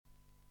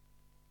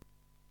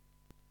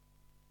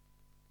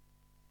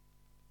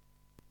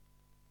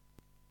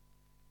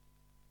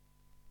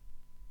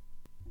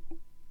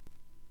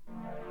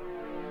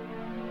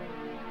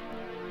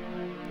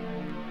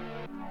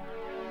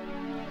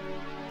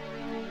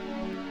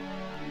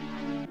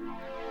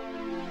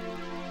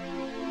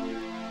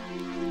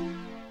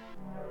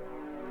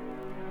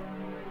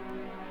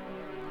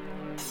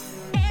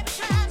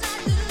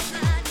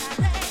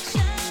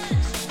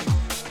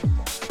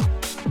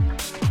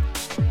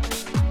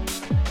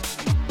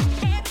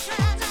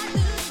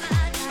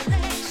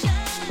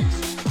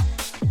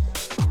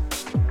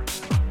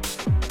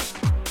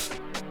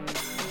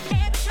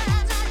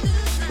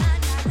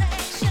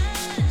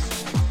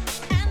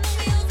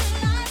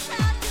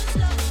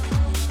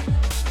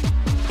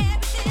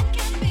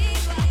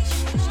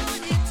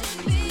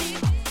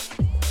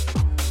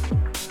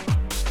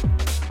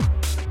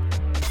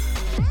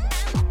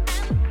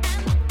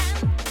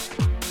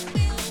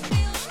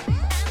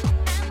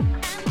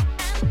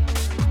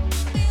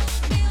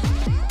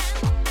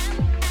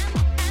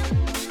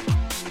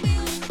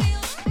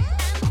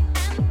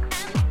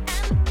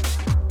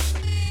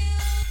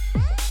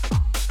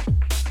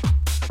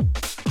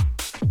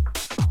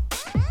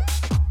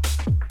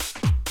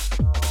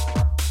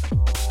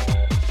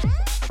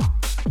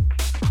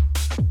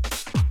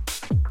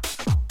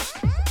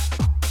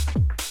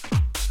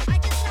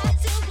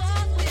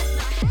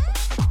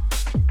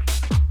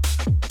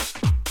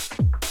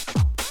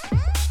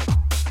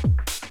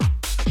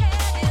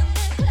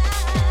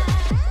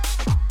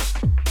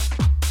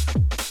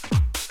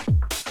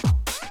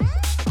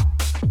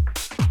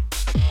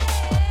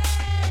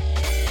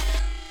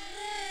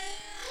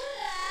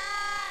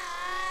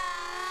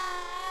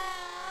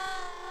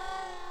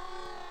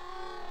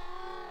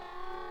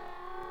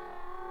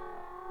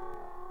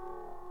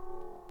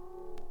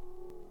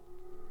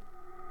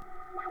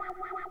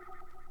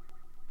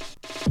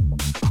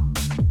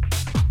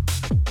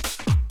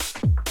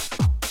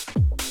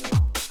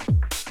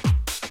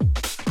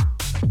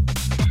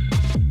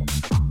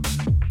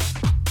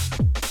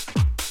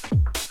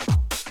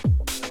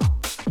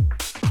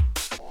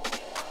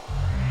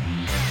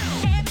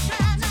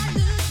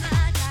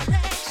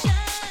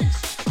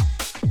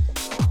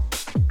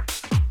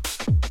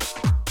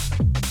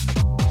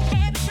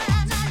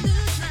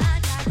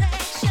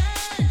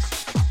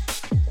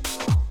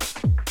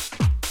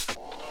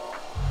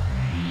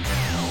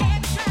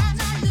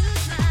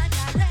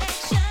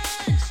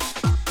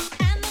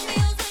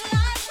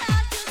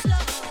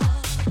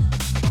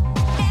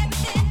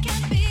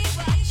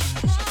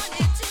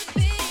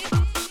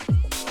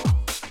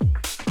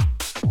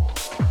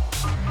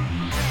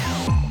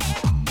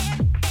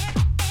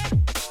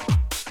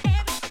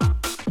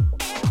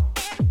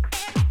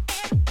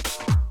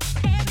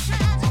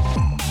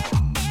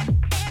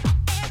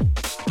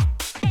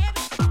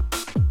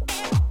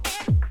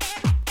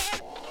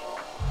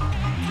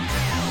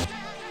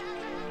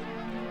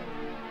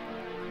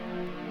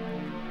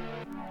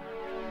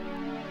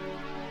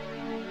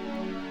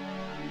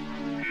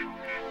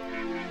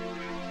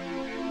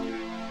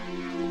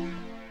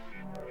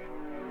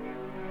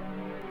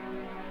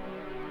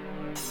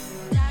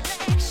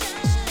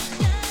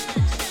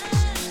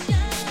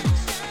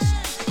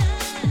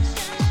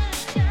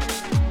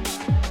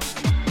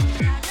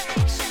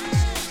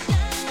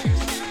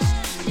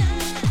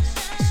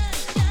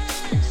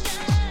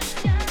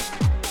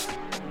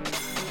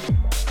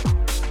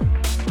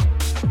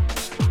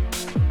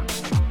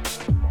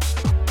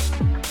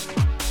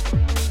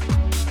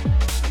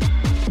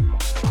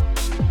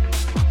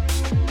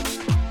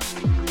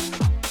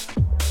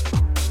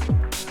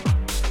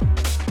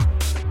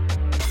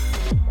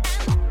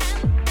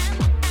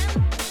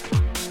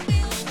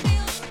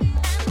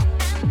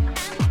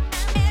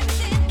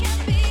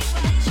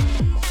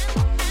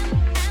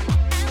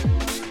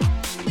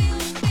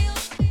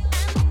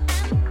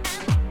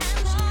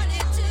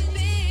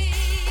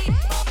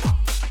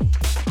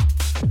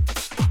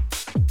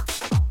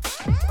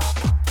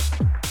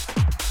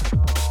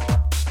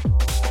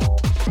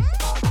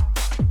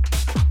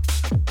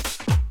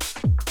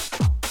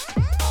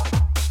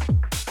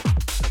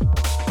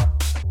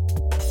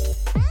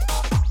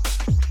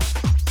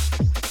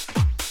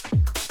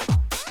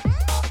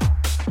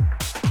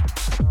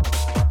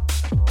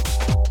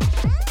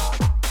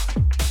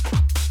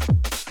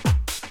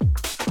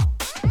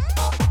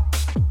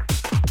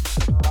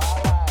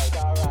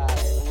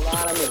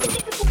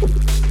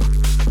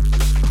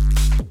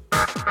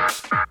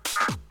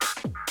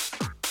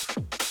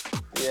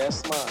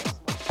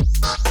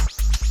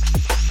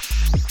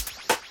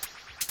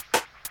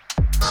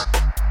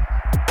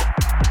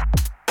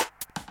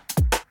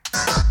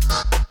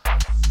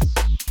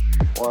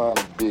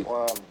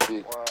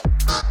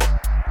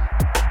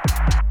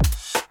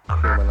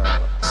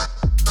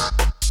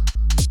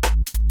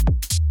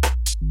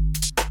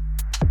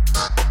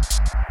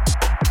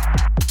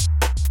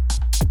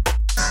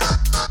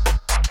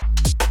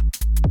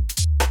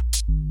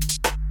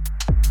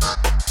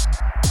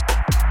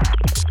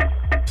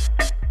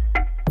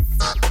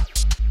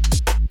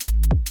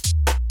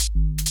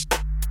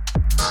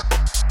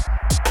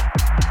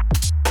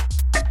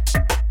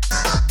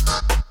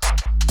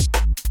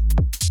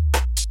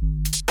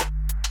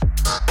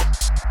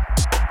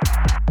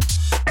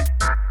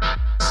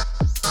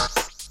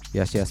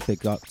Yes,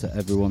 big up to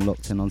everyone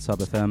locked in on Sub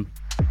FM.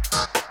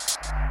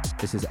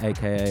 This is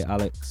AKA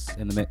Alex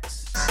in the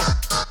mix.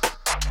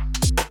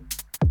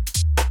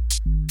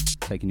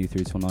 Taking you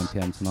through till 9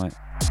 PM tonight.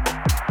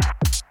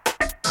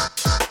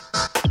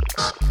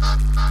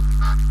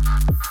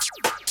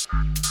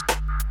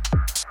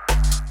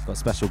 Got a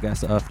special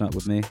guest at Earthnut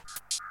with me.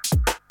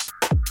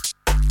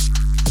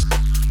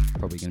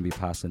 Probably going to be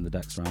passing the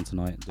decks around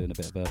tonight and doing a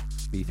bit of a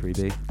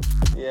B3B.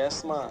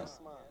 Yes, man.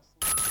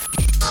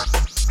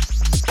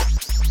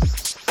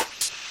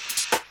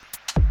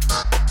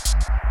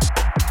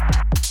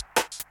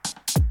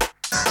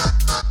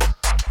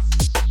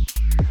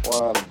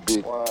 One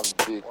big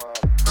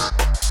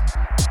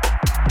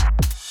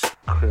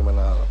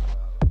criminal.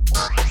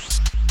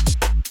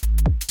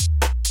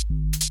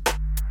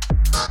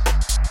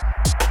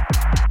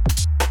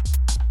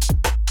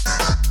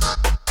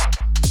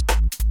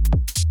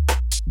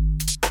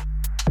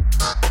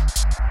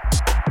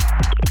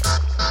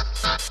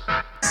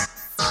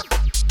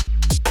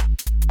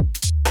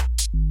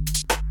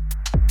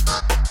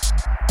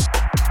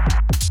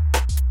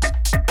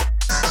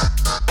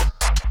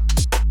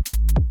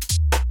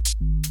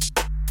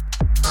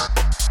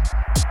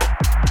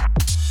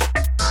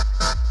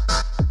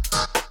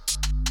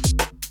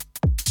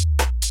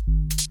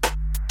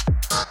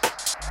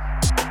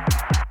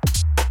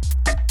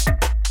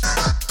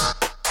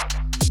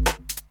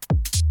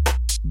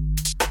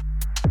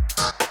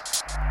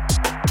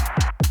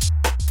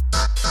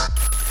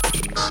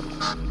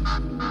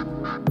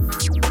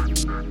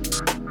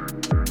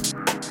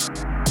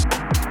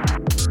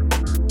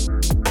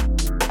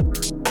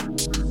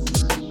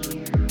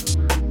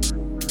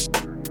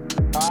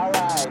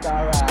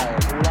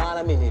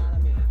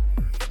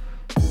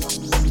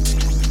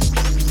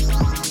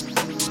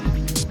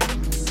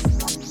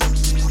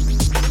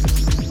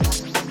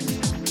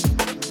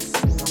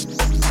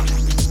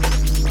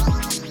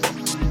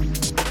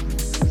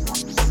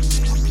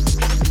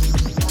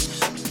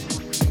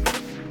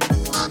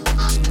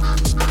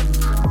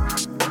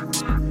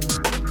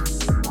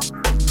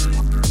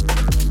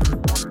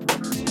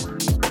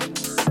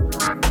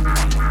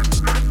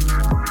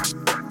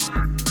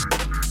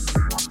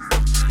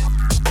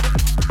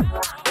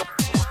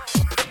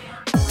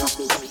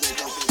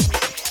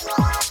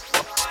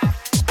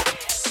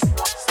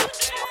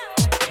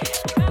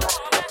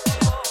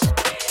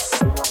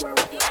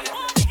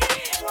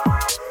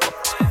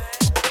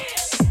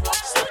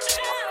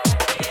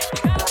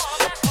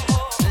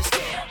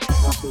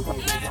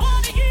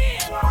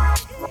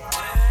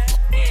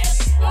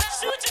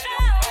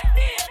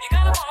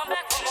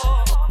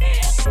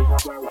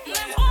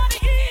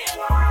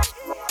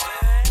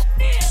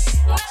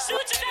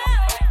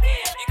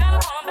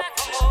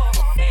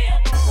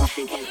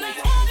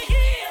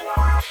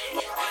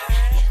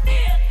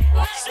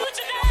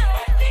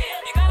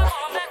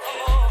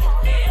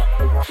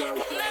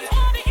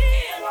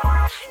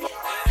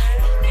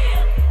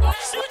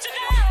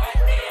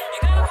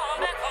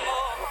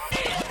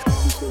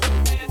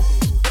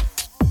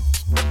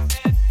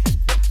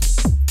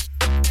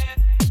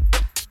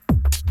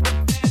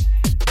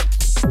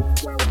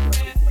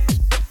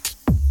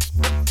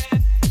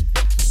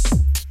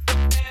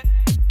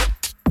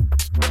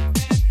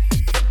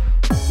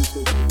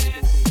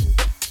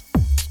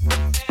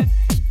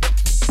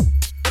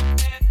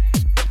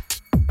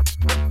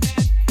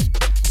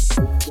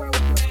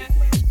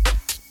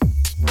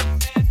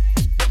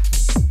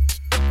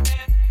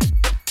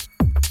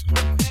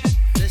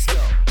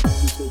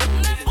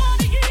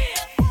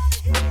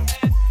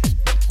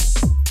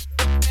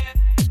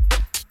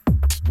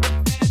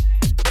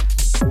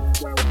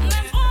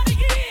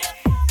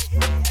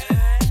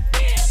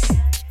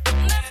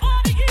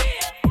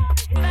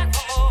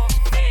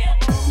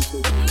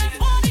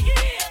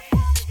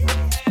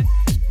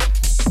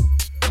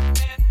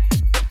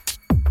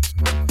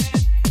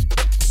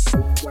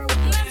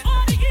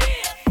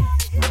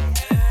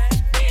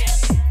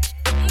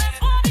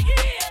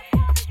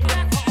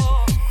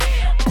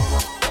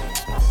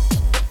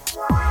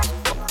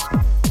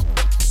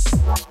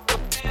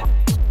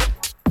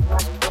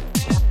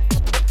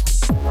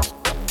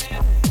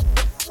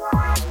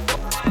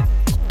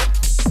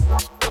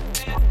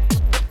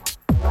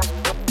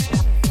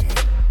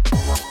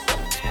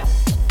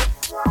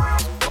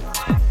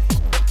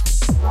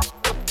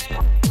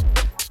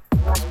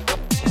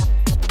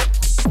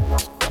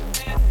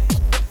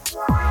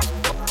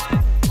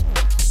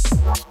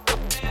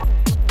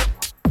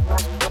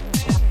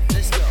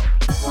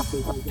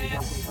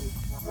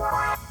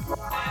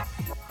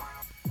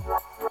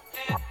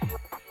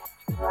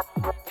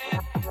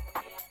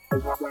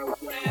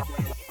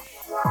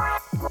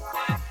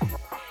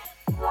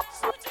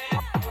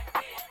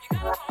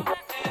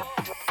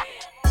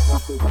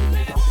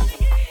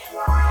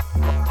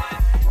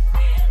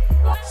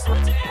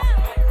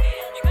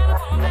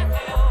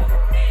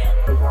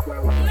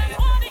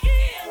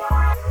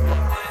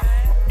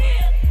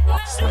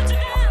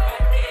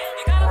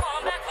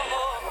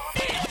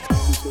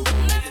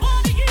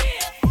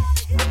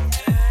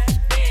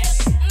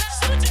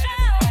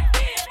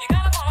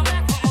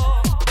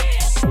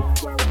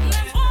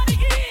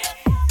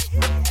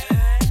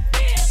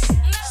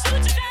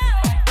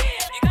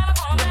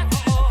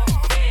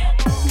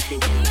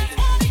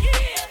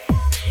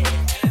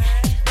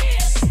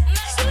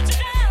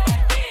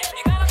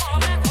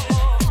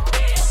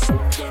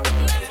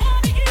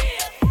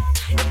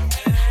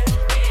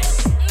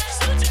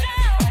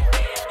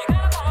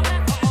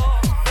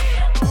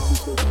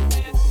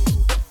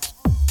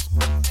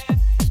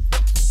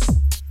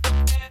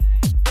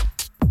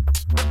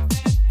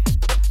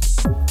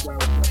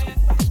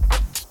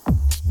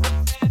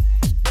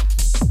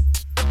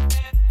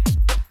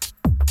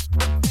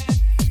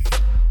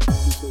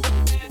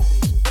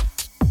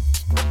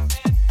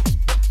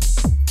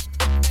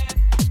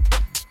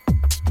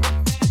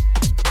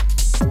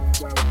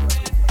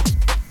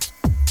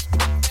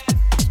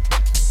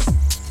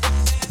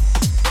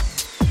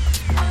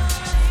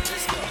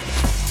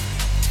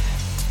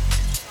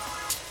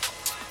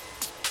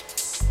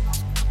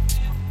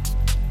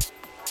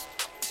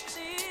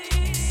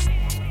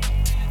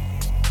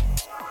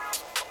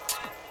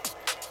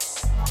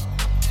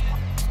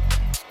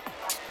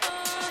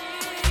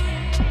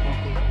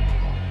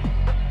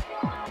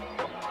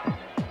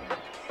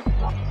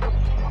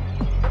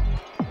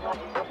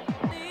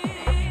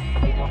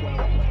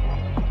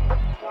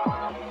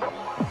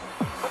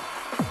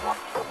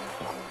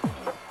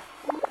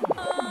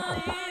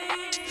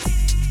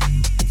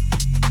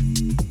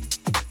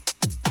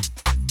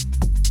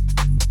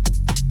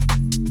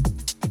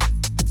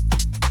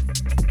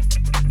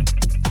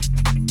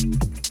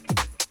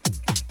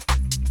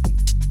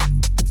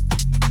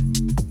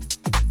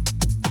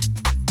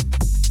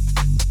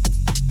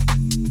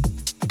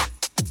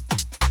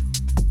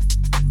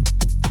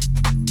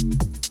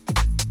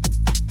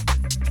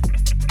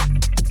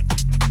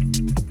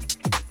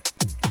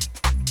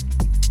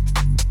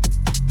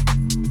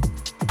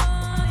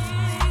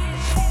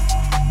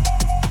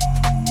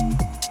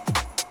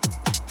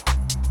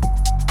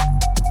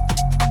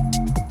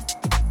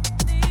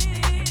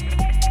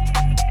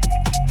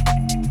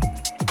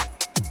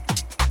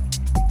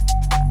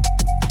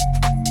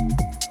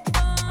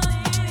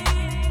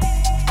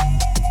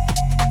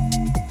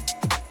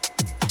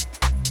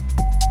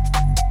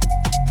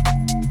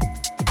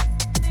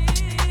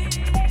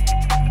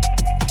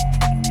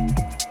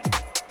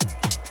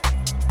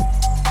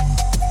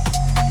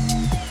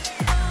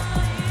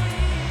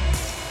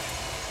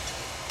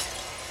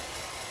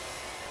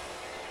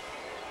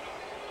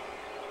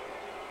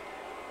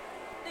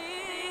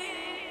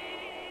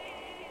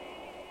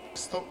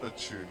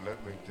 tune.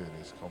 Let me do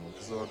this, come on,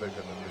 because they're going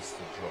to miss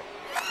the drop.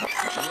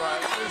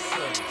 Right,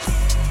 listen.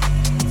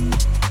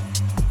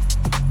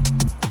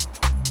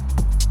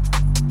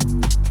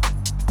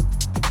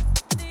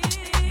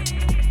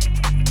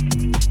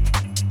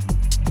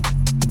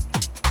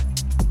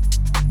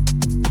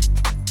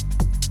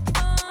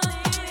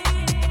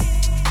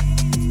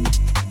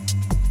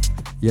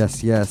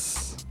 Yes,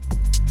 yes.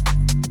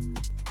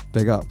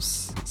 Big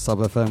ups, Sub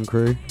FM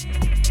crew.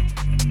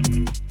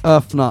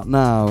 Earth Nut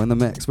now in the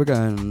mix. We're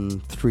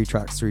going three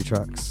tracks,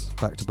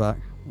 back to back,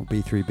 or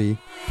B3B.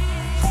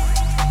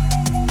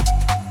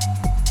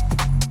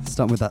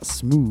 Starting with that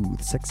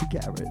smooth, sexy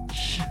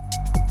garage.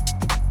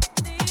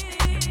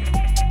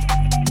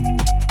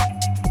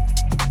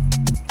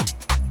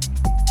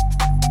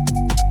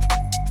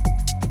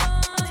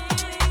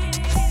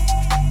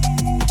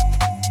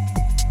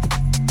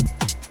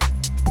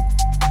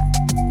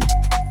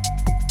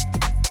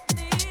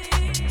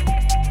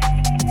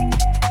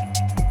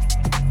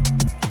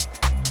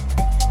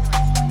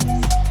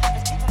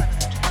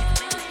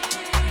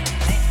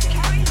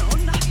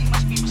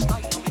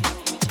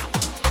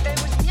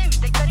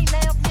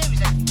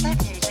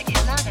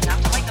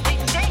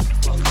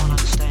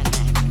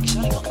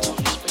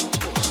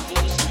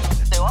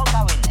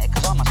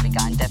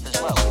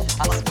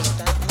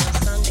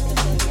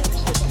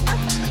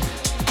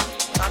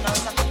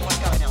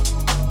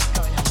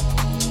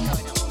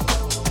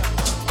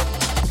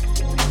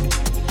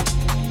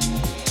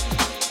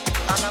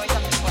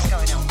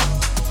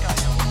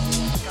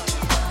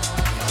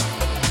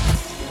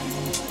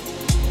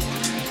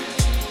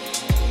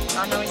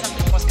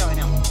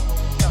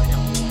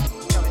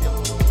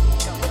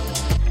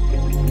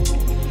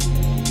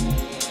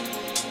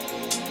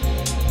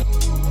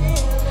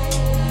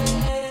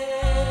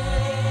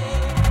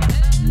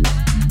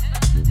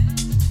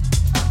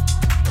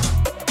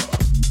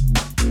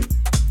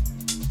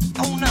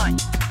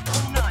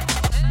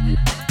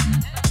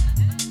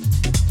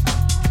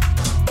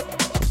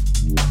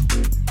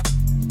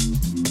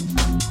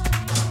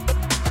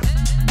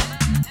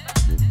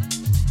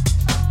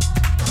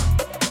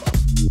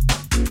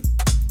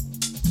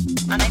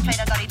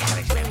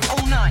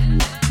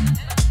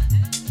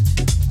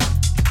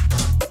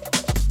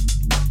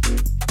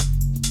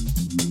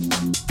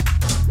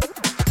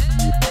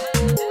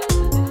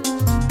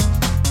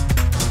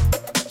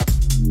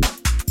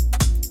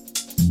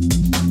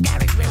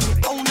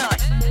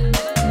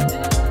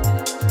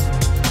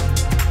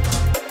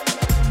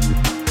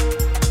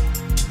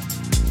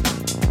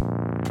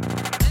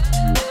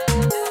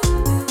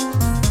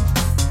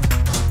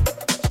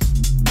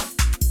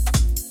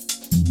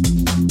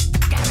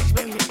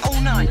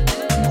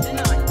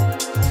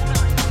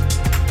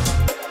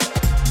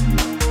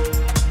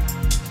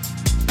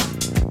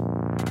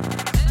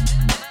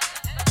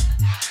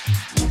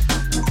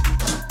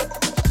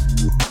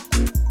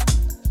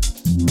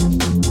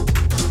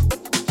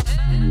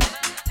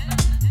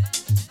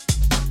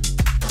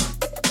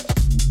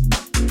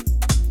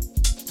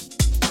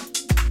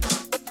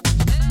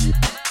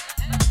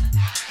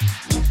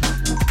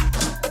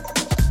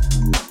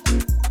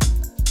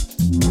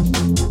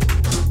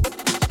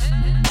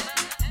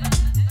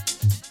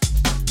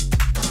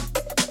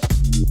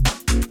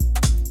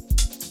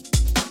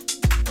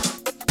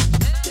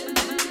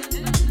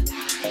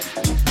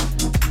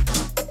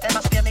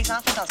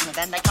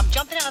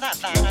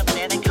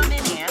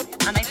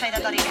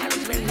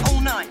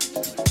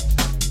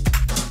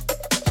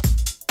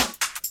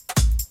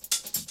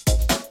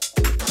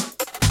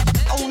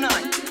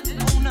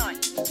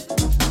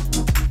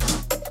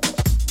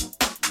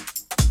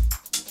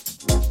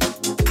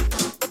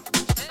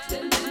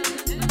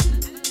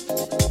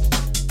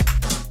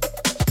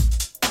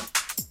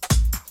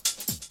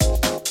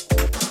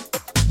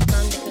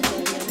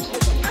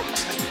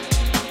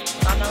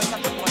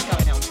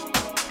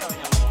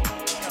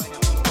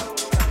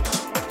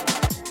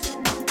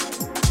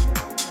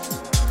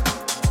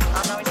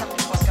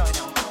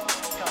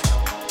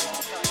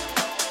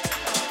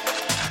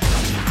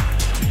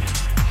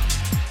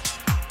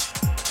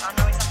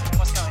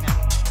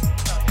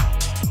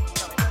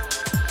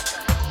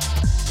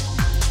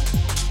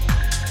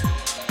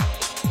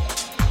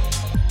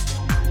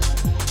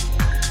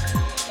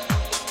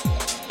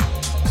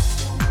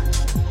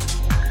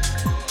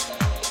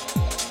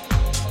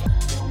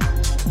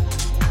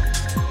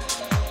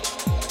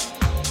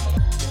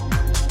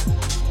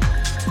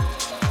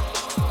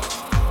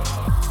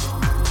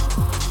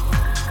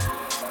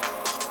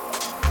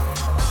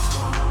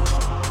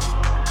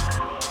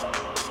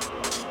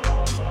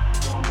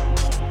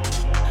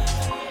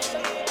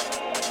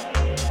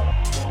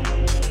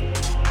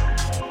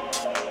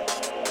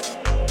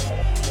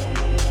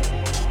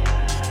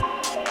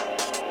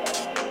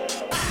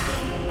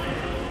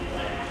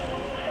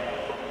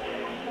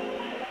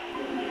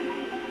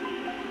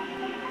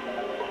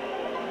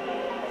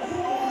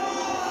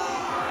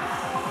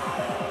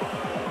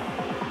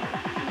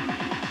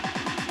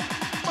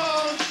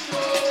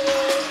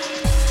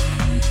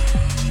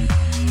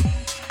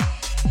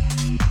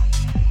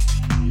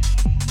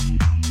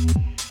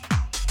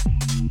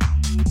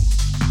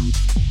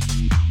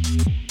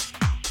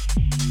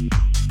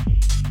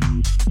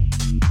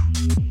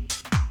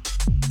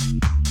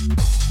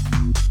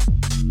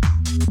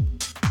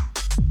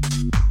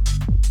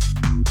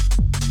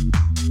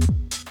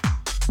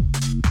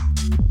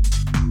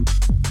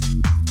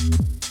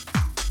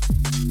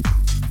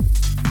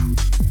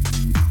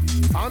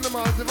 On the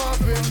massive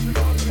outfit.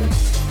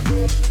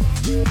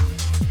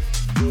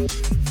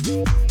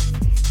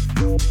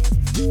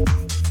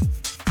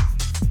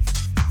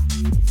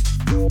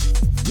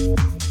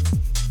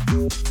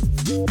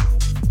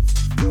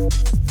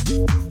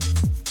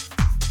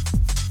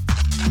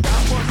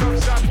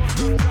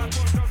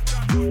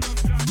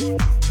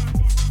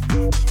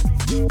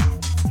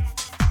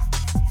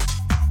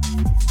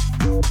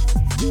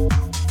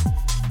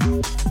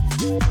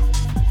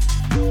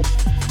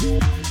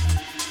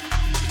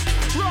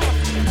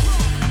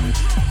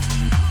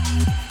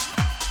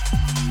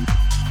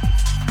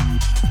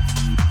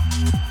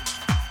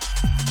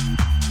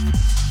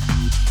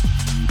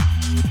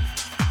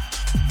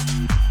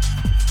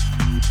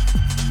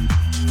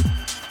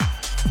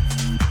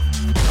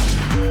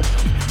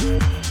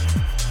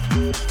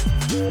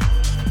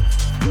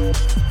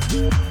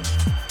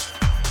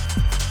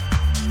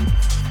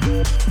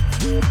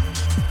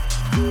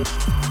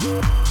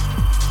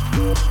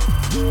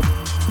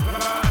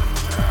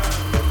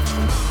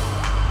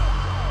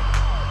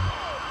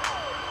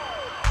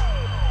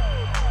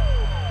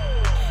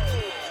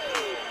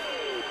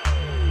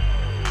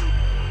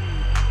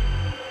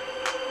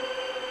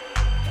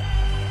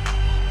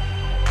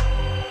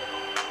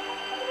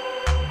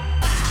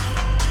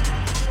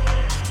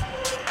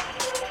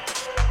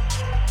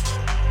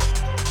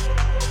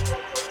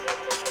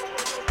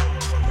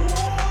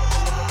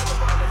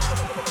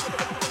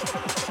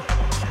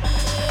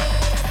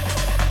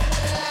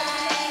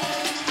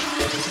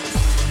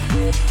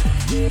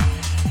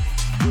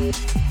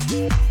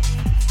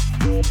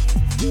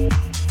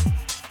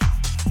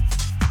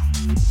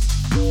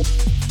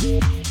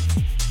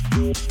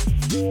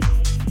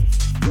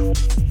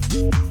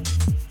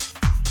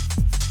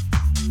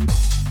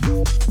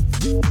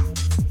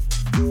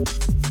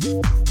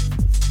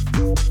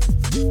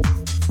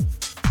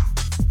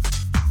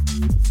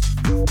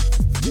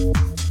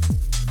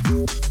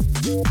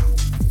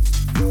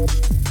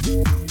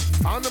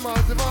 On the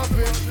massive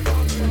outfit.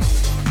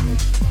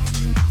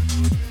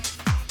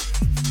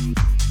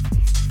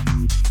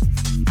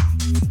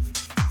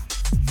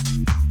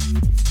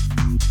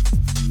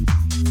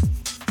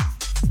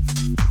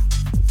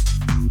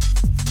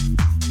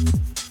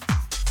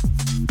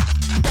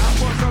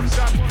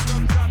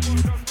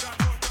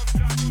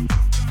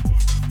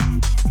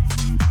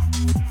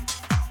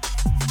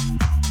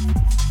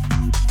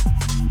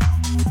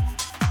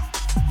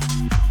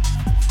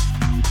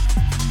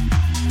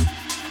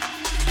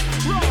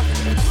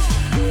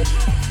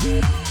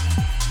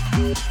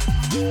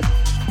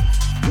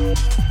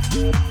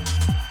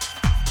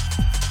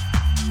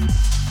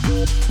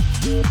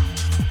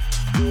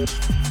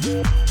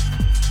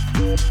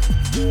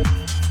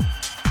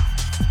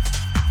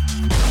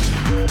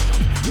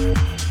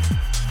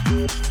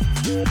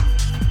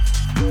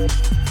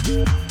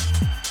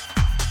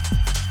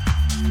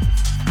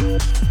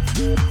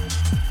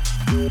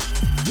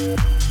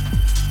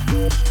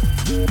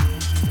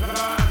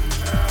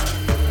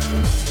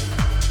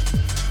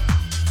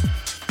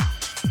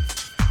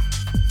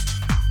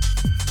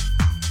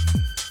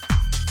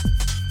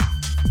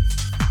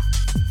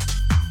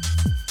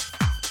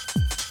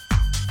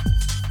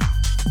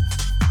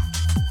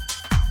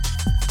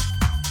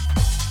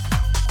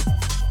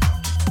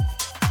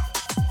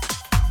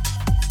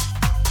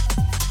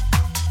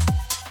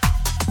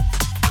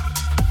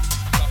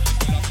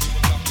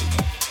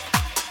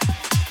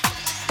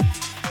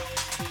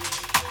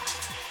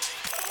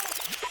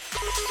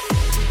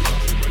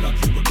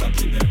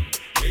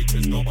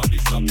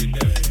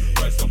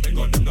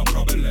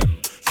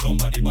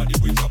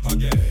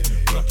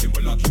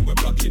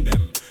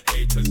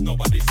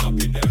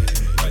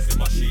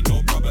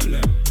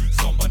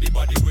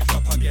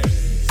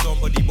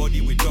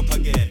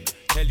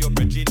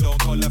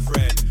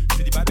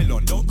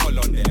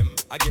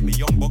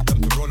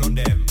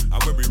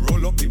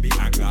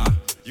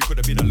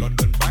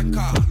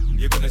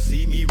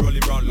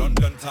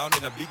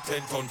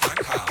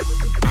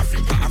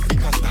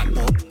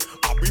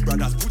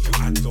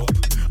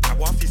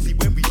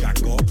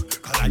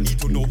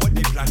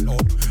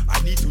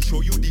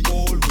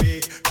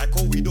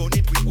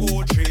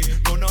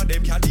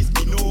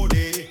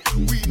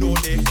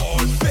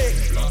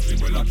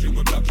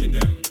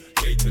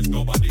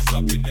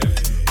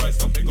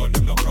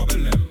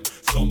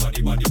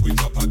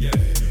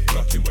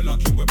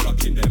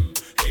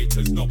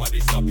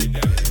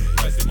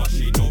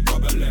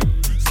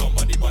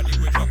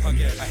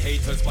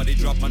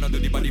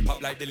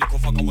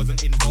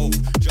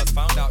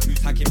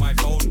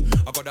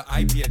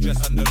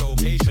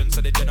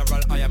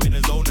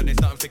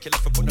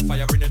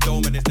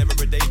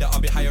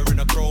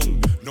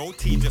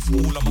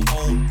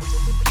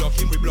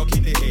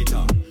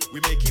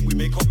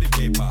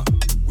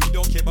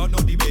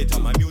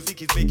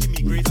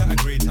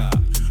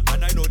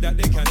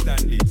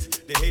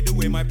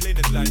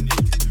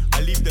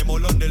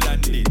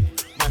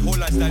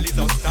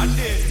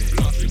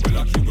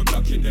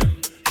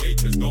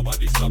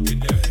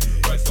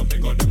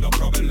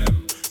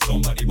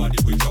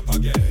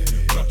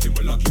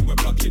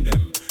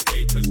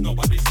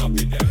 Nobody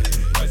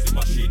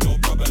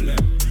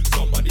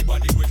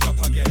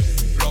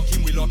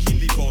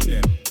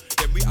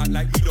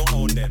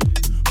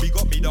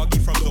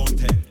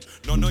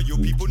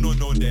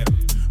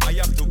I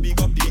have to big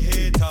up the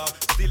hater.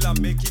 Still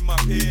I'm making my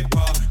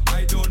paper.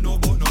 I don't know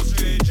about no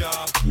stranger.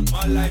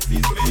 My life is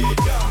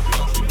major.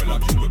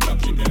 We're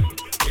blocking them.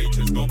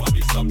 Haters,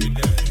 nobody stopping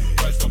them.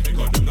 Well, something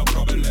got them no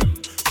problem.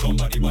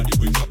 Somebody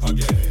we drop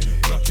again.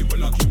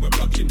 We're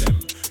blocking them.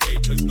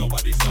 Haters,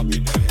 nobody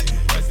stopping them.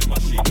 Press the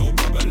machine, no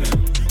problem.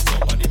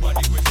 Somebody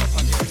we drop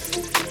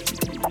again.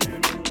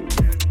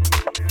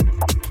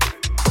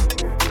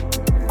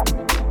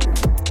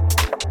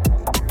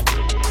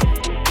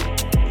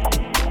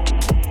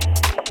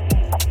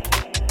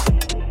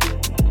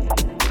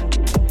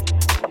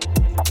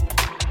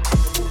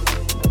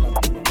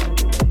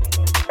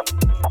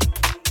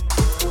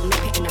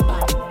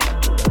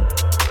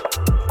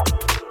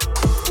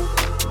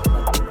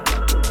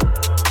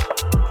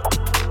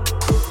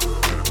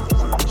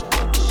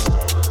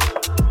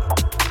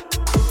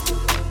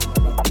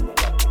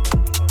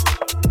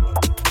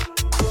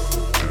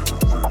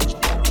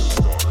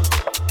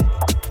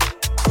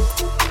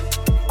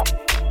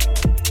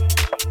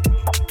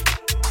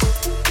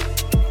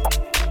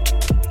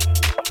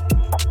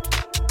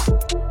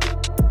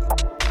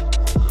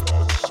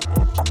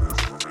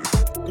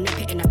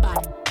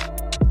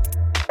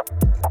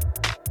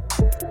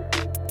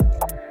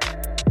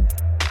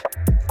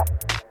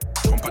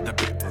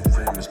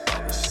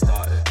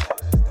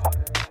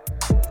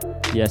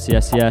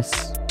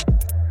 Yes.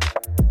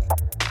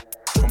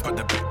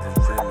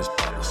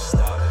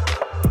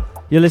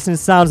 You're listening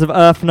to Sounds of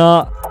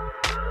Earthnaut.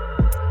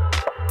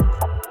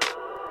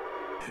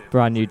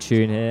 Brand new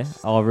tune here.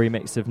 Our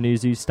remix of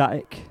Nuzu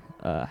Static.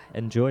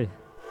 Enjoy.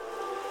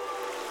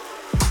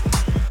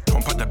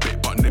 Pump at the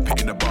bit, but nip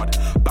it in the bud.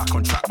 Back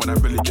on track when I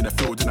really get a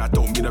field and I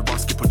don't mean to run,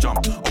 skip or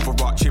jump.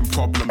 Overarching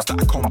problems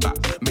that I combat.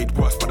 Made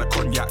worse by the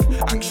cognac.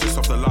 Anxious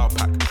of the loud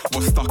pack.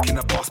 Was stuck in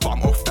the past, but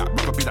I'm off that.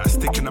 Rather be that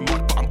stick in the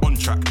mud, but I'm on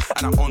track.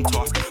 And I'm on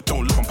task.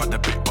 Don't look at the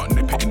bit, but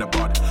nip it in the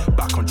bud.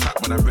 Back on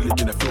track when I really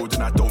get a field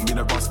and I don't mean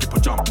to run, skip or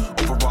jump.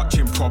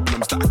 Overarching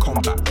problems that I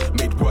combat.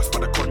 Made worse by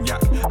the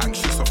cognac.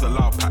 Anxious of the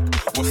loud pack.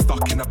 Was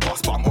stuck in the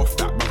past, but I'm off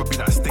that. Rather be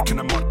that stick in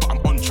the mud, but I'm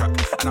on track.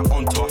 And I'm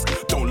on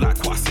task. Don't like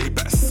what I say,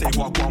 better say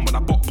what I want when I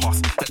bot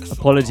past.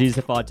 Apologies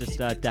if I just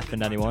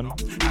deafened anyone.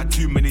 Had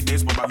too many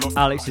days when I lost.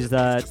 Alex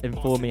has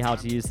informed me how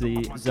to use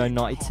the Zone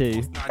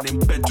 92. In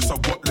bed, just a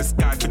worthless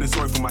guy, feeling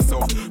sorry for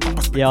myself.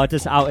 Yeah, I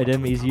just outed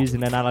him. He's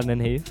using an Allen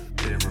and Heath.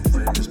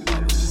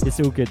 It's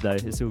all good though.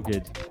 It's all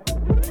good.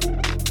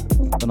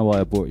 Don't know why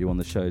I brought you on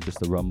the show just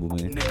to rumble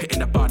me. Nip it in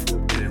the bud.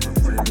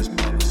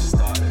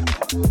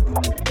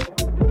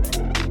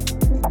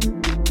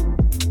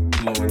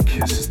 Blowing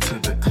kisses to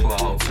the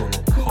clouds on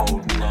a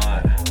cold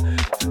night.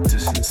 The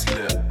distance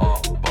lit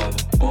up by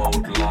the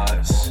bold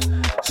lights.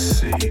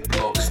 City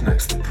blocks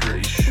next to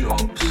pretty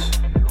shops.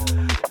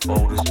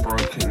 Boulders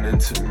broken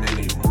into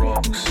mini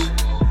rocks.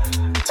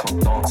 Tongue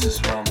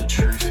dances round the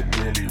truth, it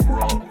merely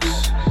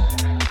rocks.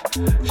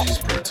 She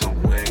spreads her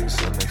wings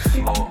and they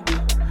flock.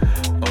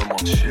 Omar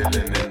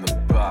chilling in the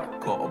back,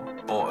 got a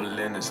bottle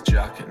in his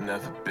jacket.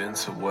 Never been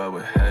to where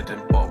we're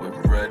heading, but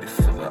we're ready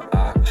for the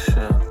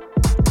action.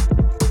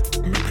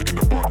 Nip it in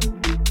the bud.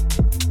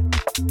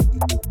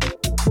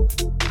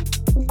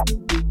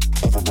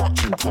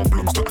 Overarching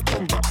problems that I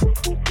combat.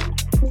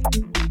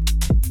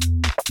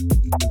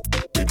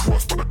 Made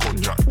worse by the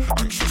cognac.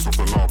 Anxious of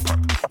the loud pack.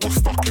 Was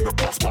stuck in the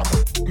past, but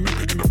nip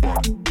it in the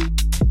bud.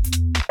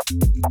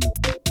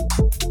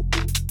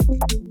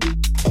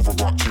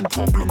 Overarching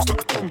problems that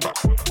I combat.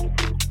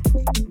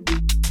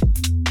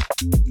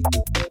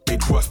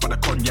 Made worse by the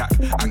cognac.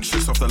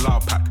 Anxious of the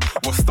loud pack.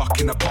 Was stuck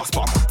in the past,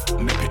 but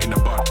nip it in the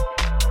bud.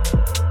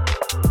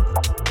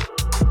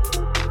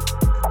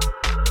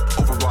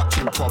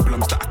 Overarching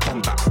problems that I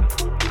combat.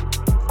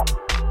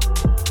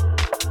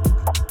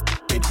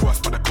 Made worse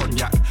by the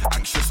cognac.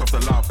 Anxious of the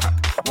loud pack.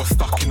 Was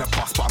stuck in the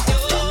past, but I'm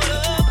off that.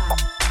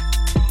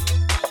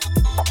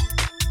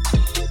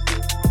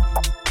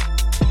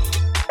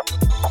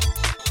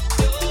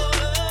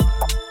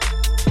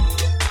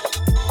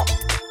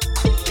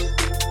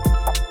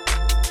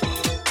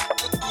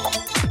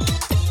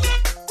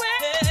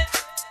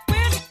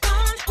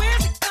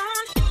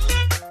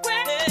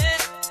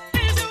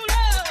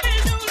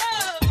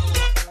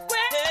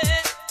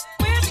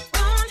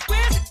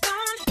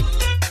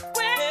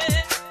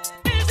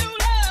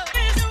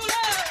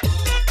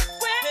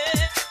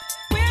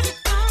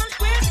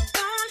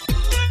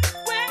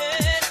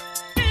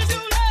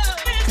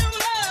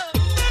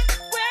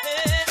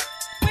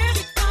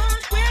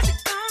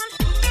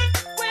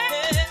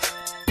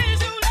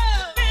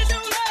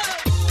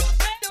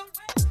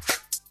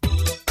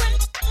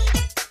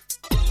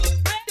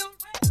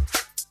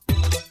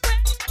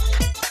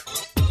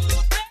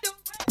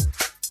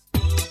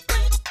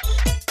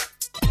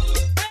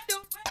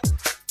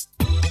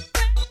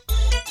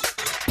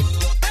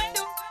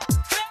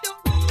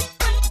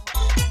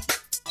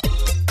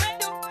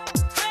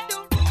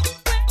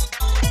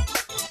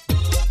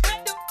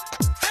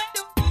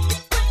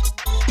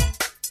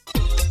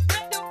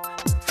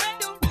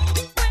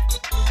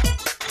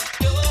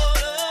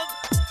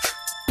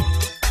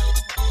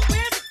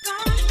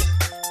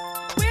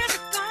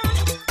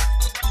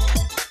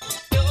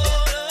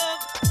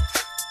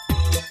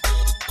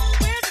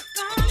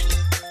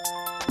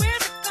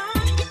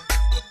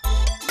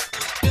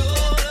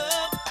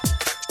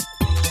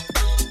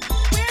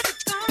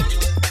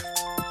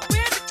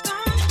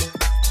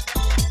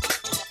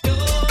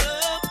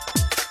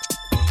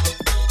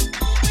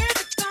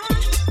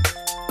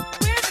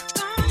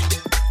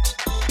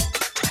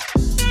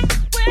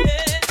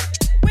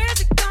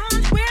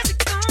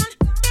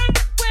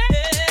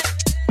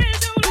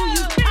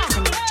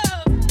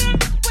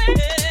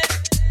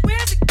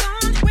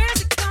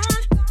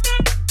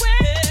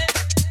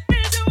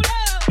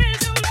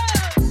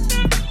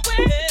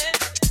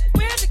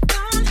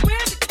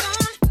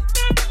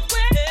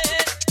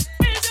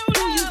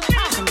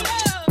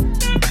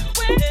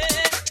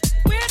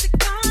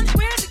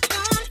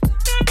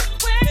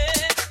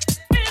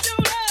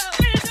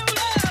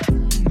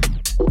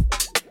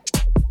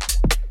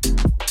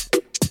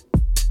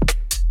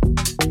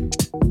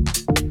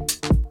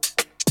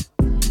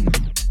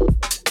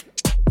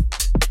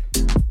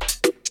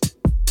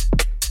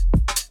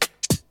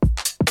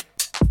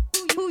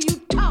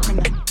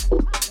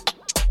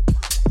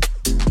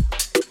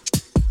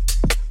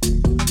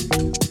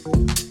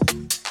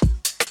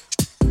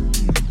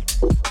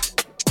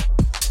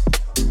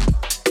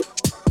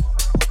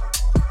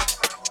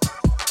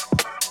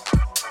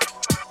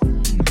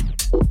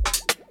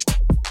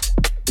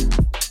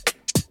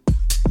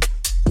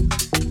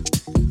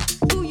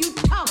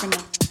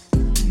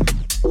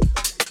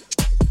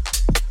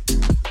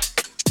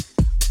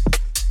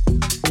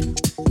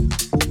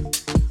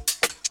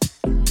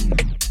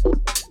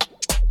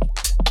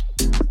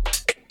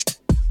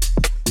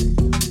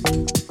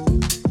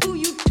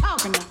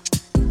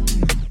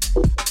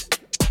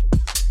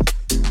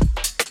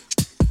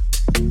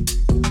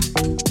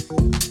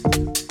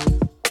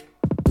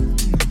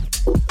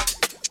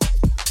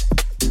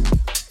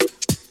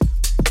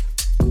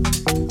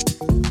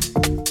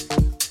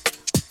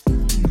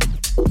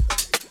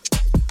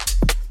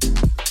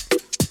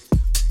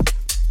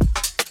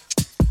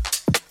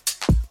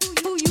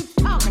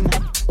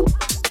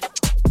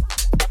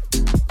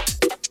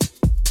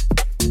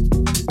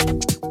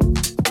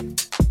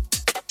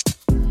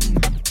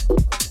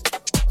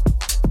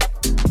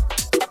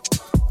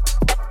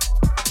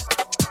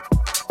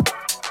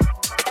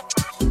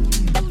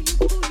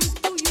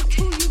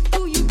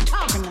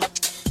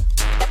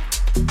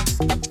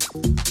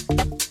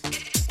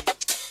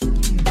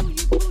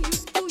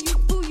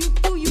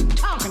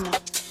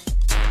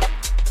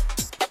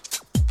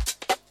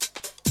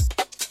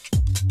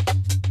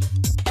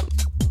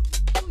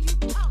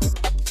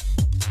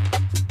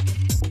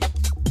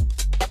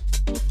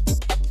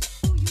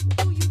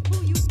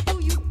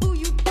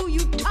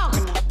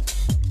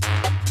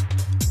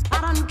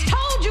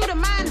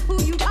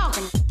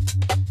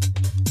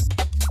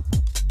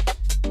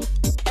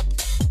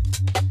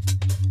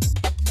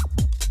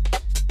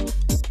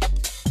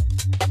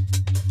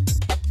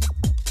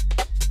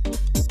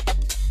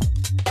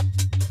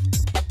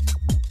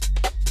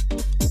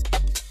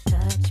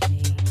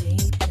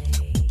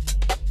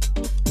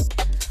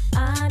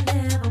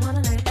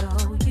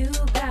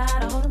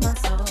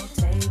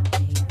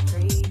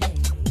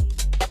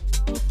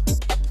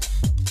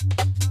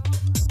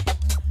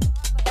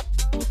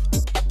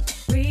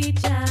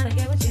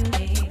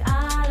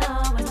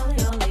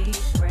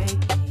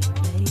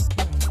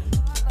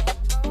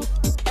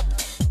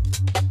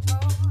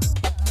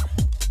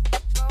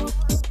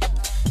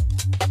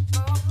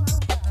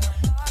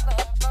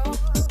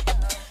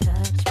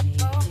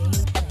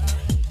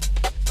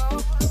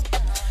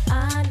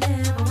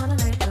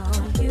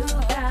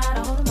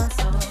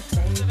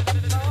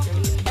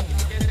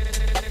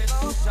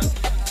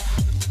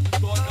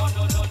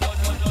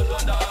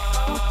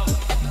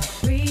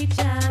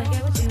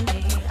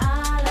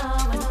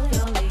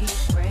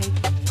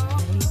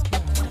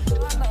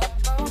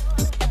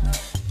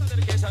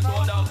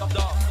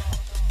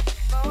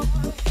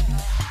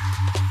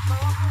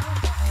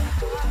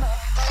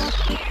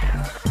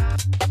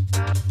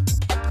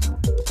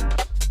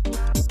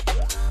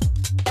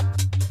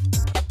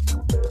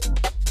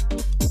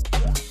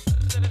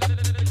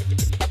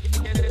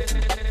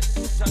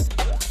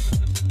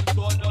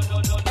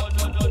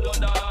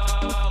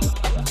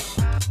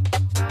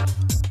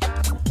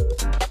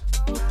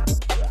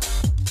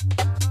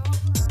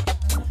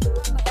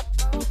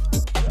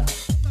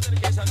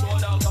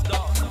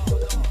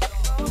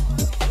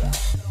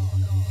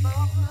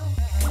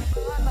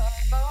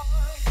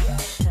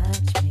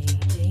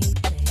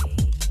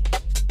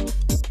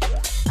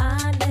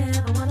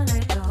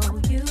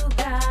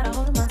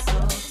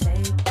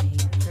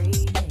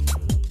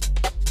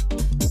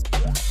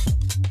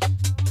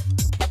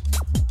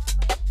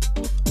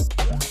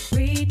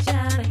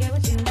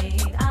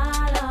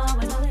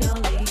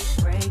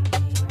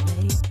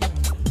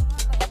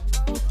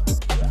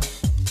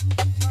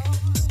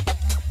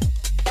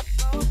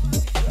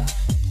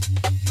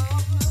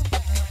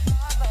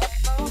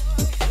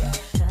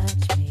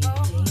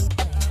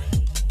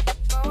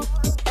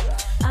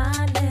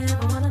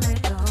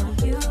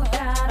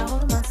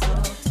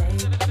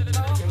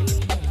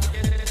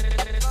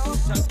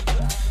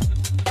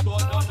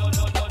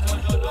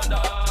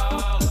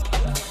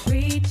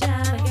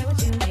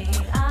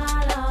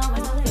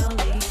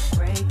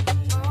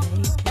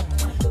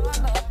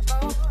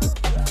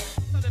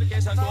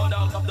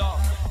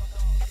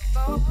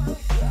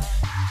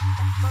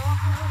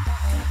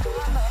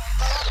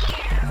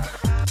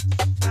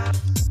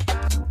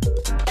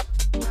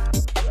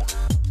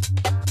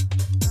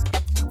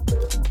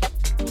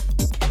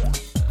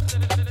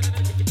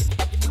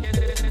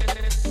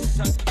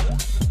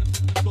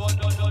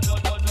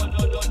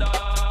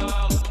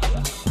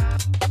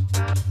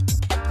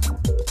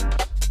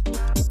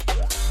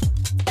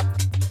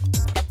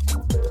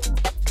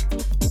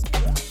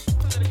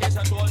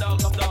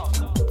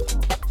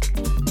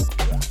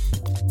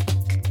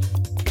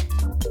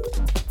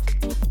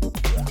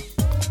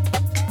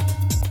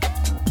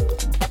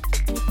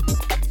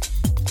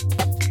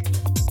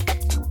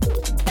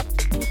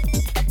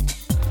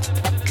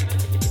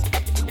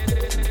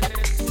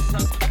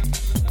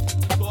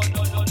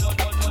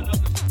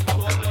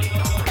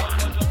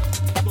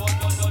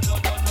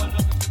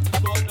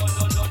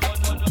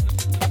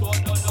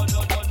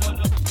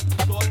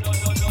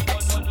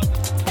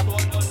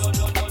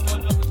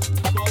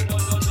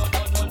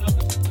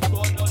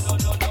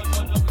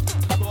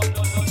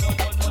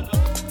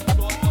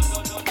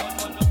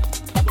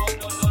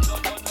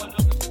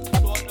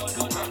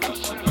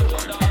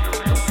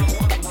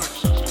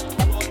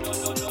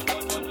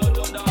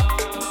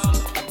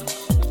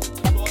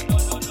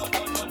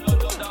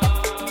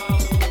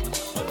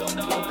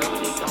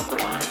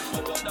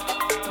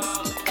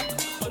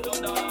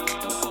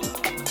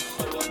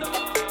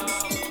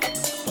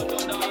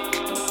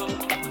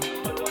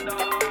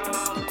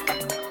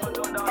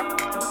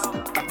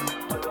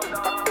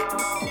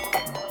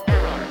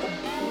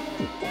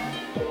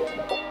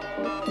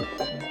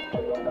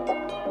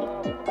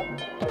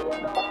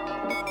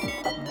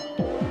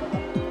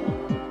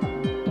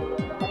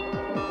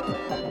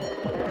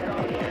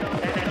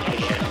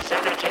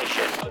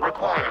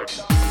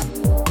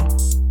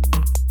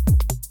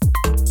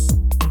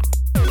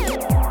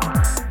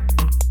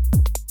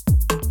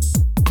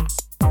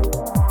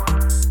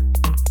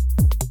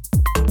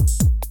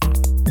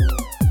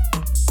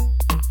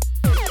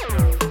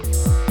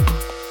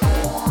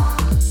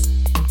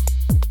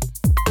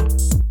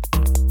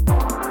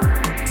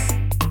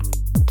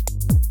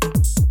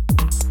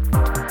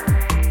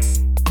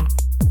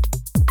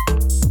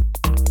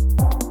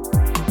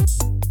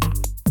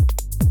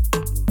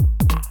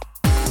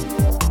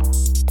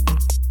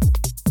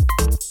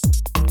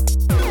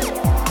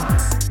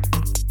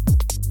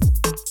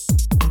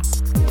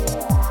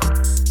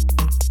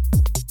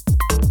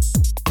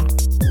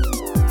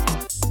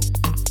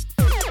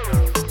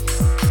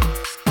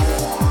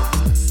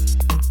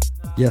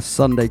 Yes,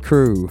 Sunday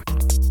crew.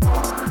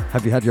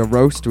 Have you had your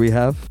roast? We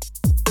have.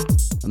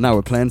 And now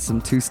we're playing some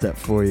two-step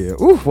for you.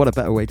 Ooh, what a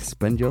better way to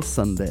spend your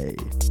Sunday.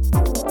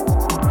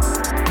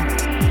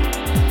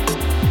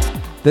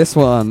 This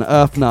one,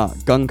 Earth Nut,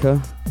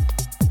 Gunker.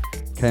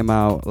 Came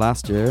out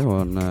last year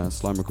on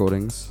Slime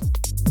Recordings.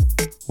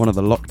 One of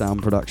the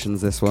lockdown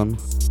productions, this one.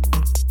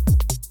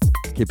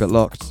 Keep it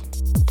locked,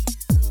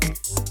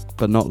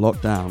 but not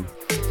locked down.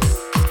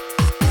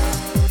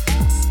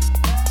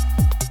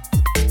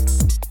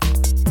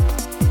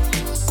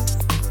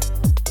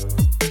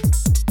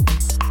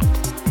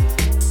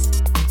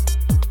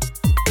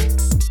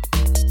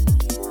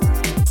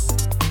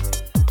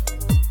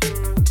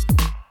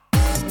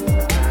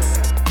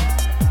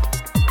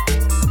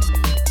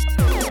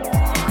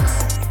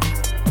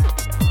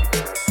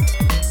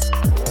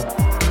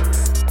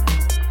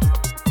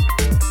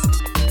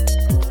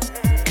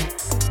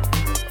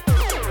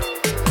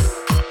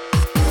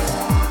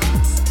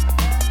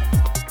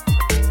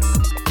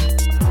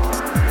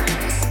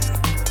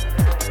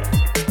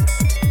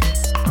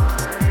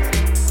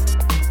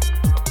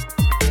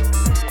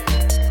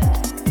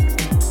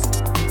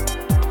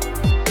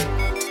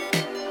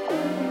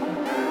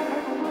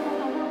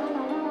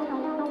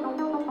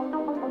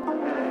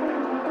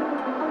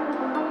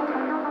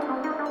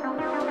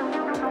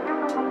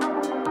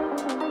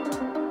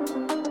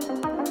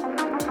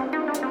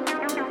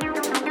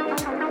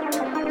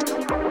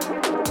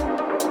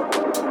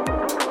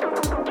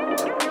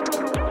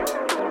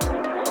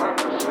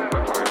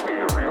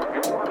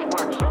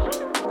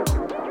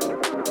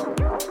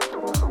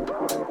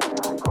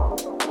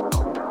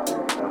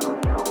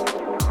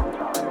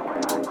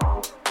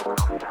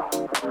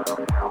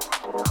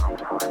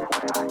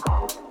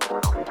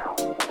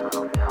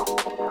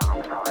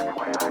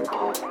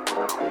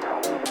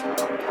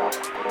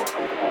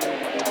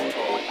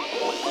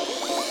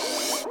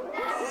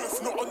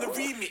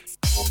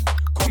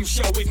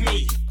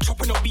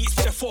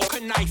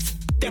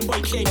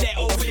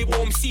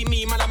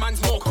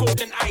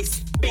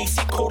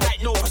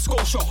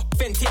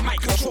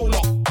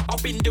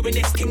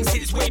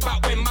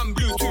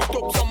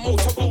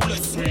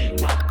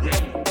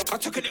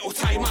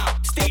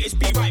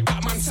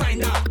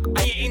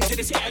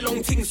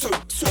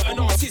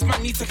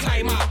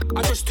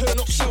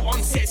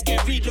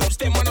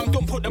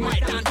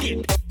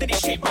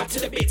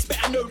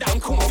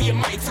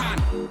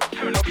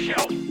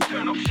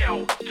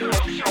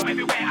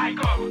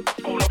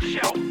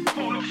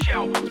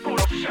 Turn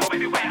off shell,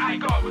 everywhere I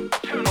go.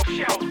 Turn off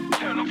shell,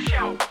 turn up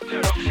shell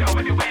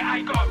everywhere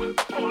I go.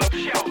 Ball up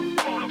shell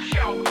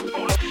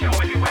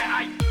everywhere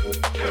I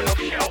turn up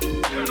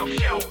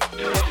shell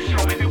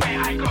everywhere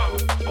I go.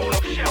 Ball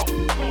up shell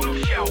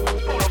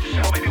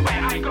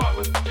everywhere I go.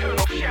 Turn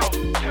up shell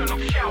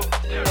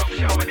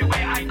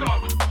everywhere I go.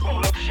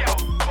 Ball up shell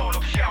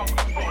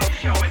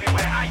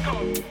everywhere I go.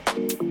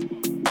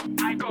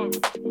 I go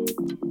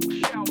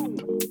shell.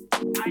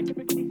 I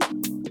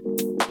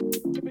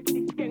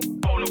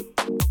ball up.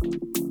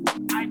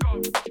 I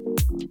go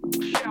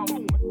shell.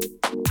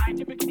 I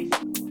give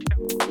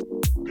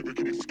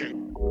it skate.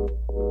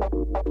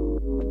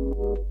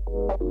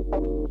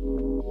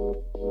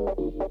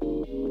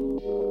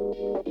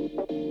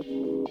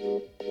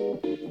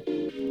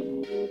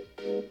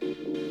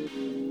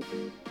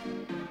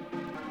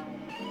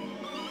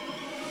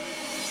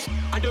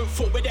 I don't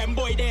fuck with them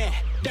boy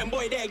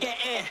there get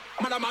air.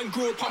 Man, a man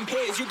grew up on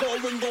pairs, you go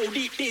and roll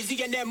deep,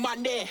 dizzy and them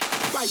man there.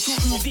 Right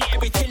through Uzi,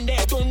 everything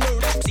there, don't know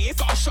that. See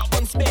if I shot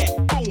one spare,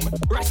 boom.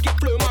 Rasket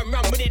flow, man,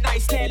 ran with it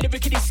nice there.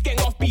 Lyrically skeng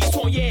off beats,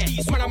 oh yeah.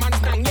 Man, a man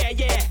snang,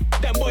 yeah.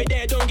 Them boy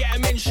there don't get a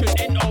mention,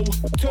 N.O.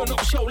 Turn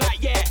up show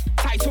like yeah.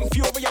 Tyson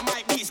Fury, I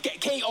might beats get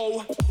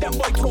K.O. Them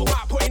boy talk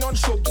about putting on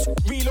shows.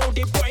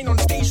 Reloaded, putting on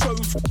stage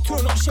shows.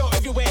 Turn up show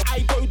everywhere I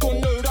go, don't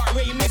know that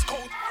rain is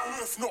cold.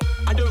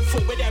 I don't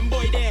fuck with them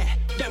boy there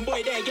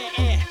get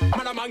air.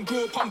 Man, a man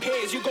grew up on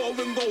pairs, you go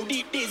and roll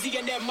deep, dizzy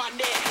and them man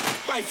there.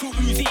 Right through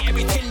Uzi,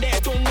 everything there,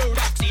 don't know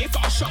that. See if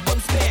I shot one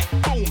spare,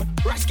 boom.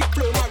 Rasket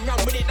flow, man,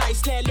 ran with it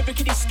nice there.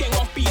 Lyrically skeng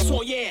off beats,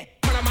 oh yeah.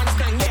 Man, a man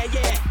snang,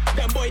 yeah.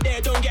 Them boy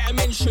there don't get a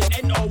mention,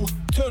 N.O.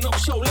 Turn up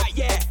show like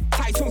yeah.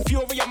 Tyson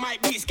Fury, I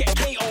might beats get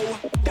K.O.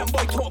 Them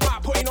boy talk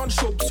about putting on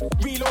shows.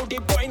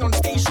 Reloaded, putting on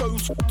stage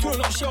shows.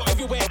 Turn up show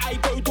everywhere I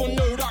go, don't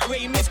know that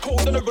rain is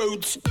cold on the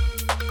roads.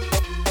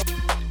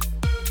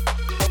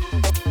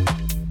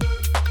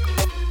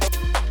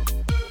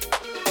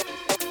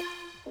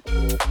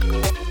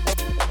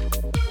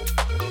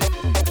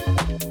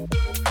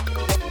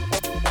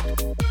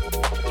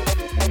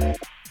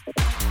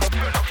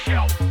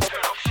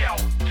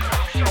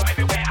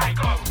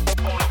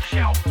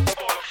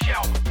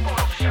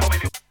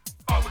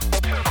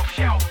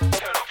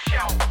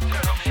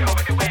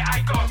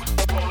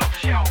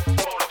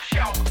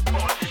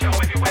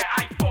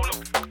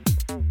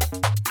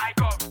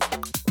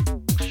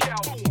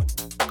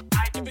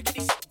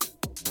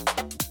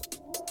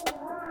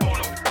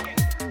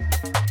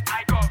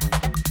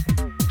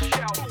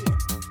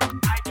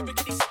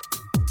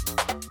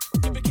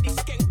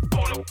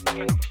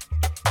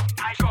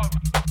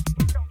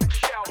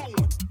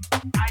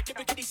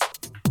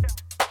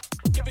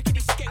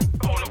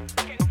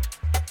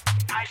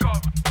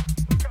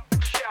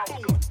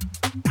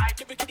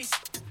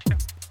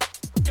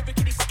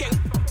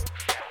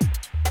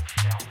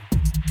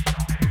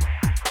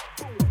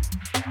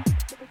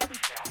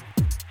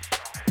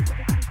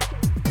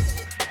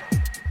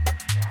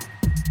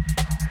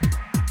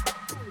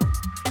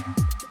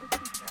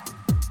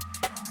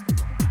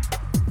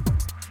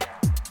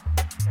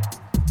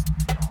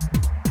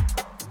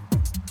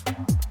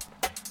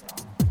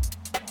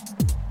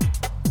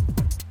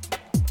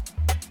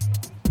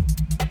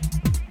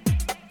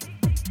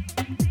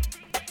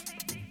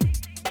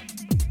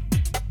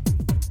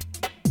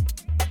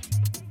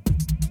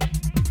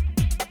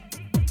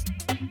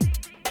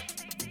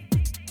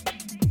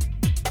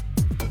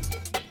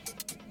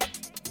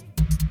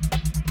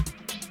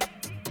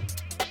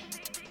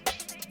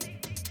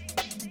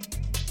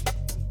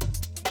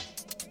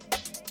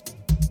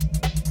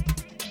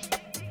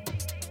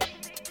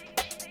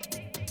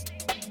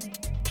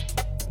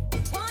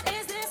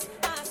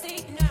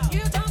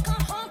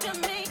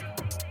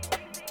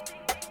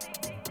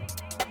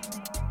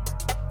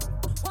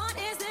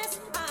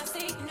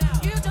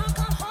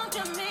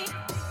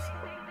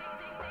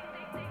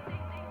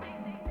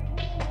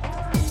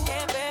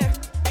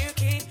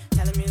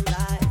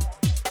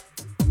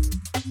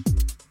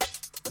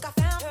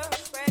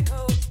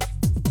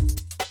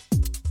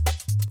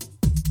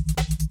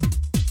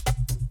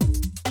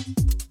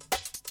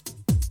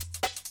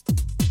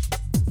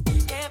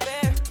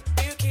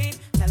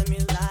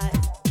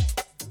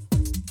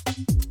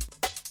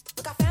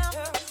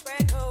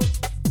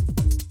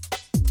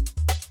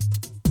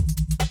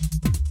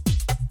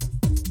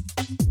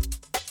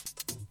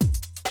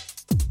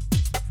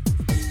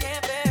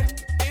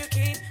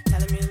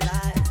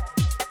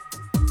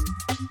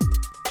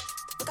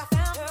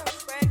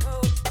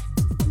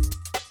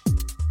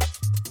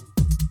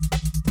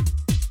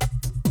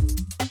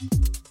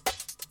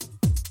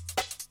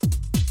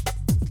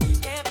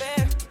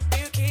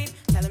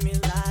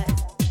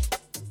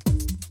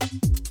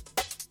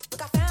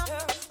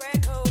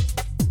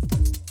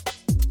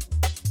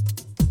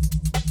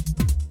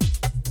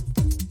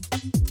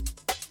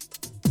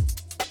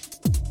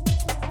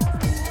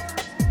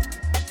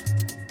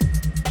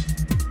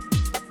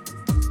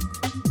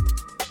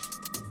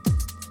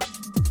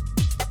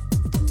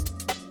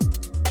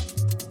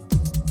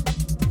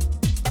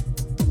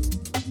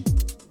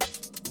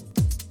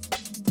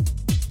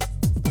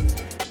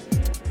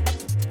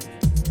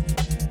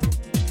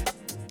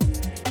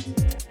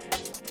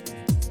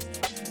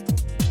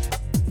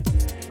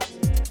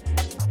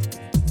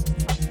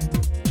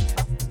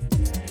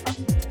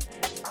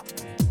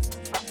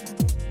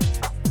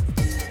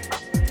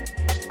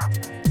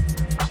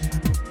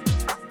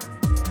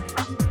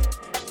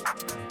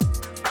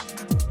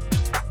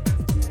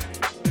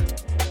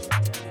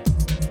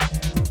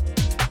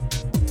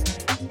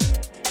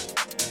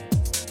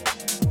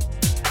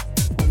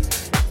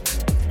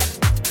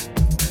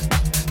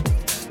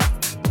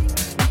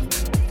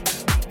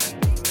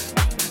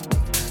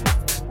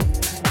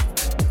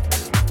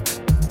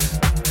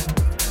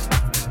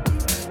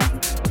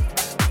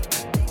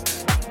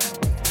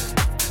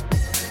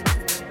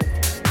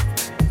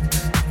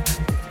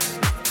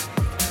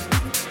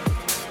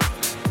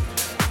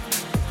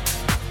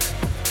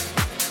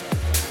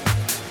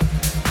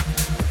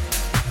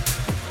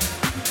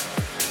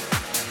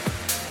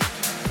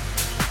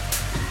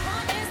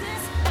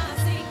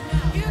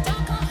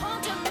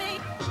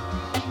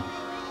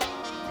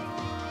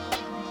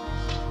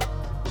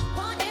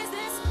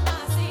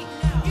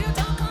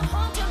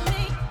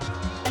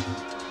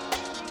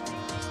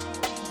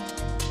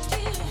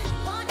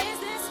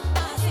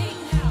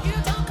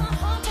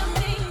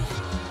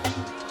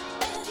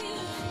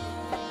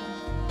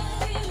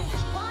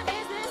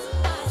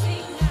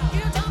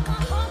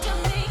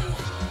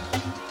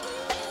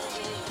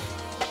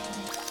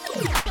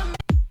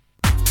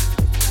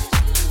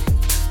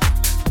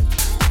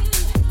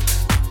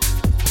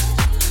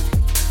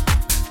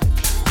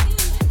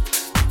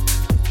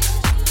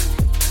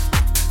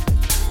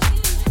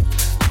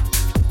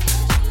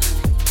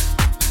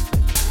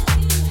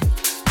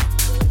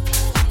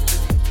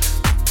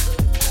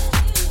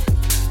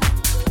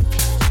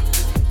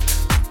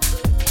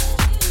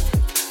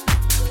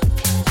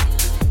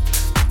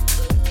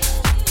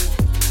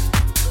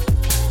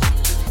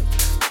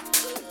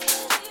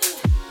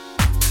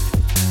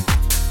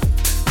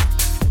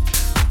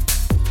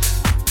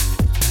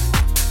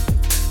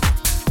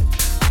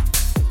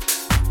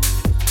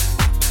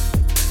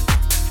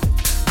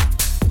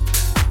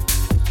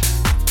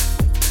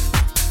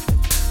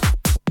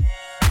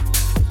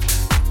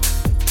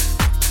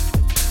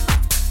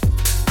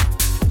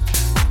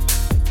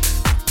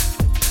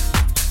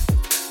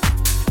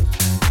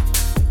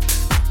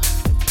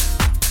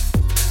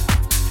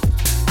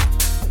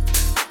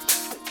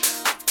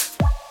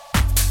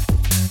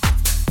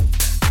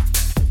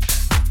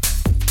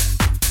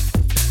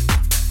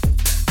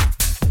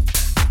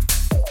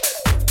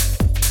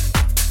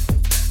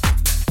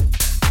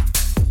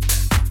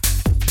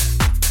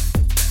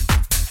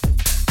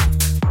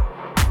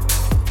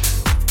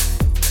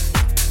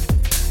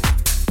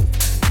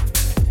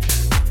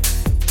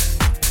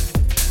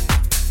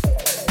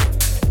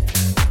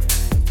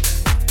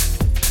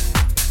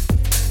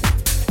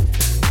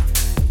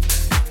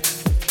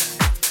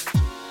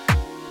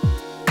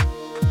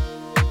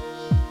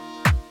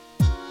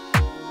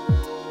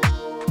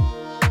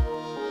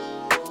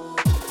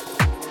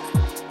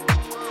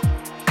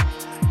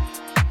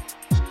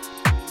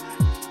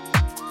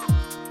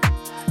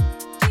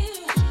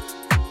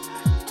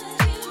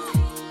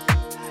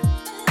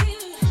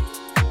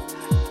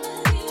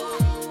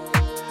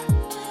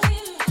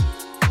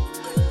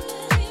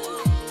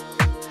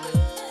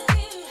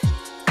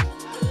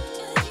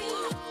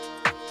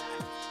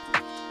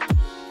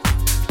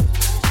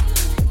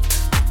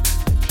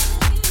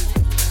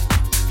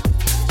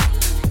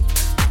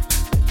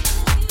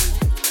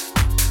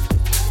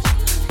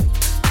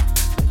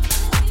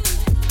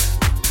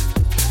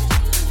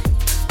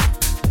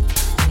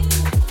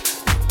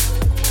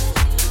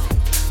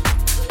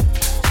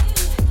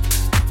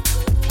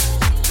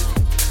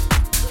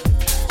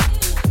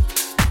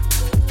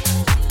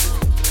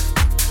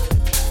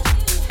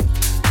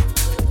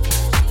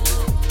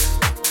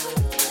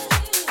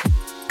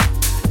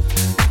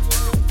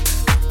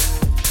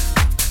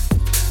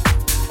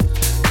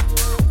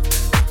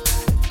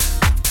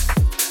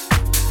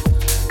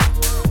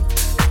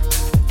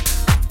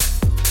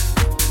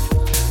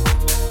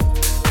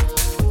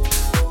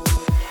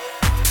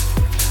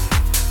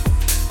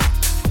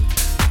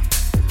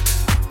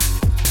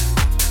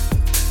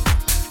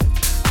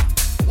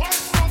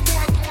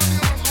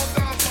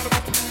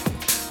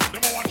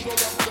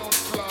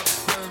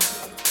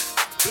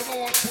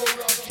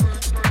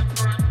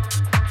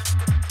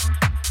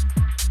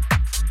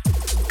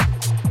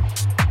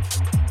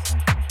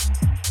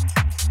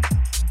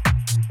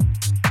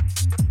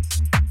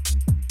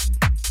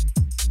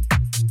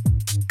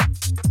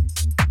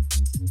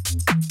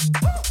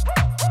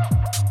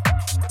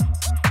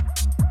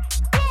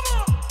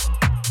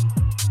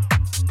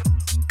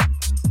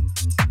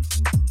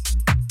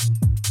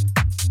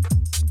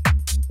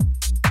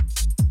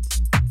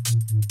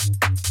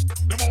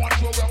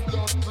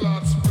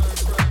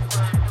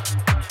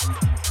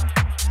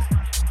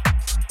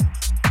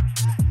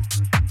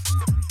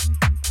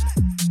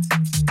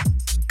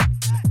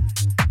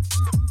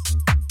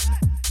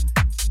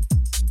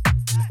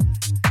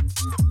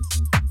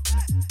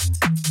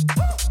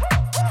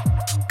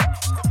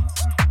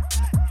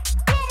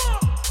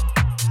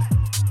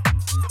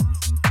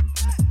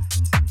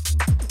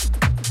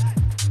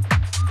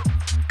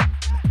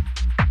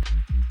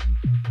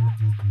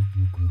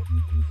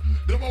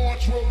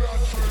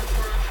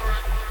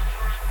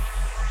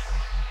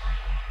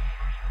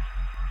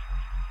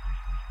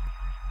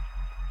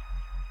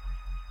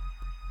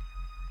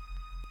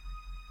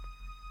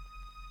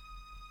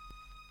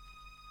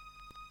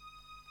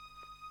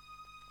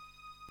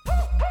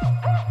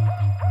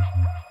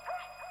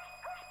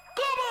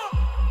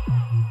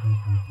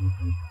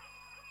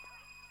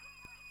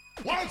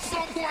 While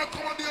some boy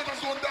come on the other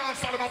zone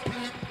dance all them a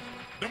peep,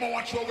 them a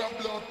watch how we have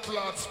blood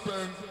clot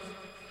spend.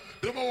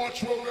 Them a watch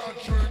how we are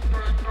drink.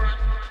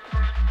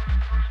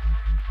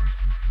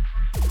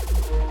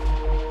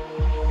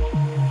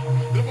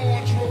 Them a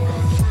watch how we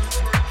are drink.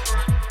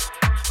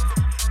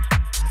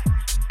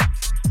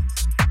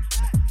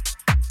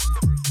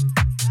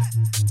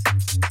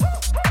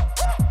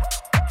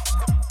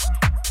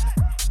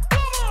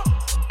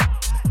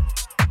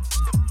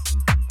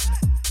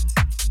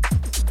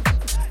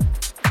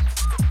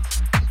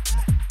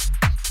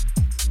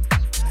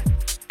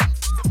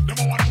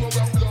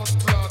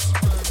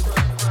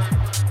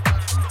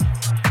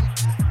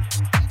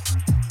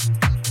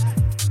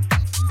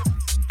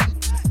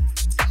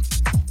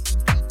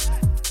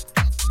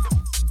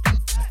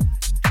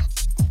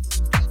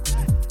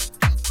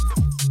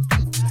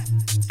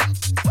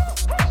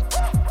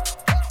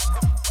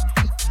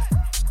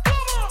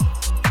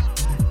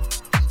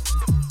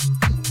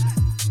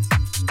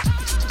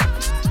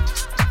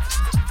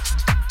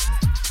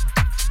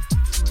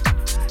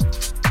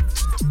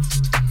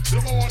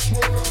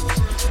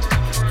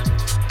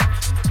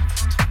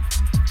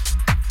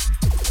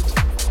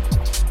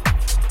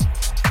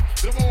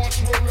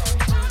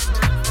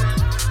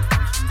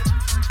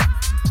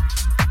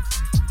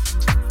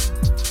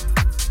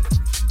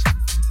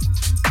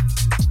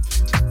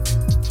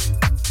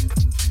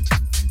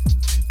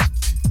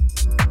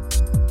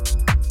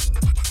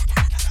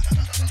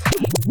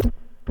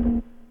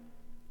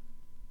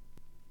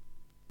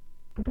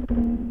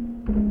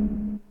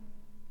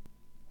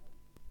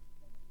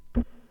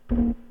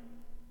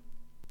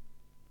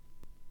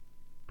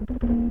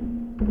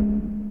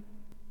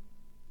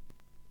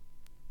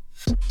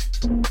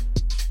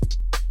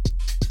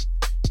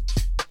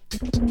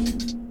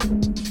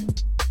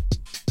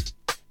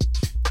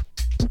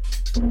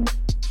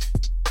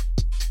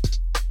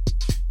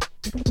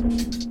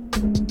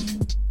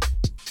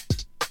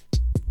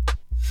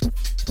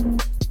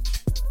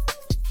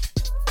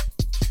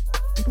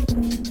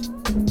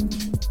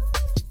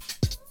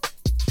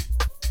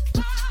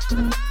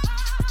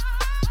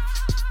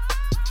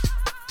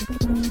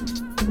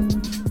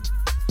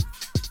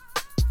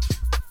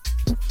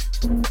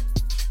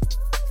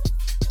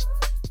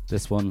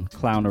 This one,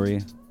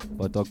 Clownery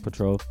by Dog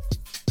Patrol.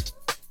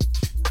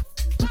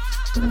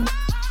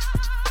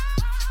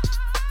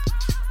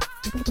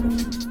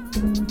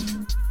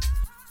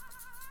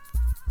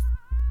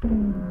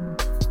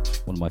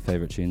 One of my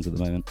favourite tunes at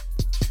the moment.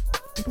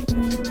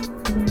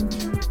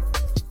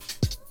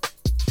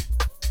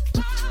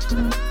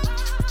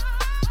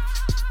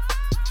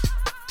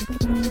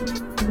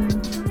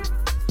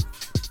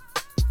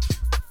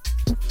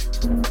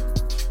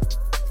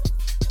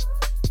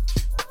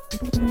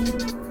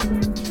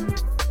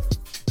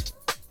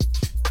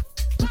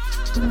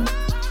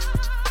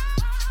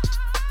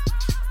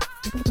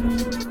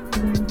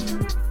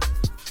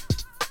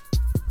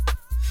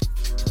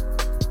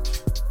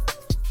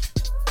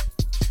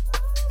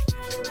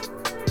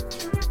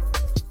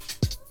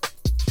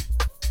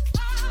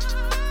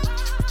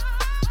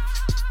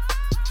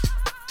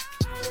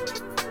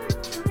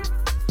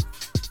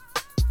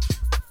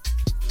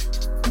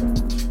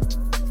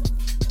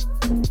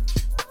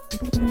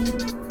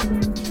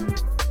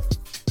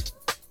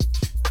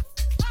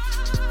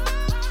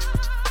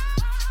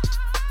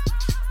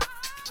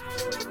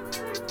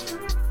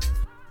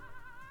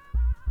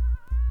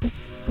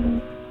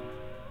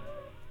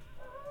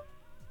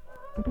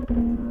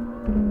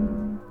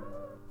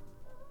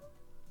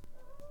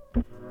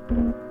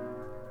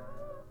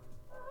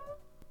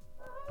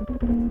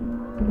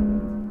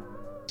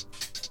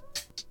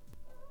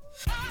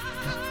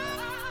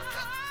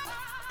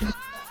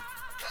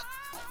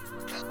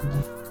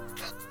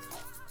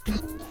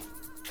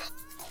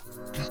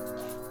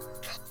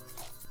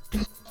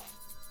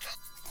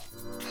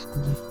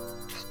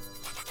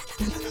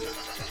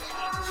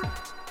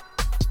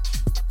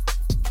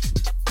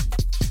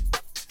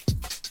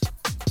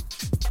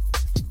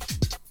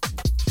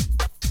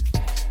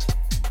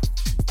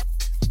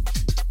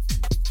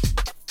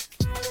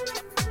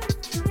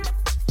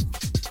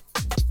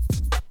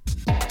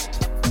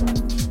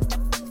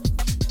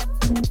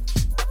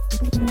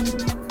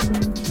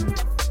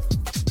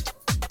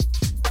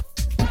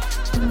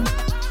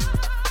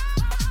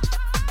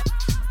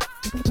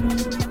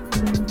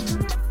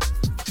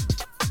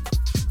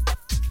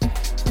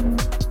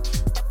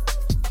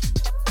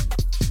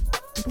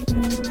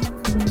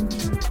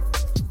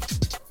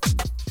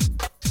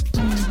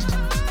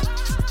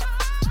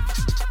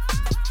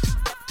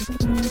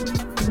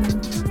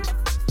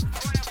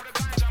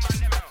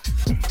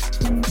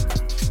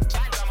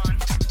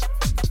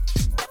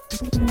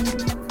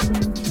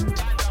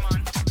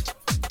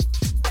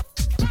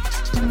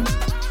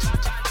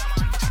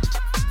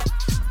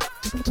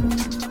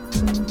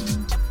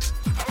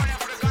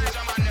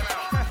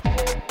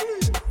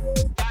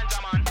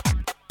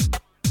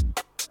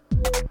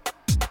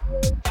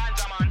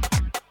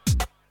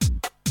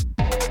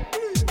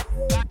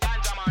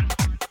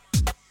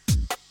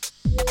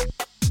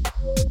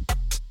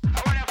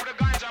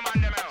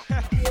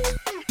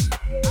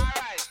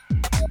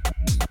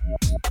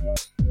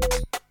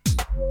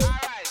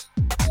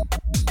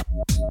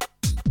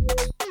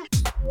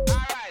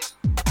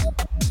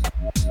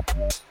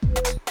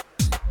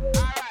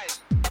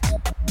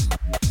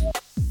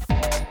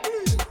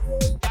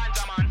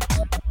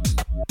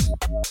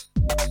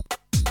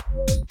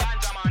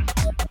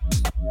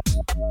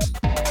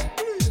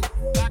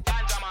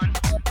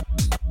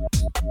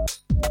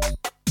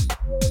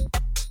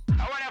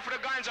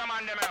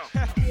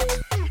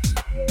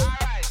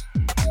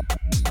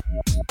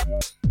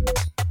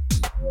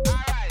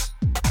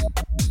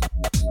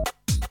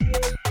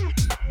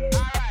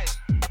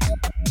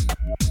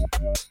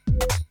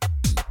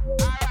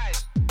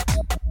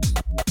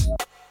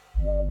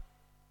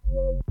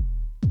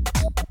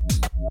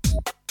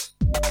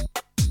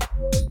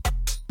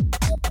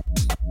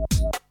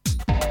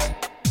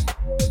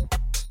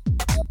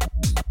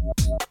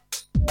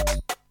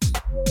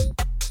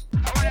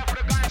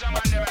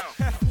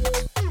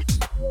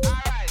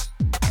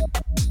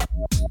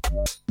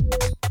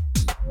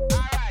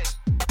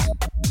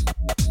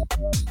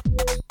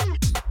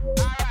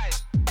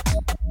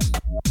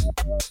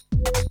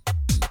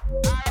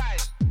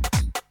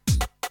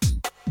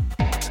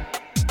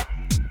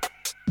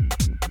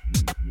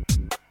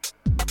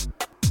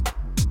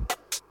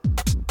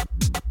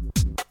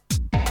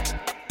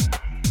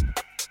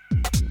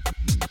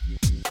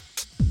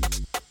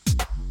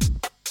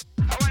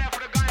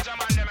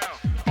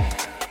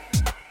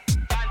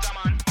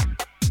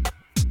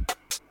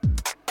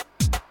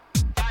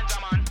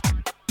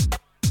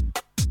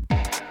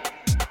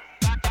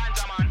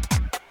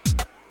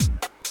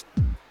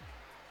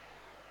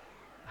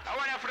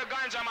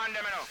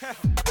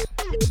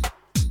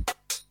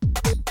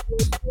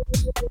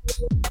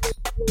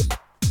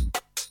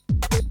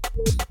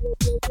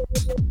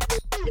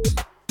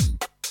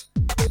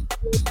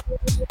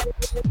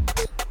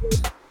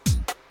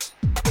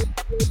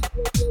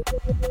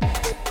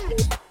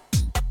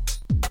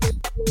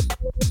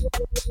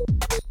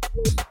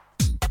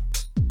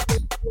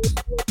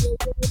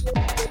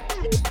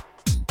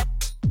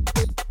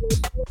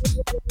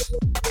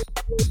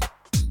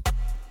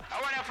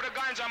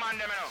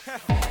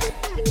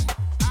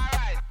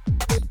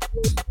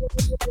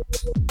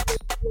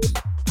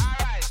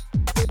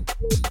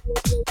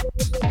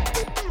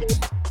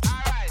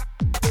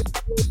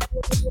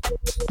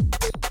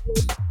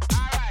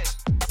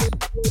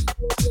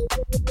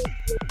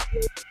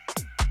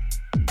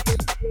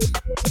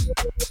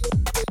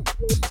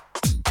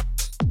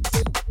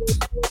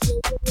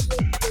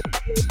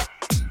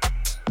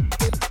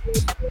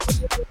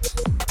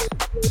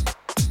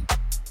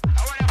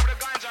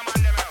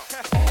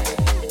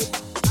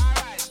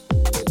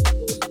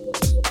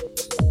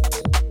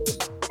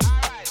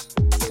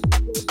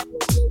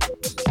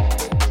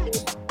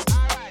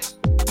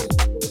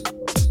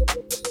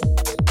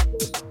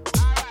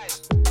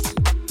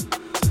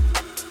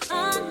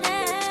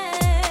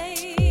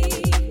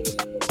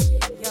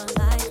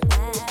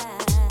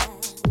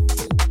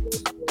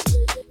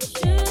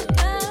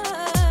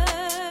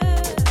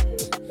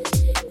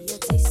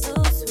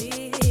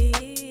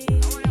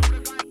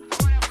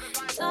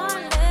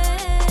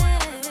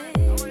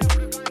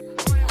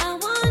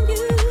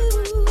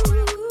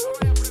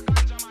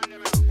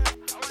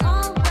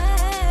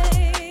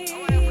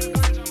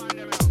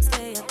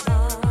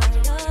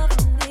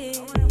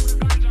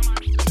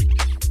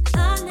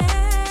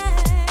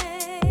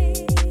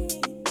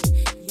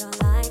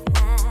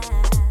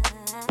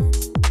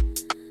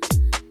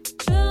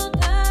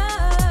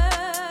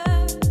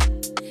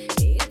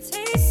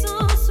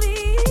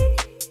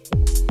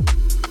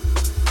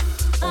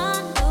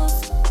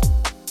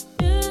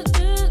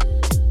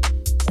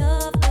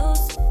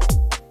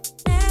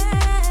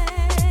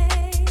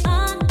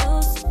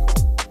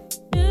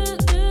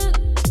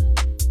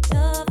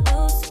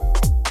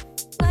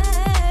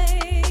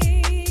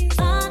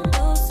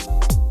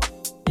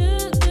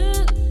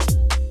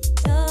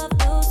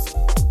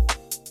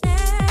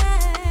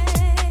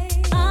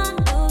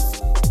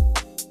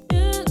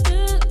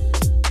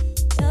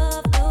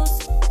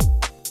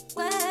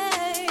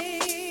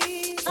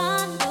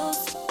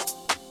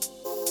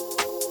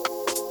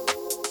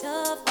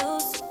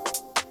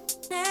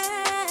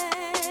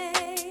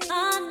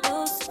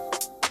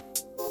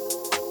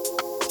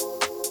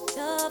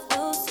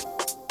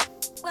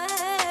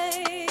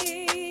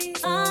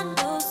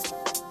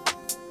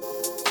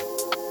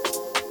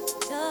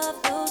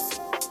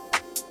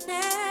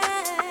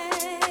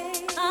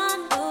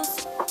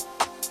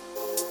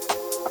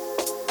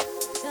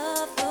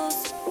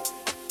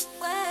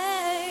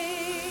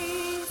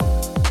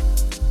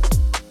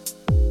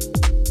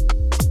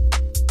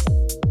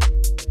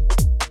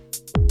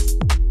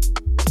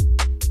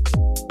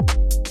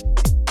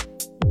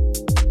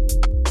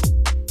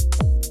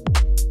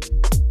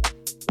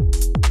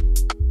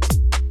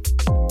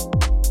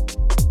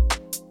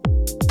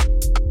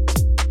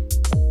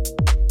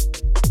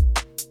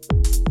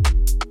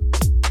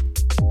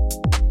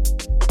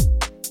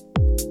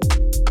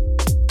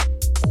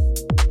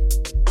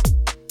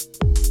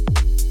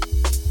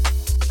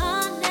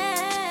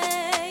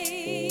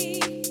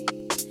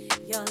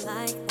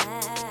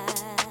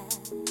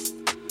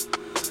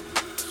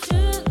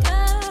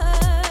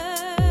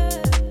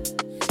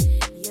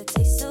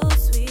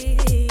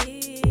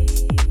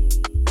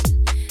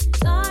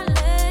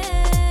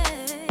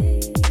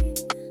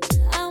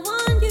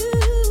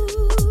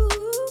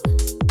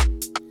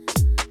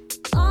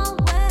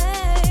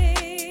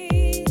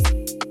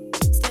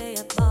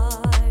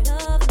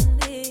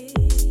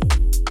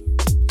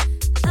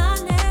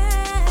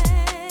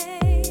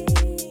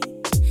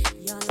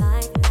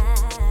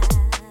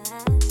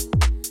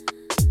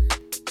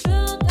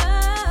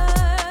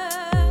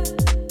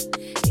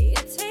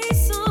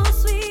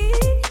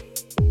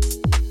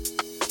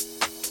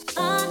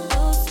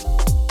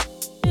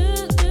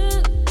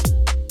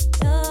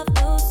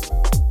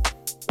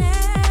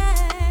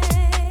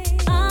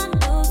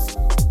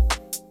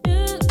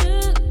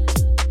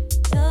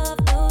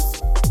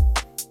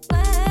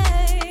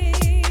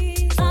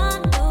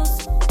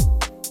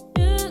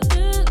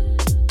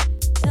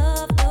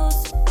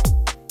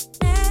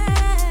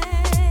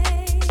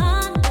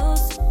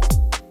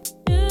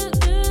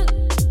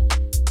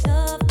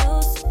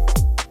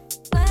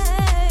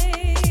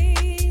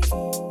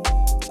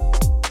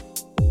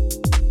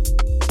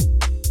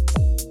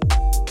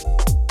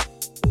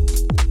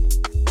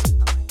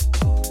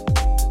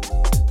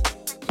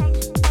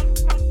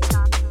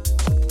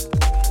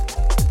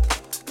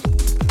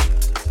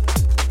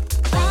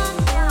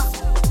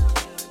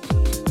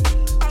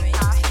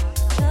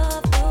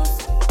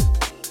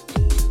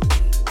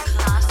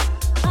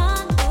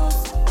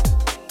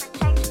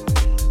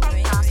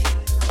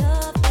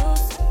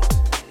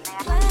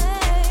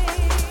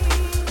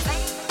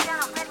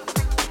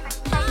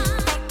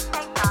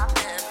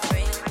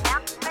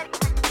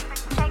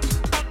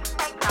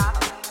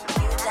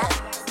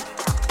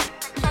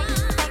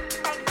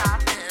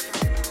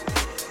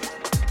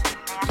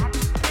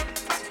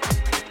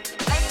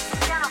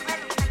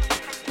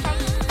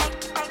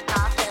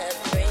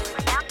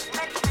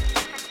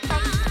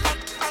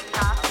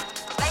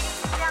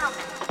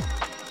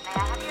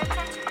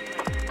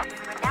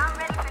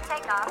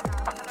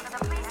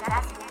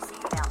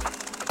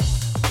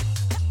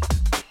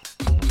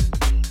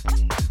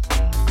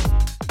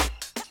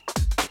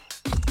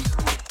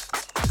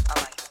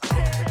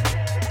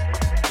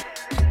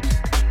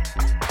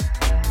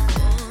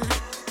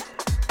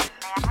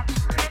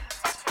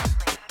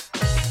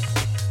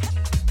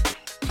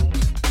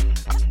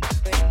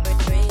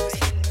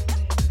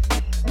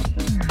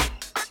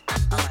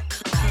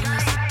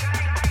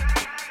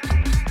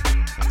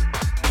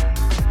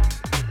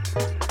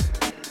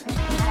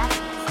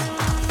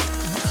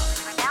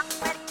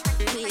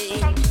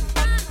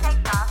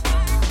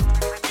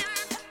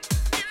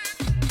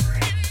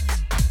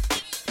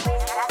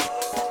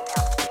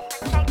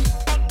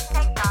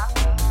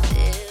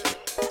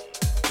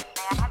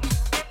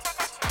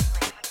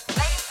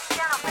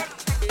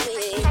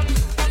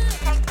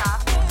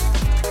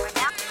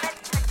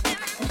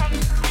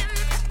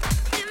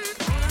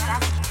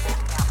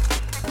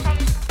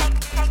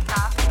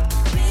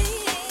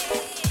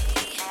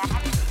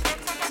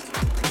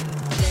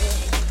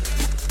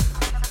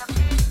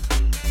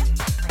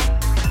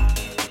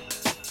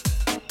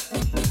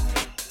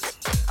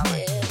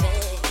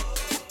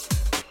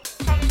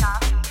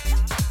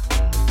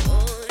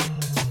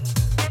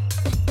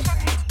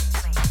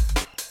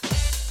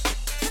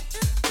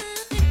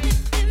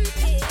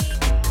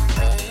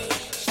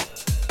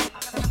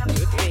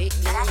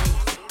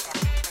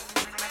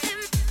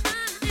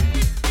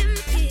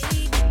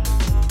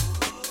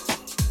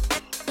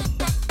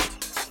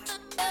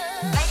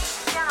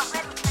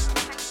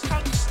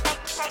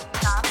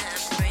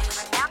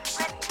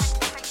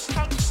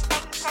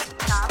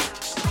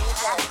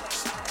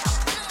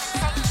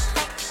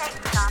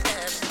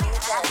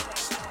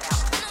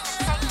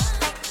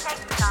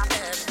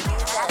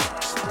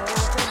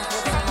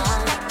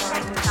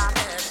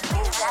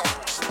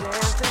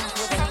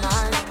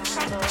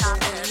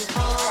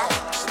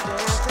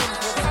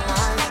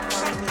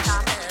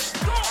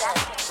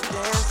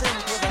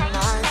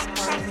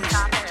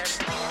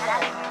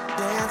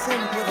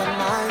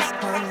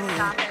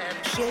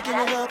 Shaking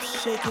it up,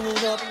 taking it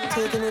down,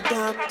 taking it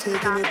down,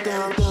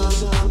 down,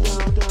 down,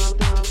 down, down,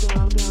 down,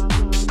 down, down.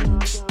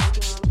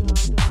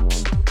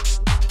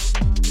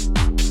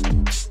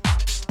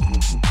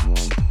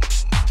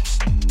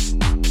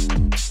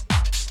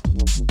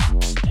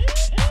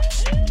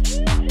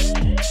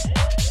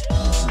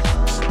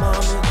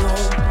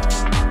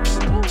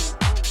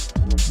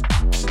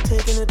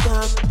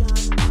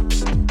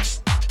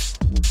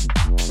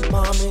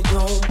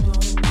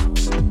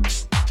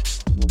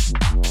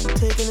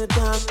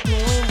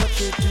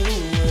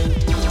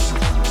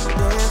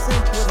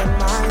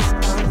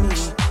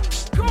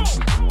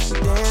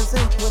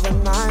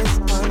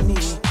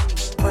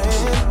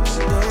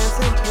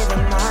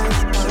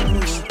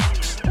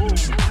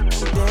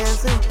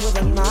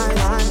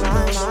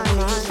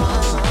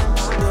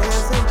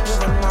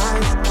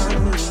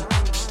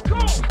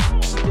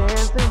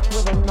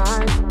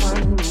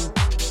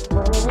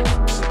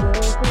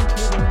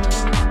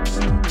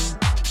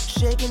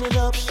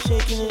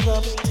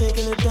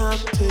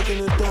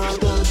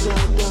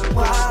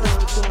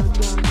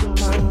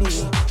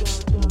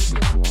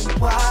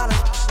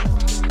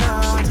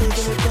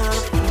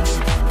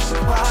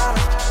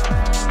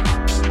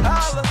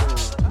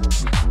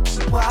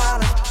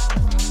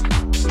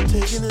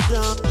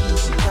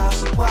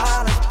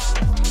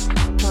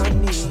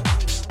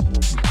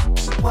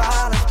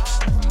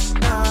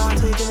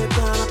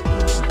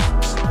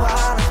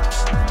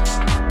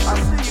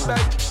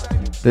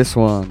 This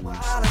one,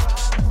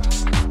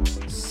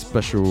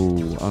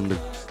 special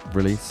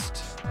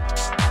under-released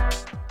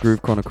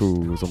Groove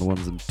Chronicles on the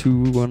ones and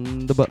two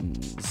on the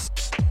buttons.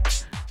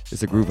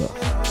 It's a groover.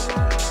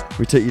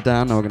 We took you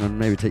down, now we're going to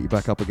maybe take you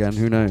back up again,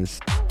 who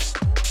knows.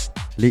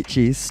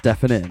 Lychee's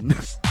stepping in.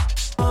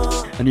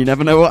 And you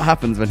never know what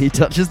happens when he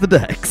touches the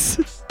decks.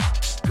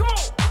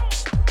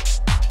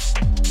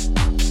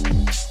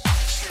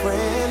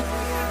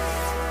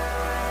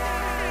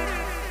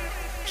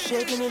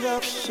 Shaking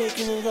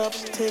it up,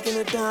 taking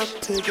it down,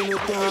 taking it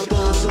down, down, down,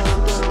 down,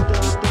 down, down,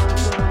 down.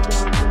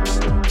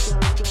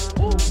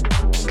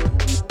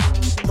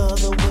 Love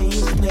the way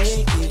you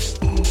make it.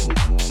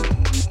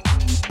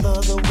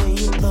 Love the way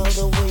you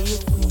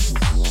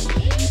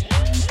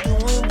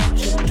doing what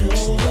you do.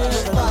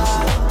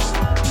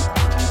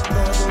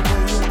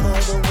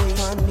 Love the way you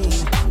find me.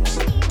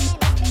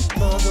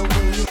 Love the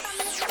way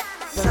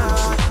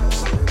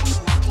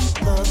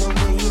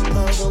you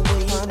love the way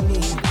you find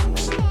me.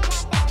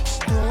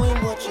 Doing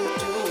what you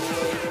do,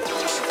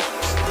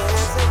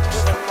 dancing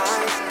with a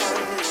nice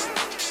money,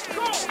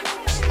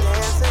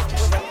 dancing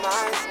with a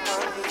nice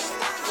money,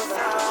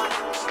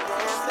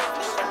 dancing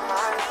with a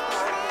nice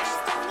money,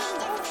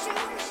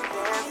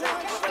 dancing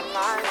with a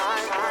nice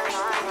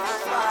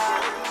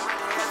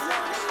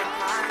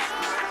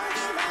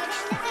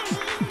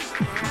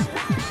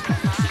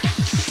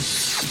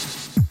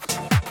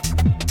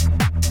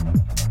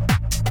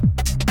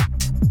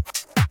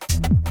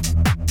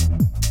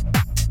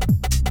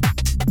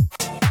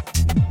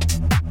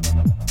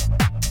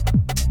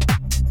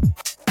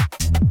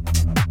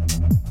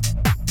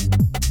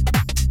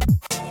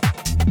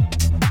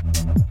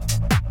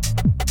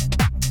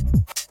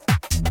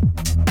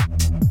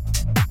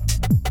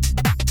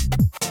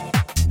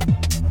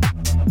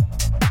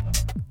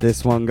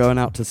This one going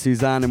out to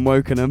Suzanne in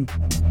Wokenham.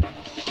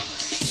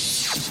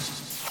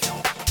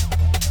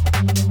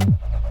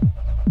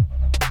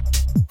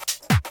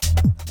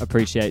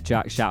 Appreciate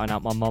Jack shouting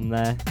out my mum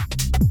there.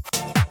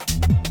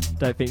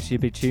 Don't think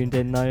she'd be tuned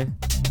in though.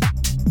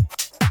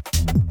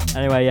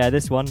 Anyway, yeah,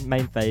 this one,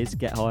 main phase,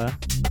 Get Higher.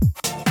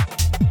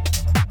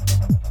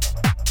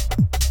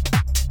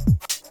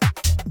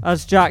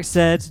 As Jack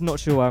said, not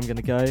sure where I'm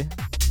gonna go.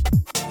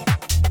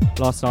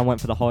 Last time I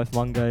went for the Hive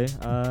Mungo.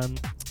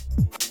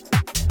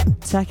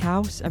 Tech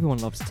House? Everyone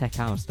loves Tech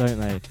House, don't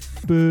they?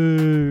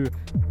 Boo!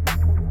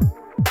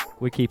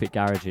 We keep it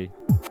garagey.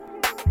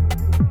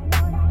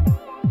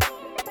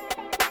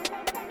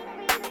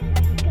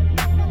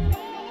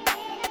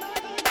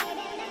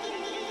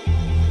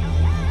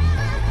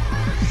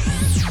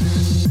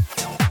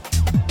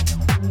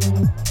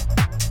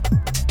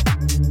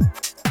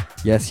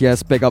 Yes,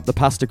 yes, big up the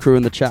Pasta crew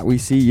in the chat, we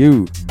see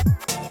you.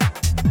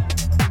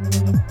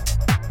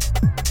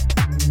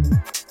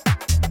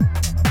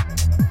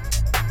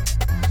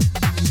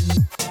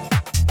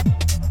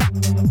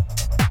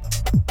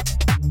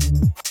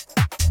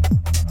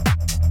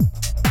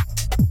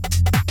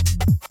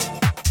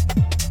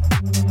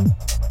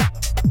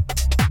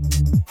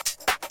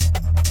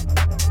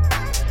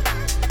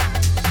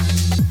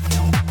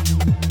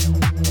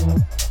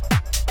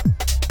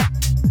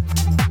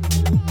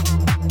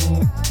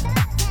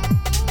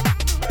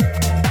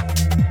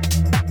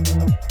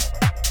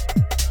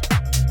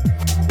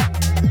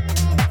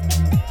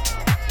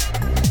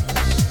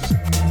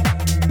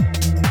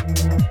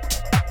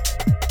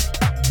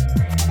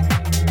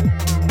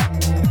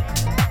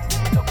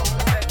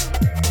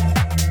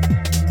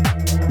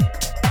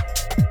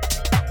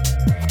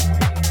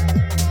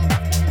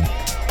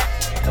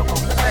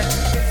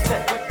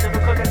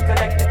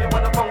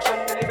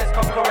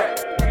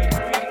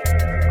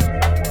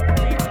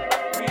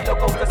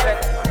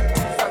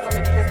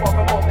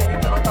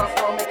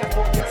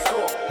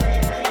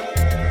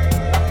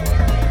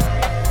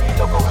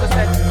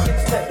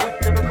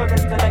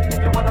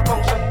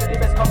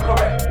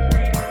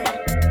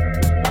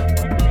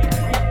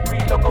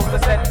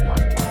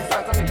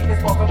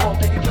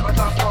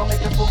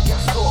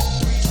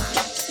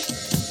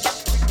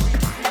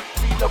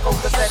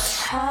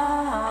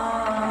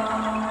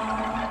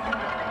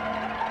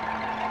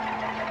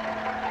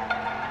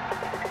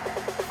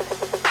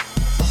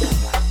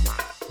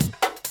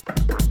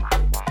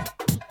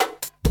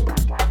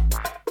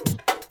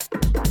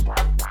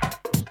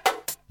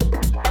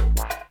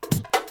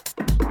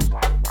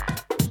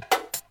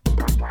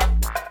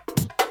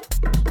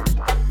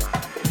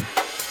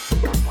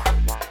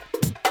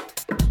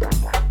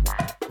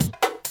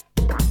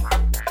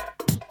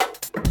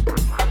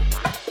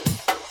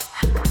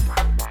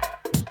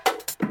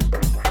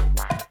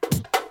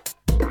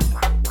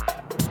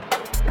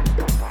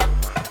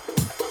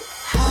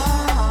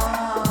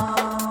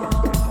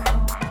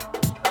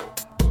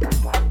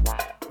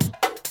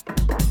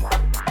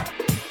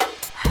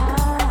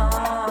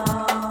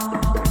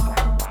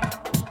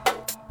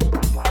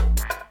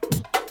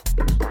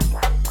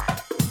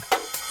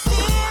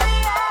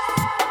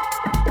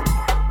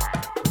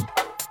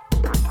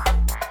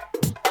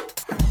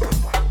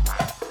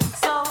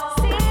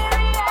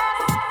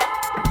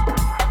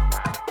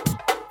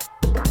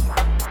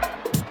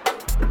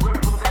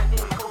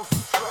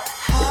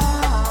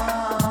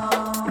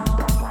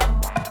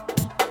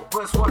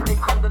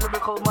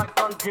 lyrical mic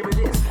done, here it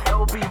is.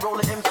 LB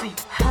rolling MC.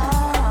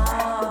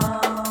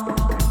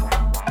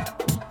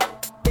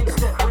 In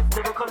step with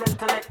lyrical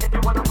intellect. If you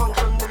wanna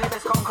function, then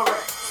let's come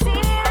correct.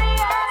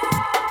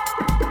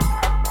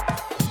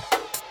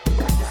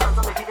 This time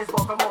to make it is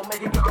more for more,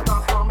 make it get on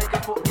dance floor, make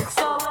it foot get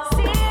so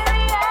serious.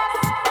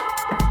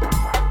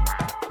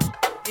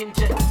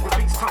 Inject the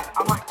beat's tongue,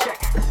 I might check.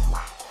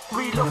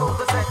 Reload all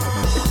the set.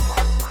 Serious.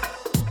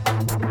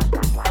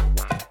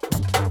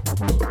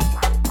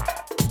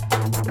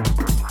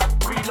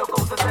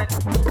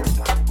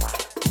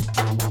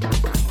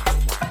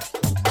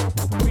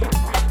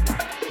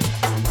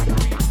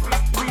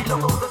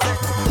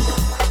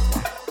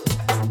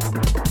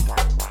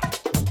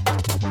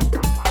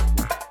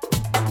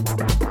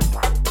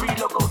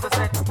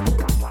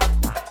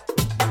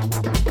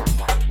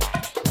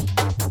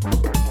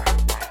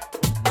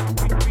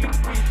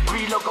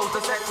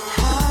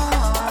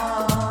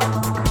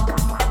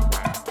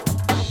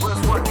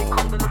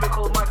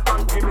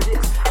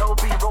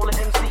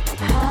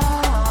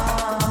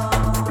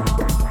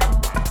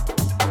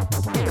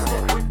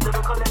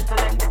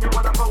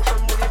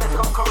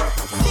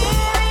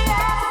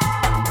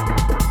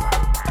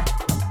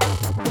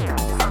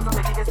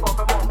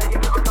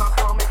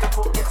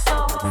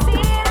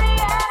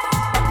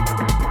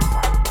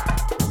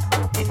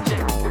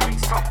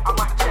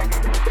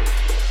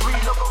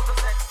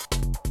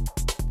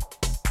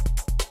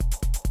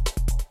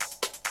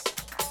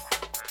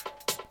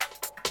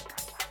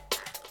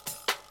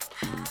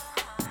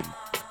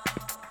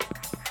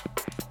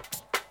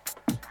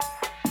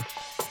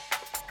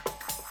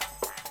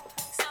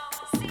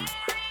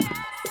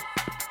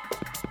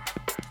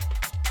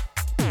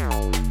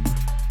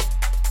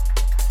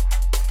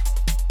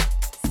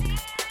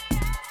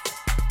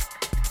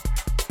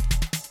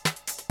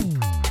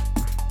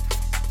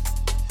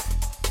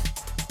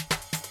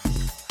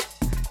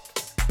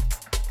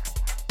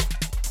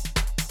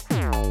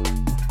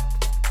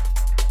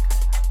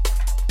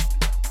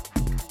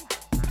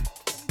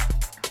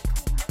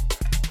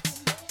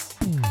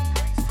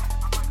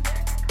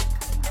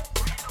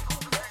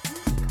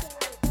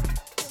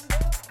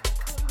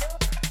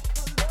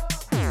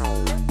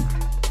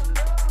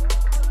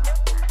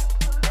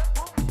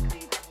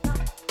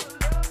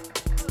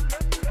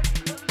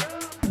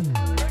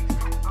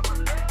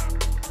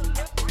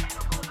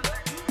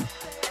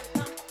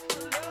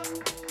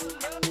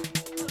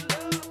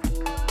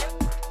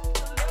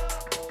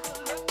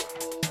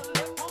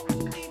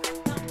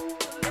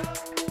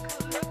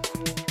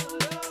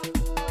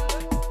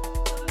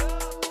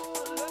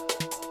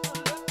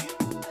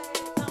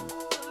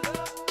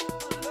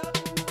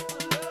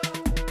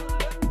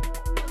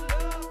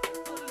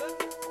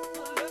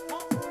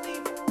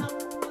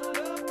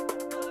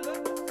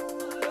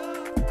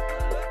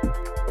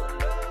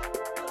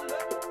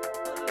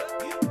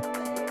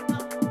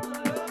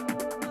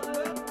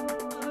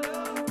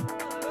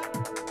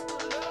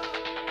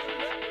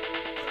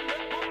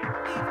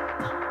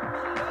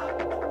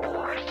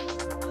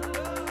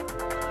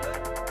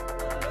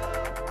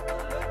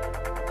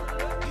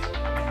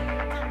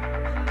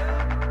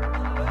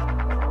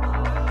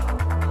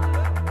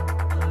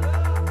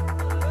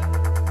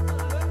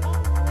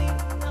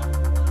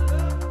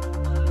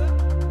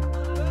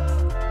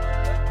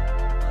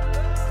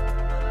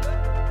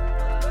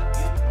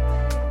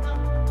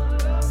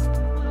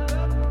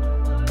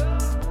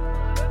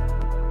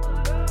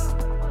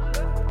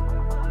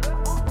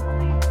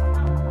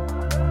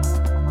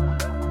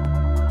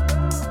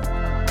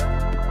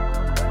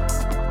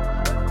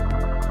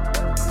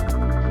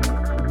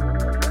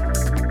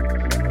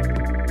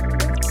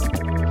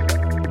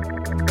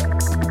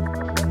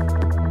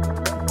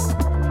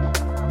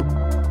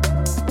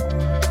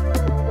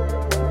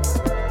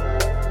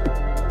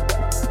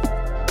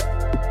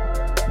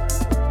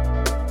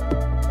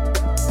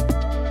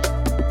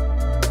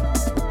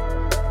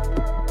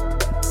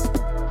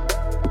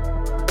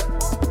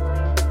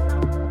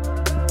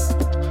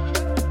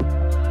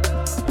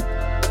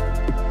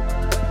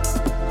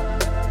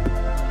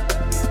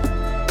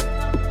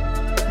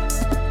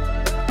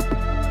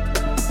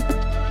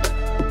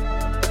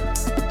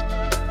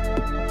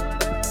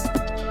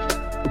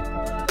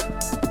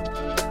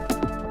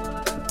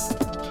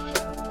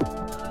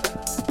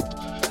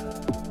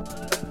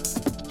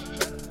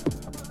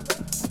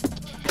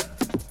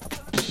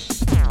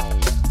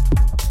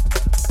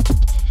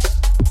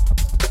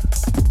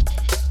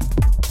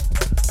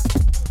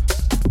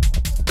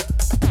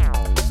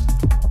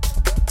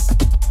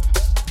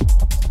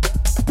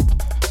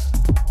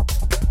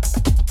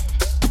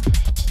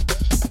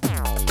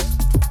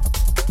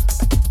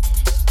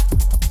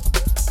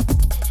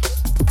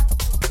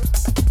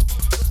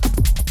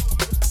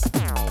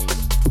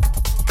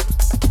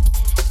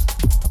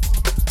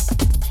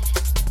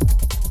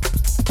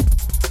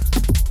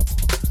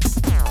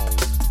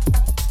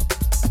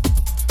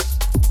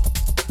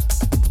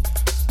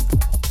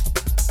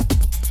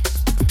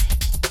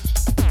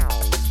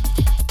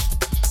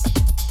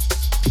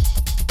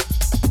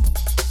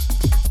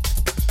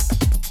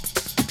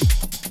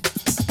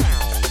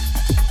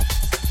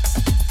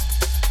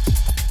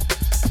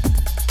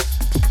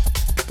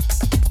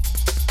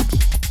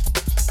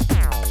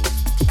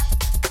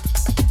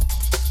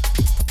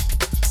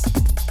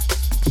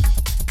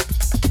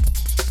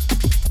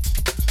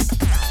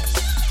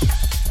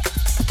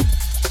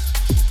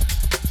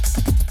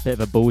 Bit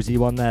of a ballsy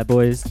one there,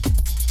 boys.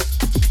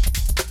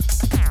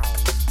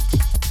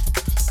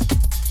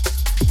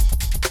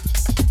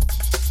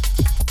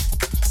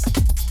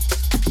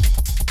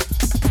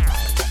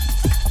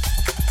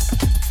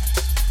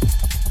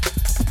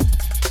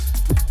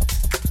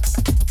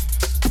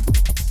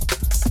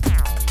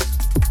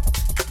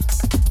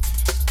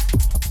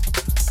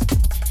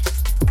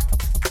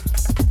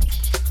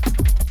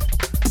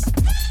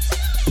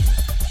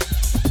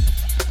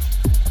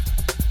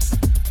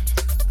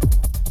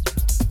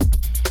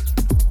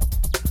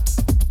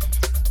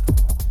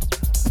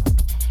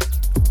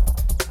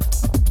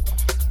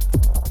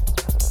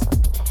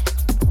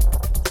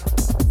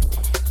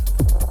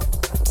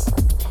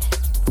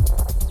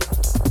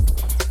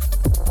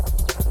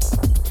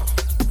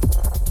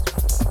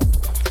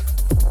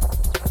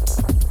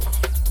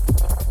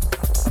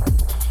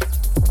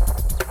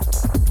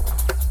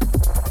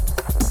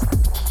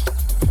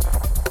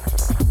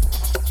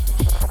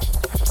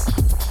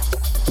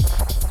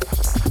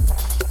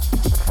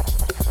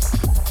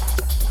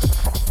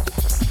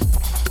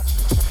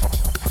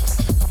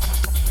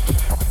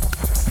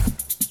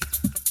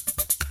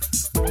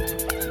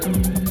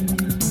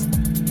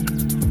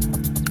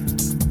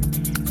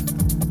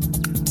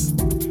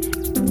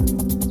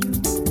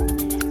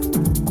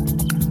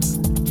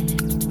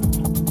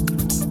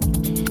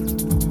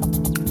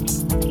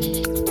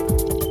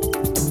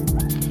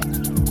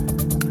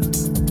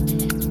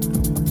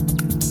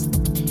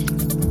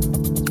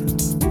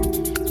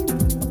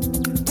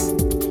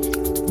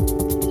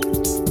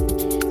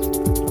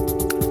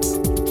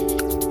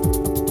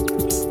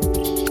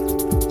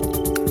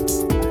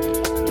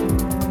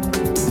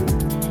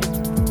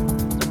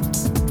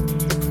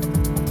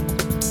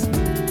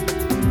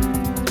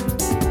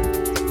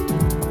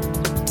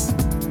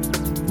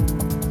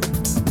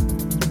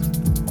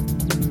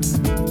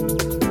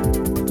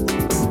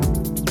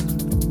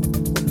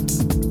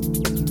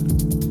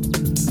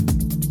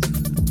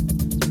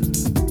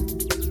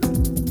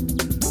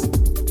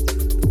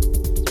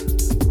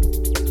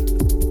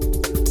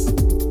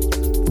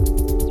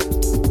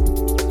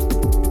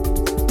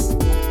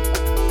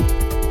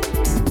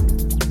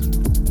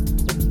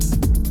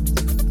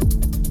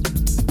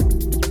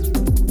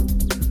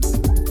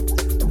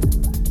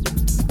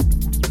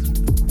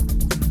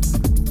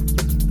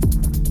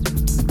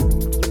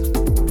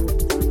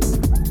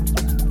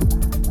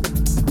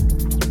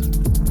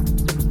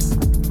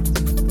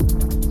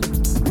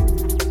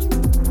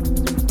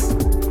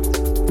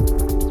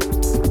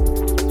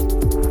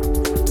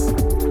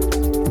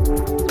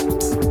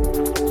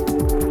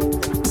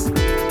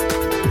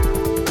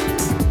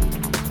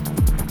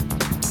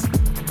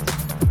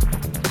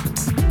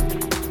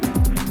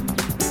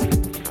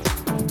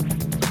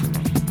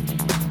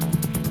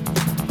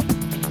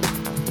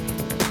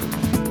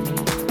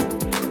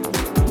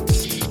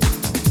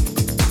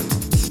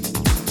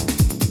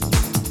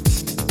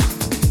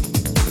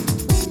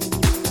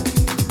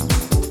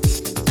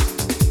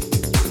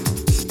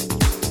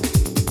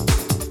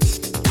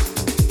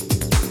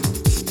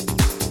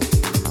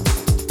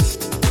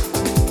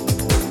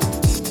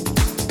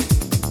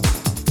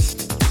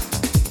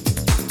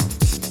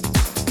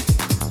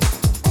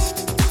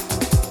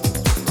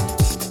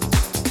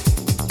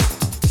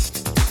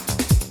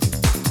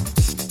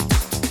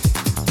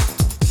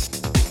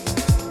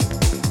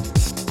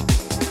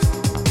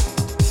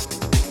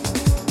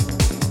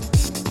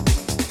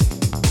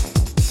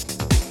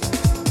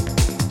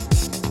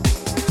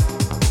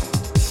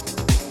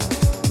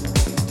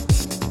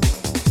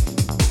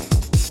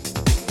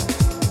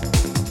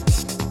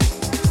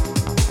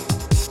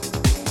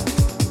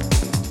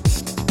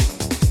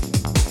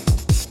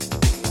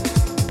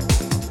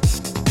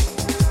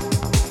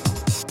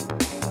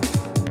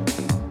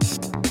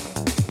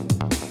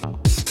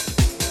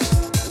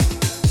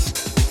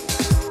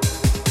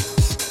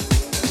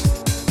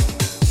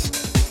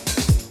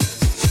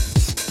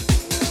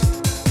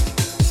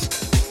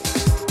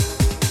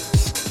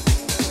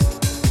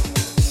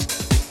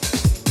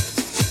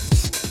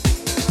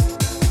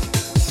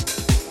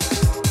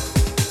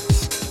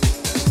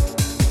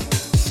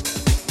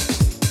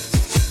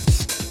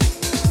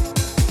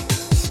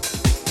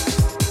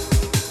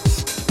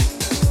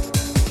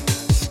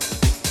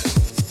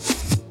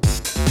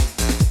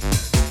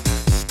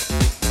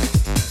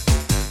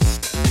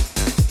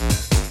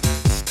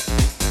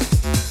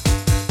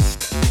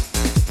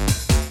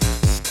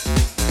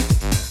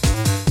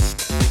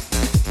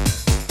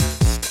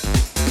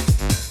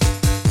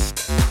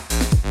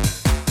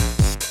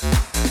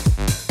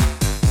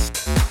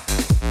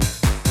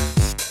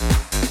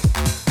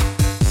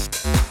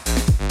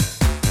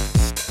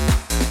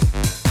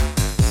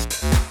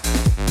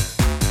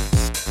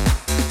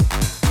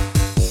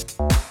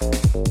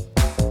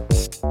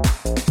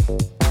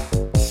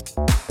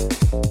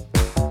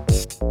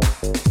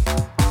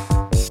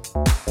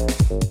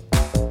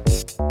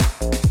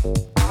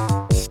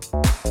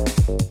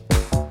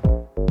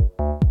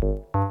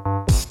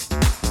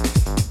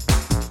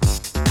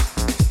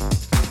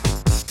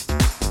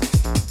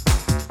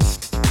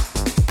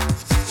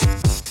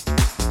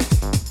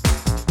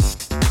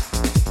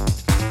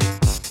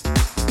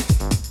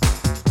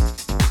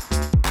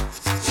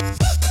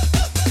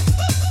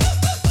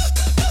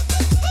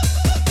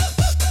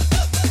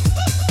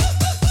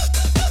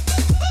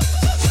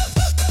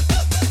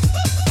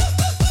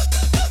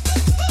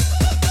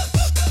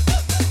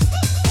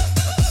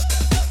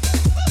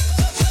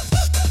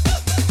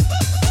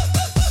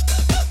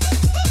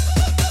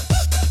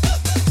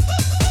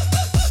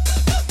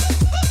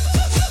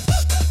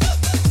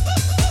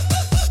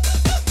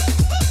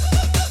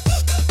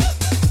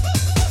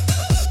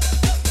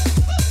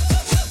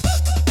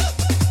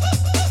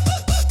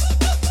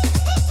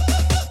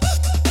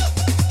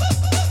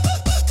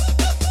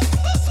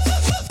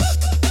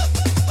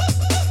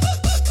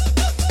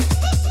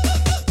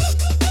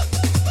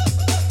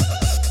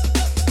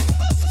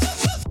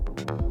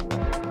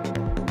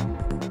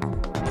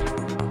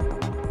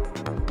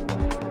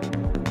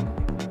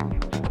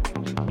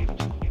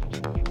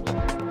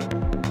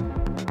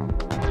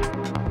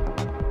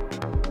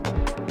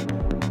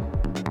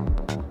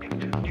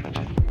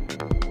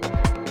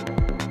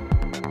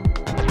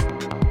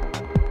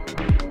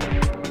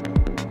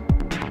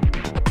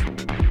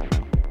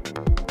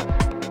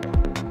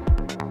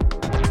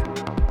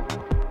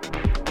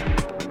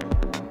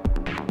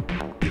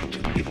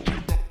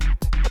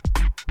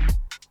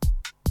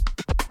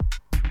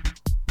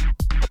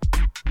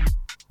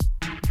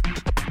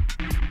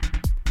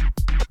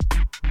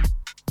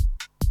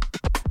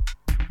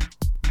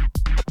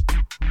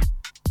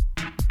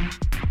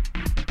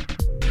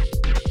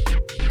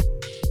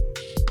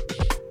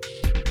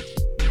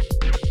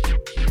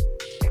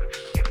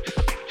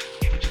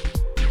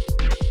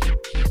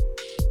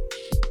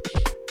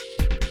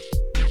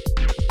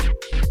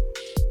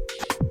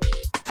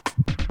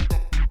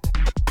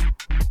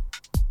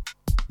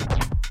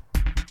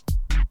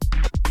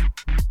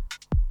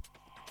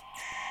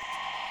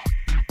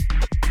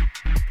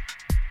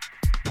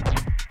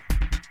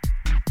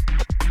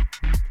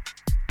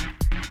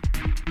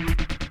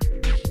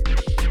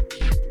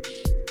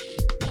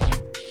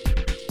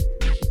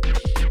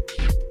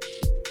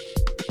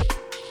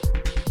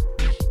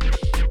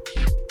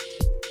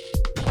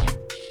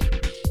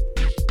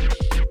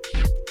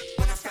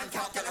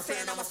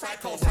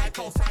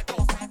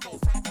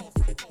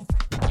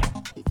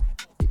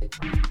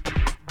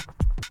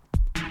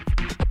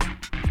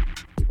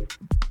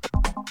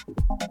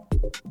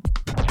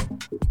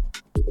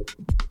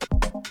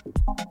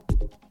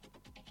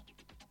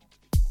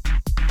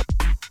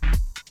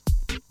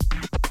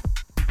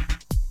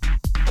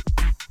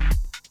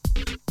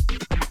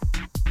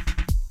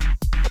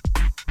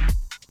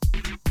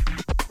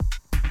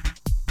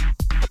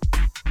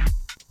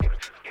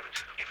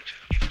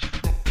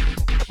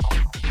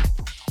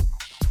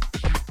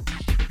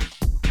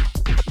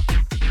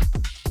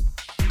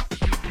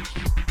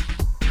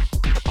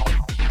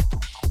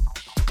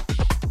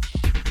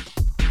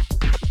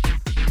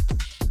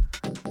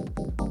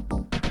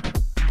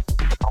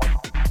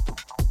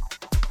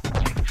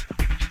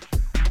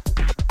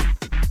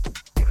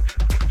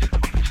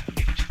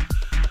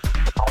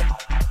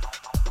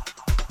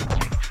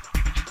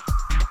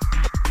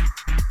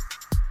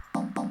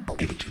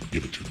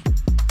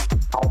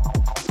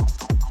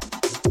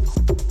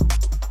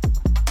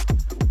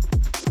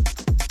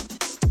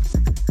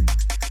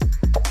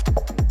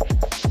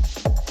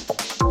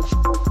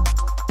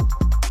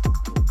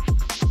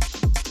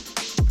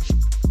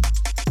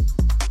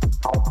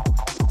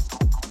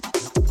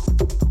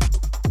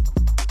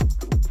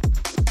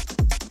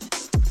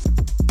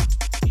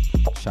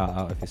 Shout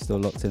out if you're still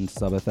locked into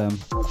Sub FM.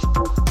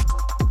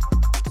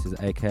 This is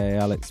AKA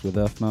Alex with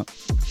Earthnut.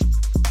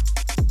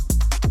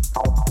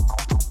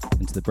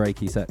 Into the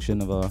breaky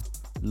section of our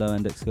low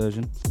end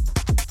excursion.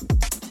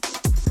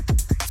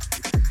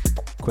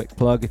 Quick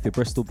plug if you're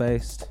Bristol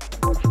based.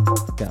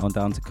 Get on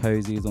down to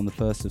Cozy's on the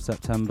 1st of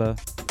September.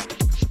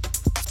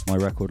 My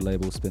record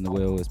label Spin the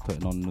Wheel is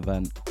putting on an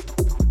event.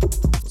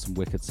 Got some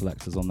wicked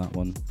selectors on that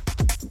one.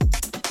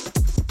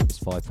 It's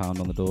 £5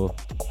 on the door.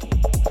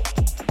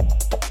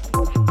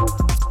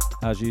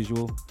 As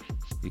usual,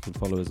 you can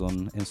follow us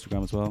on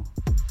Instagram as well,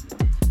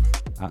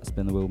 at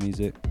Spin the Wheel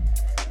Music,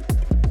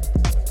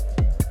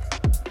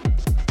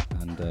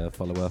 and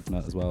follow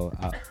Earthnut as well,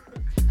 at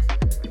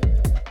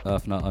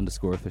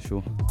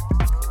Earthnut_official.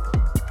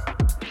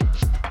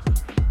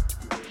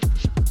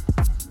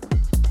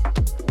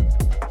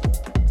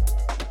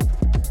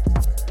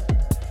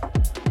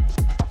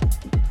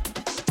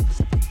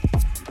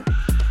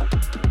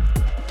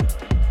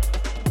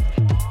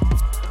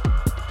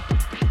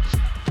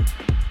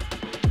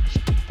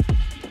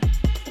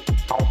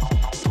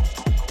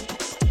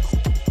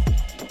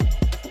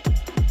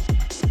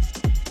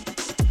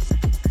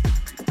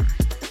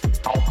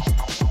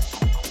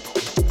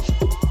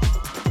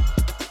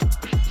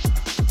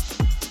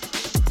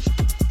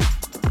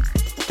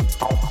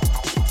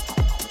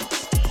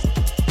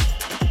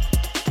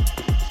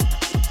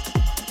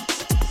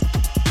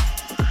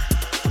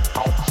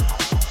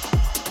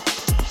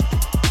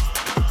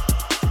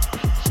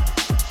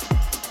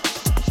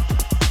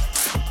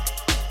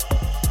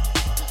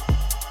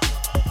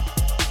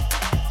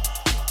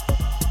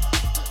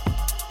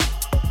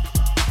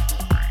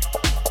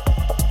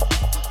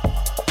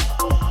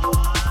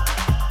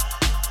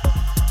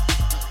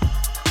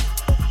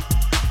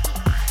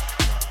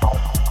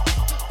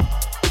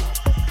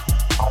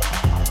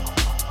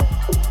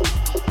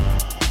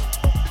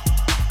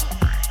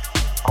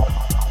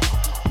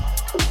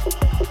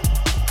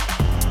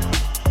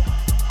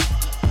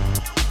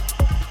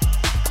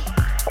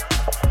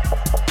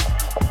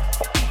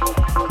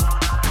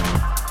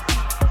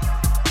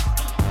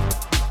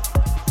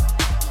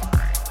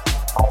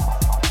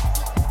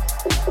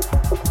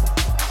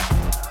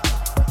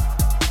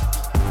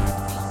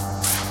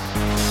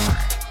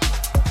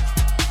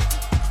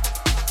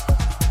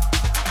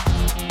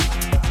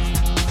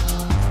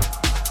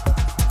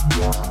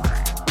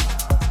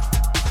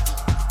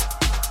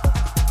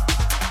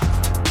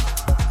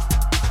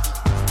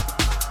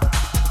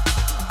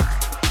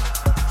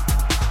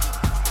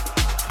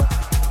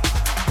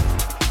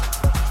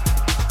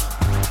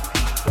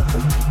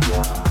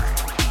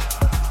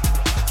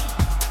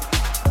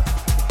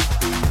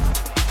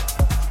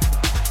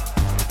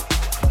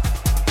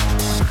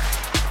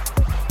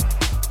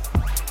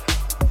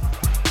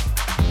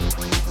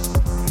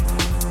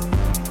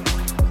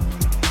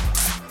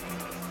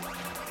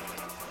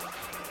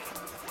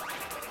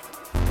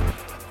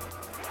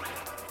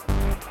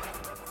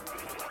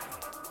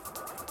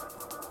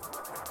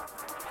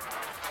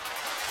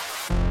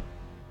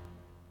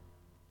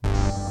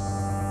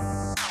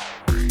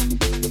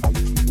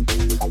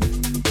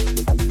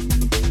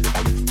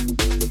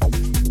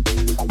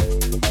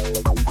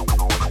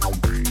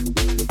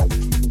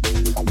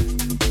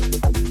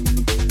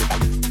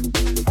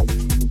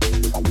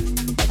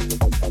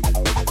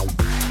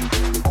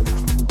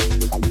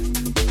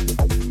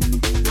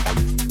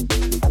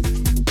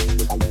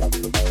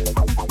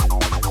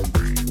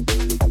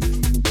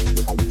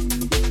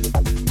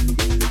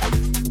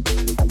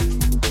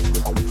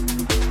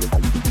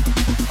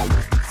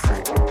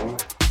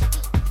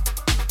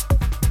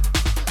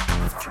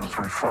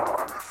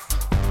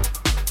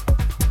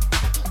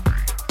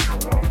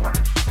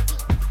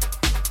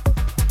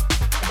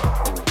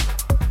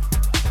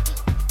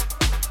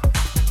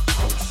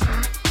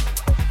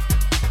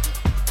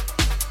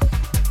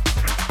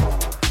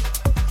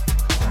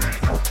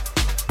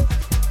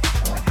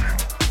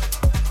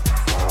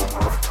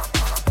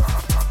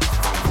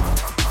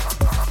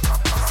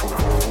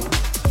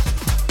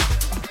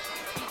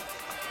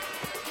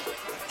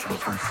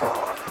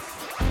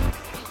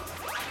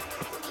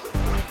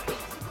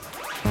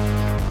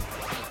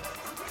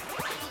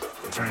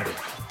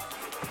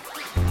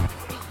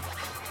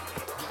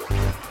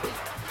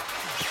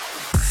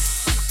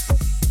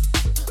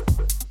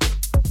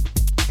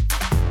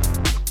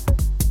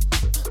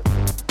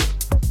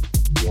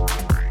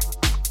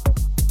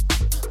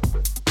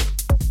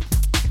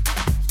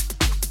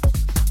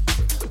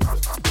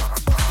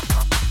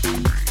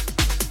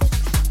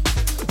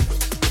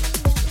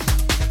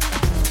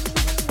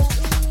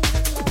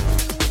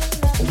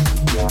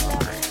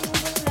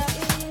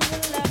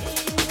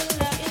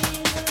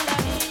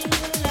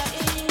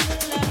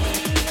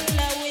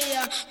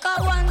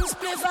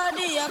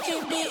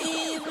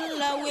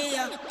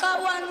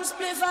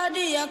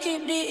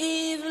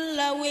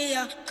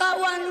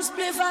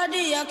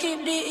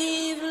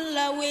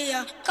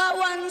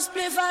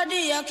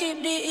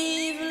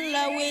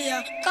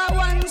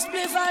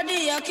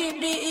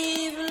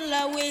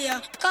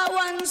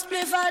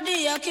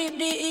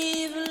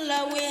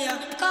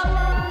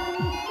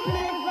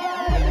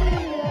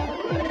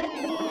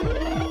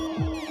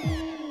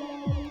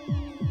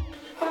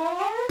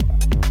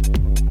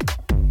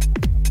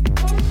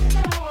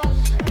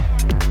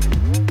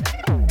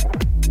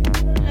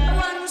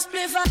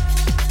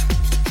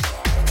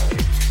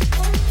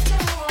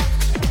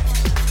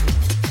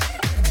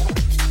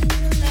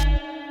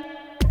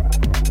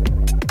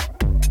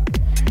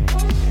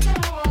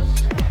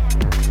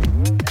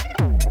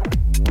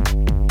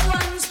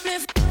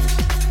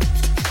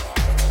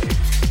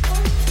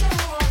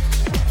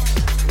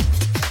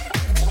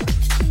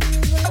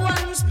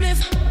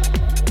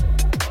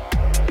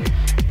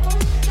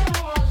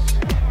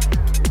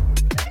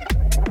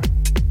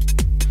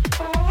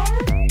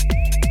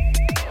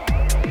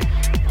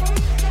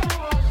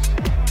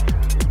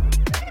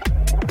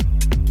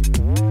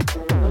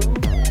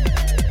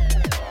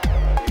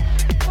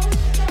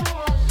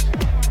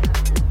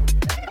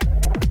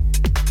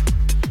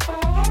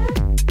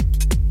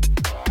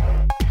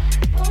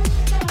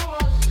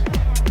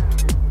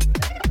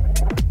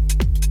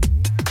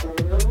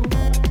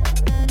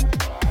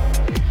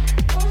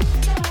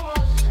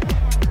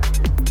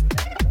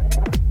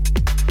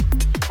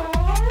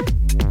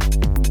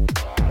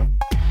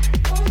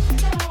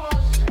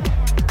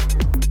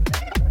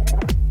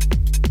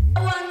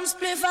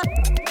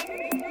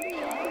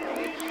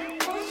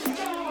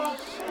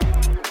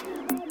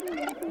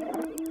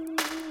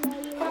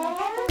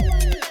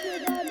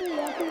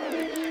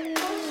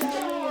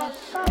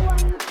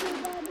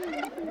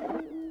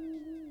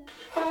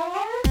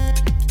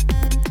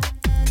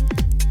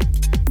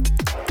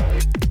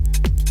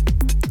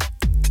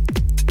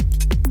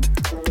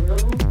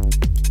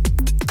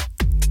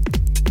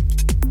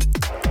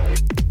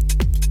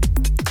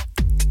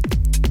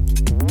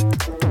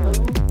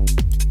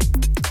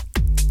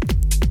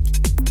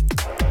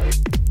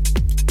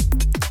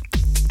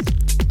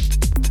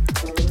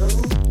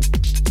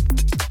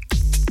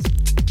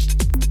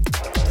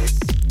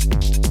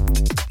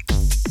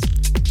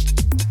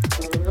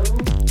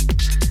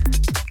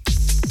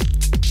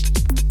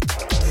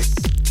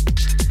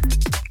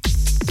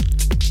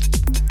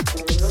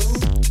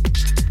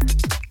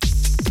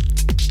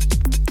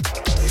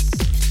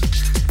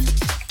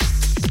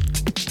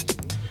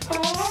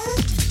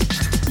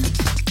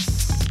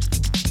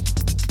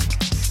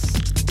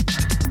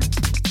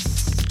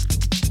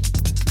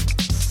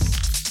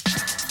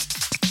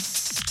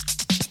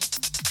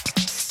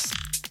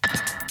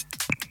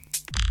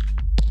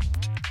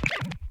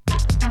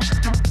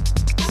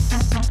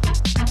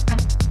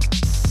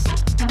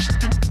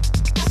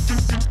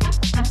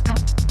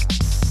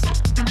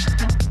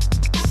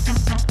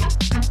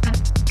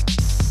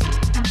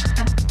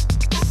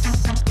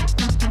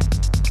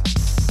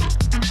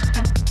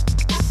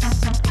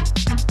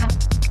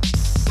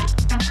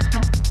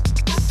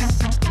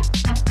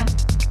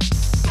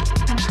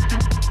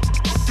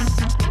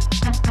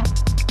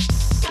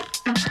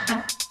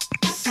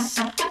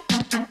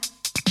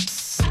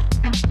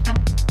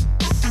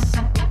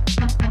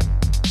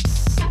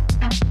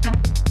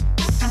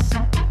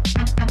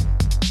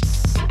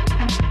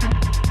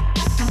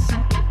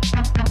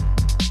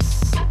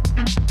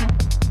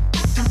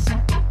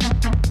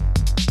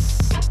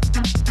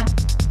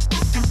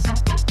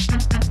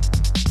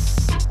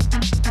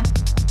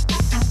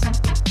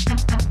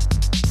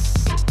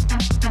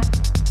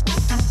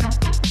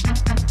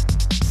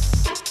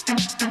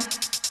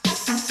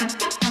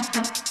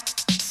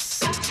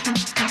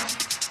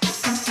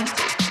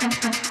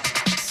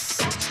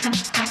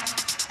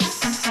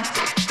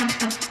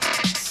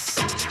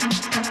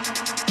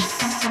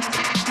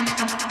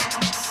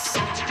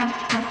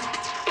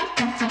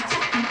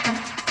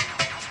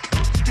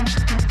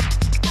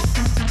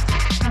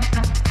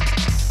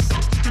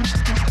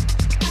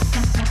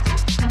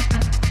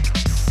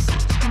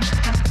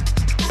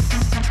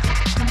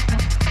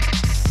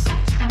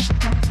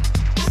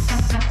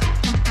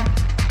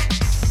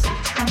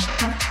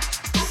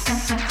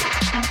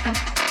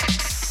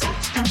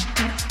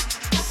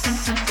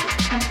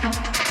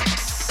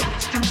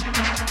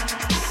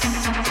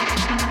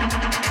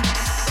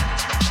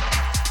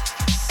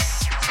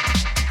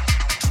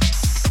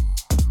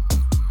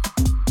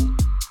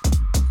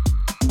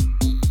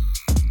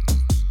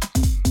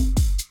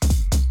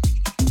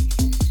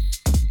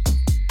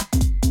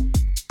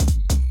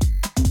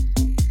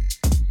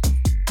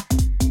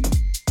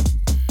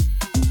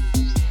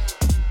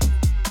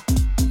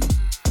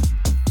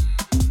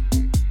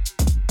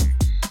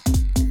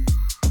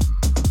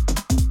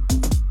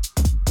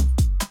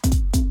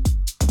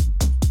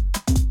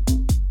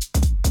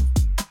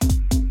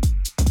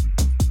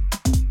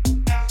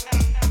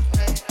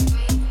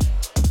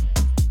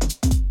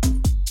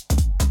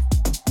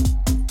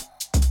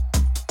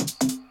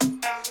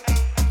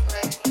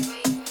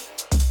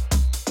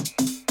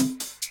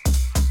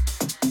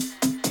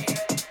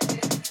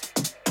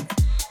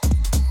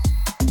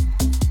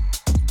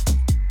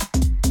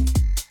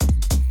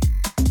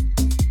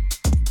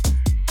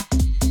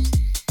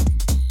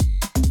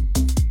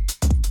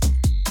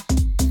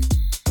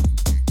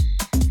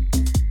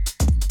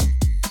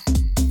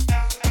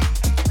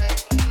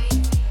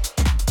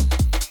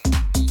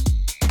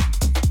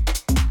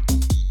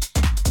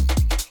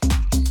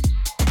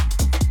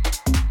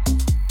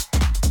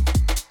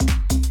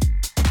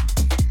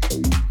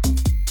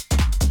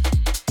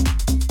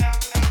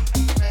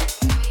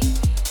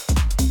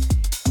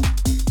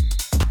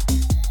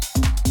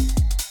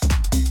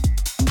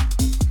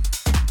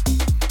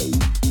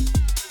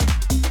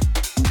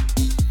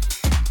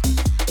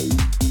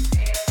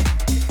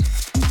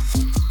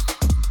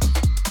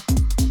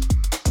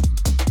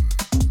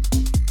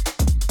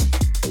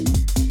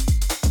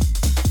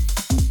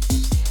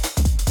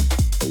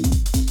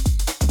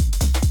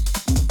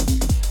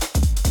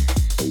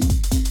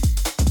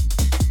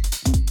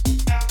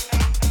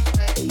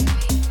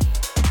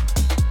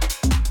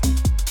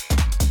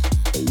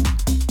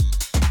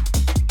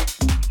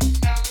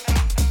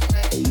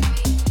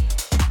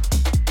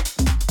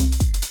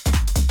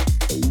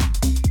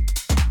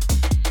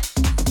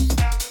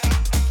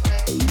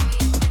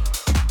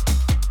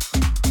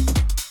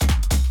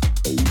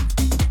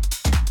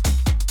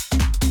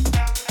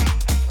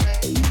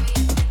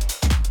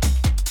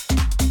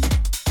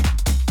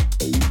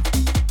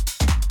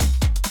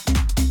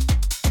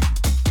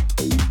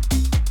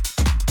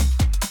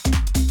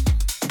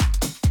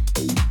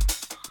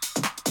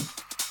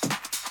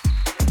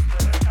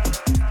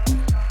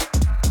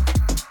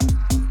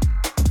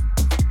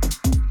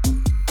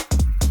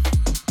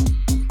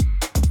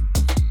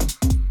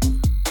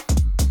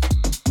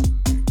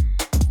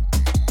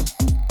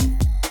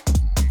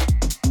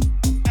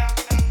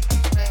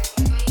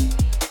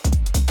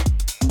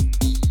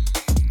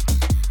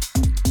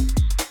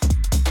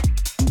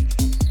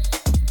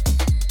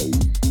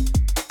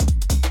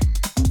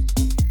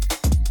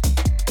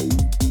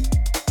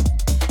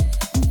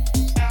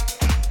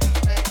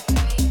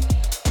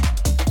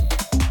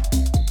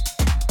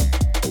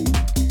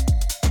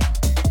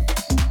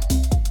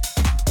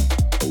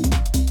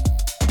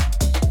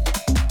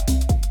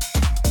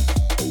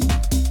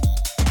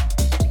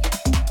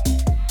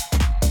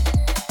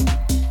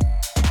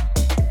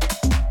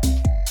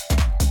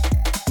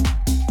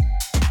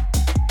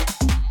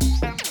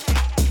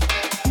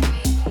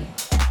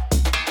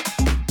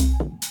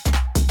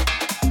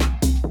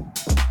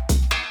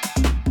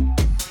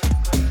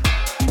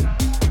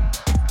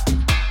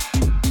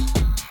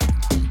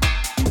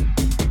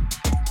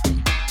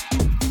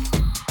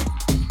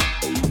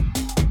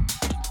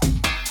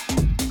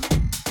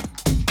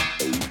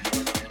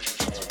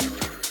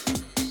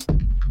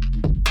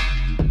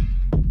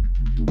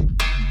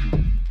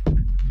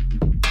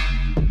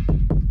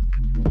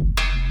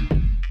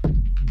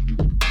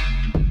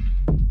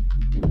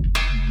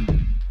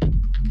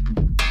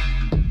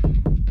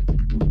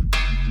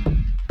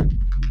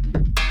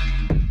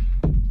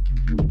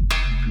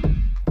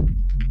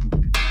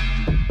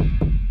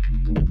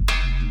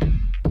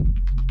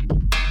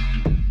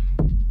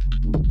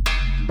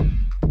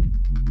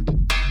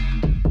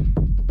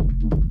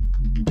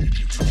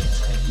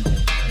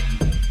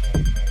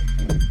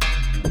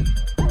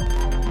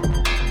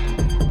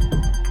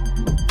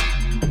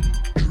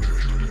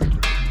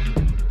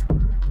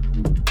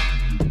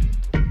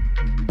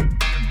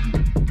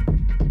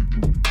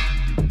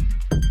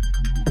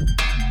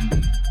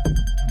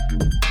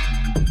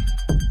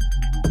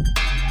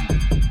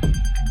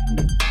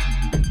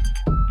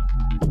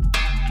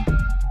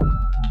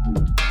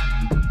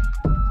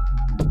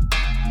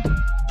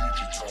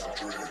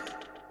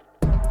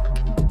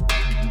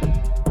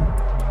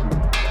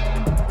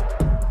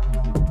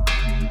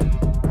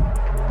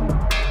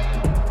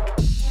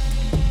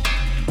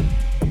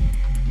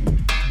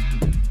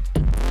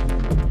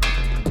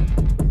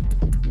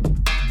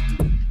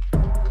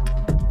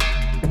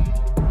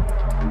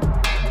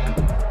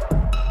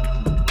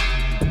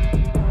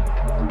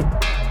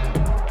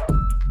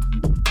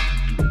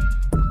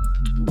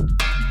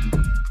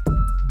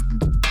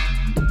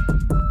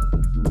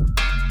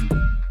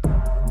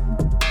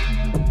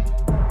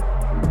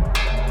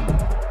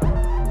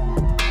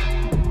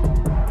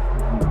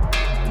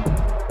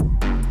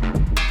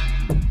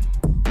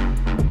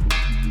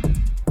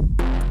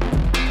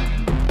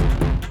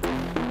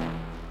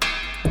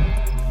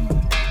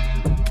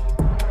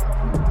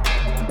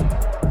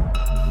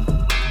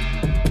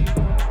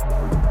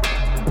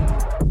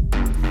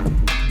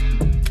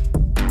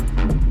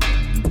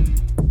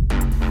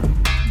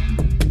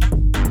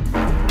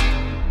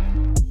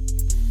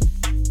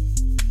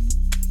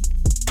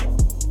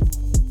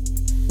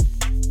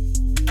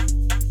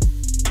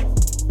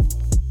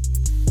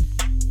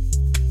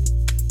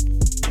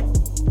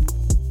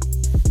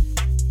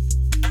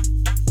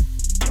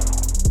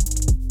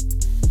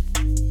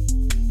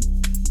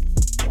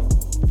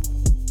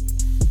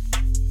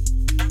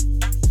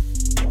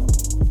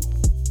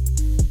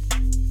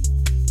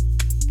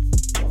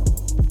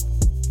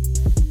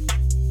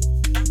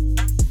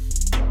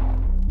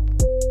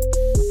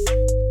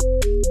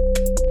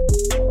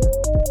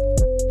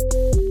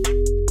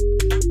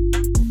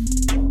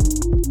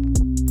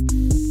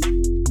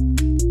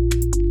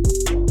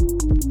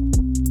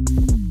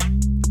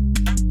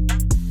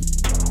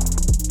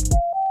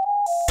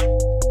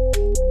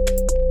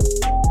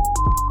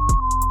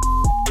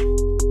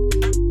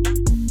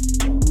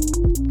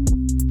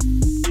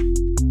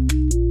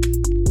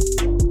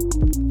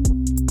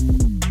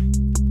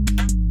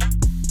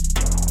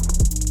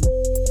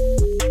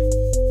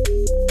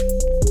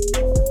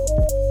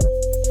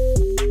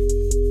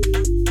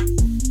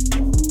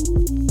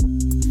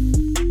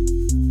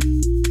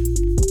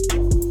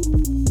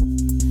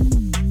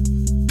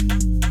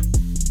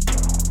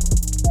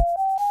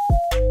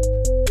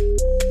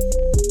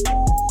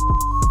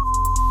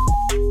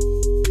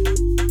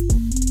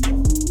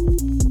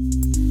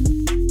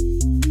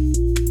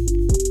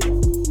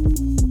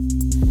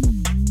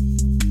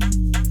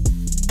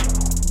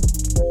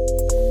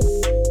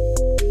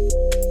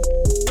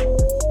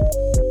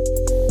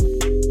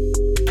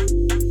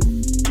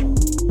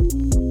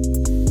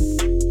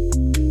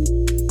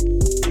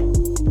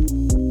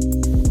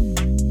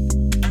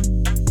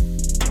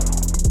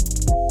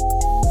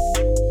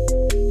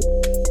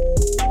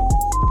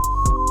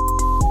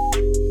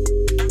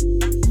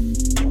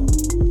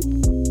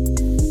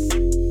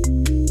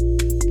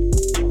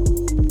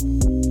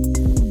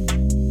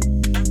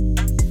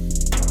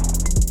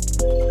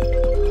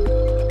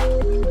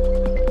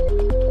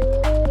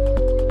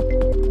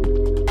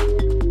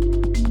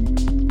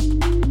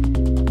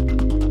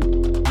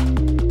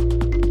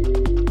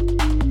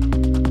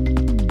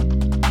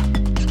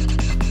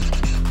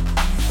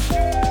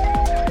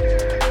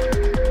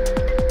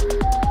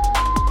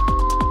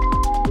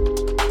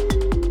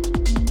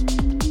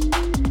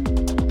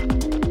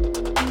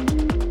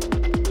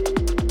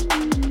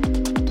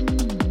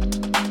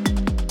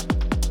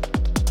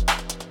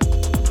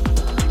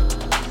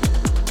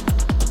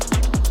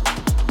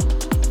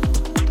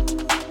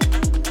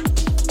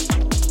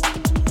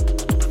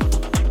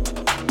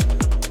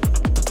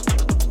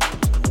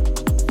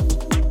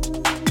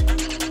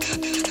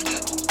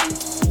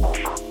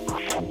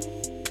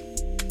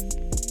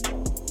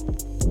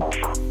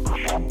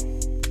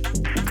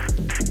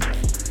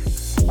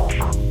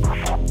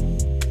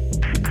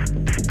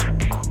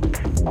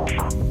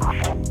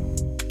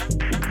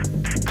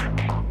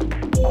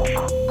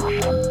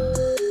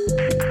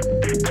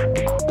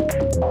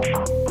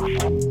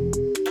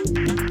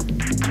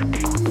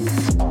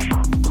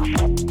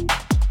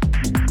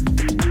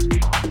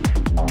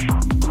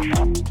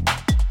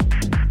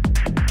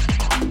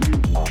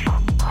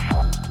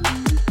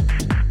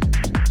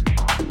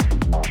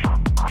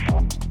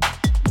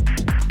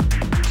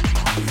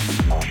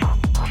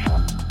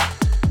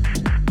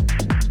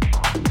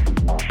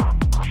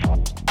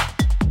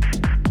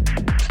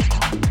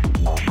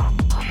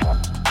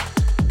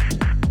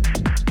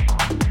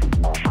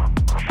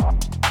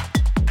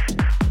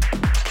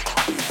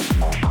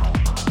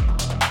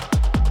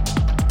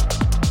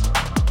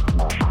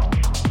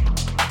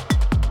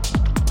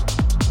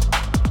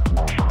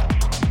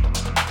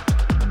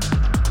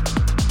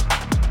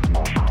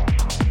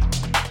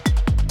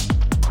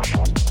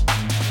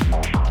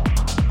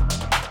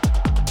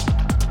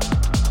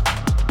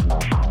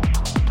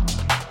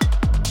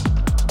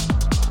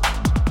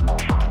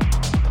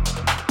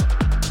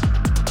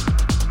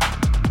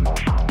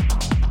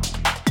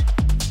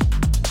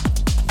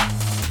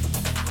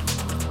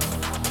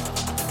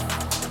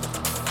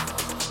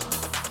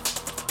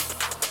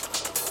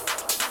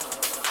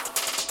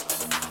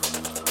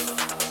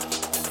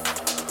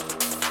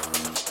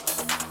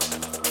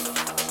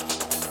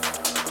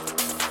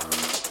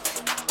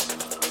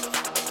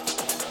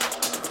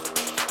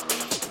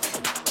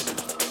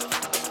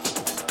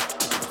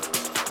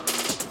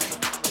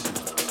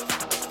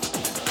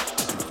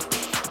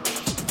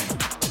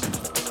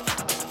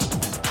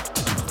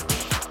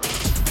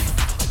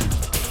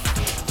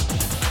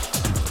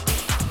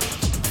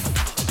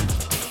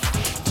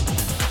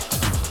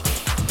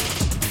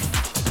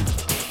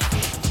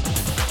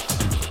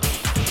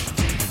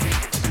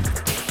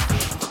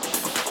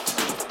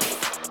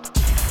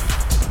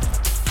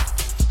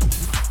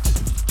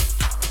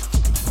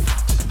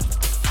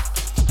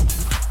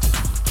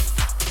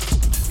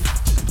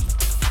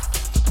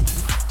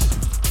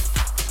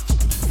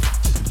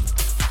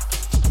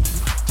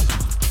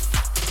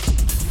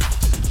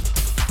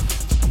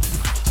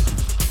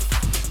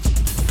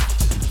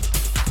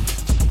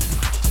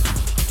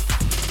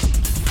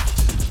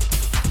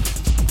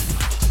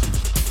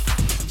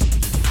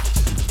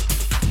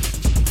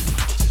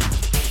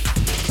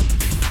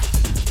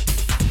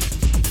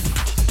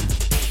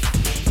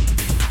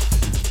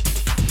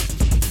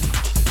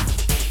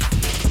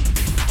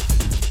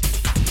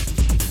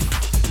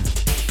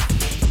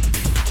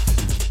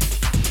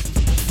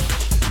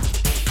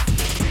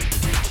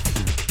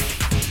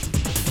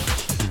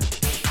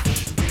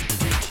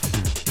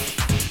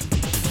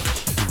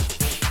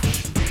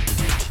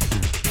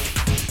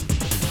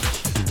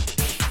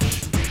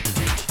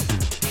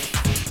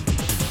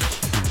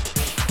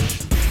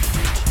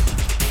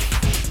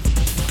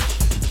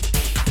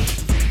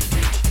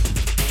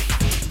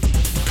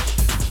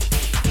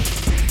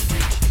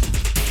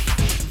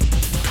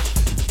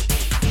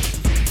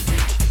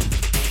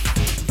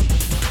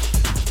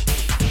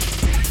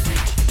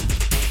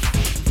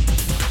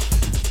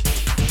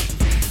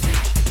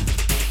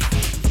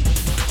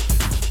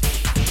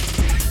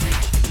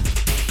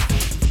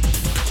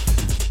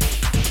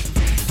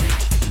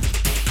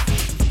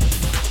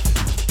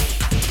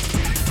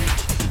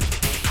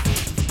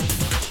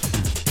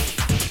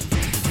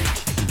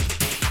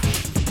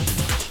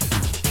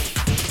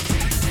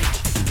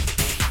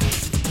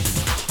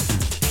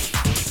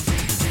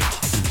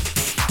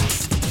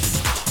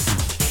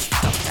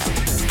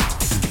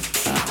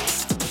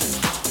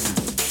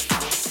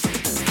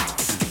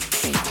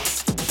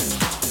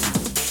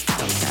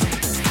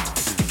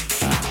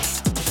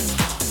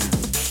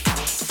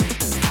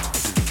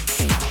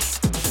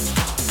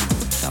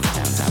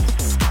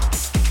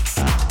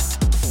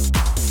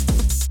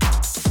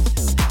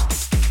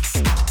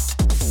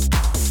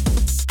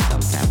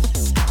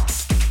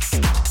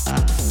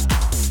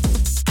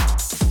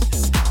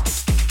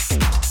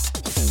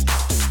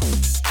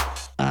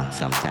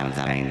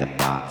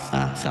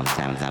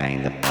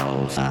 bang the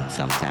bells,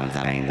 sometimes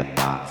I bang the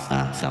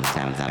box,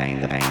 sometimes I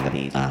bang the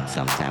beat,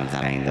 sometimes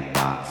I bang the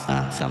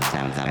box,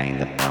 sometimes I bang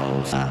the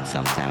bells,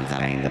 sometimes I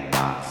bang the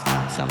box,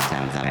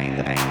 sometimes I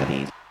bang the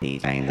beat.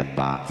 Bang the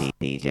box,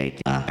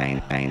 DJ,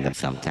 bang the,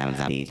 sometimes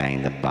I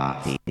bang the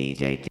box,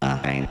 DJ,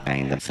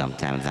 bang the,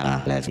 sometimes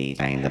I let's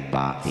bang the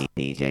box,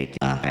 DJ,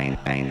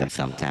 bang the,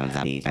 sometimes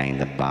I bang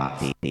the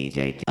box,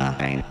 DJ,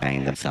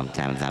 bang the,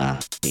 sometimes I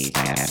bang the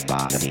box,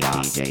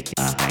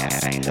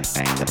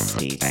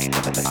 DJ, bang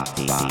the box,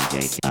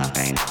 DJ,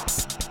 bang.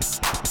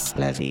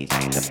 Let's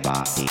bang the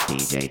box,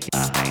 DJ,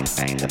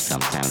 bang the,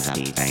 sometimes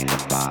I bang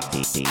the box,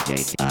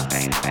 DJ,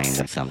 bang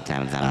the,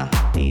 sometimes I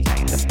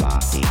bang the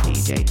box,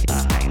 DJ,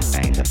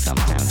 bang the,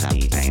 sometimes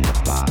I bang the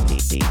box,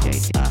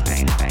 DJ,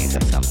 bang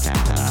the,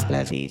 sometimes I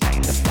let's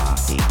bang the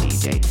box,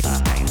 DJ,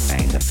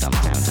 bang the,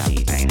 sometimes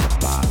I bang the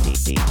box,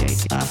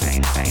 DJ,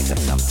 bang the,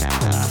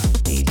 sometimes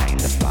I bang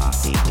the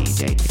box,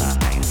 DJ,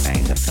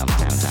 bang the,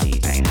 sometimes I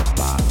bang the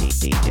box,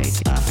 DJ,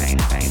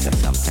 bang the,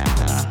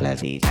 sometimes I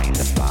let's bang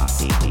the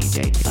box,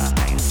 DJ,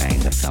 bang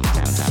the,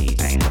 sometimes I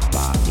bang the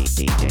box,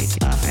 DJ,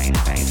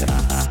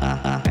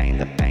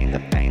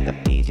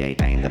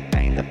 bang the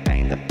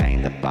DJ,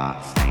 bang the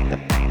box, bang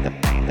the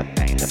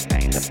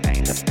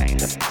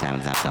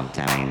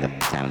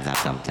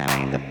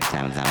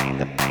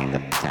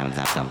times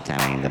I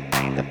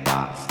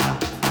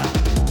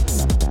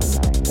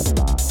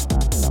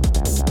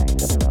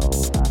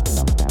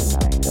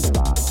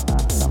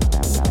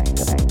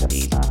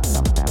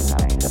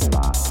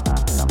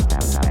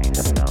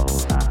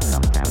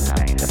sometimes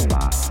bang the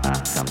box.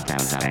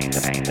 Sometimes I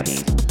bang the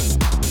beat.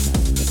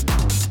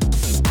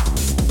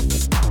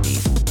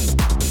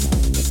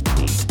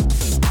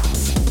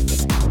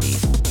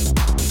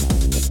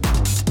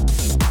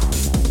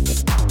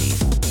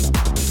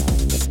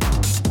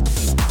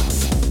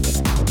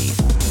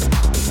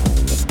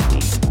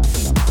 Beat.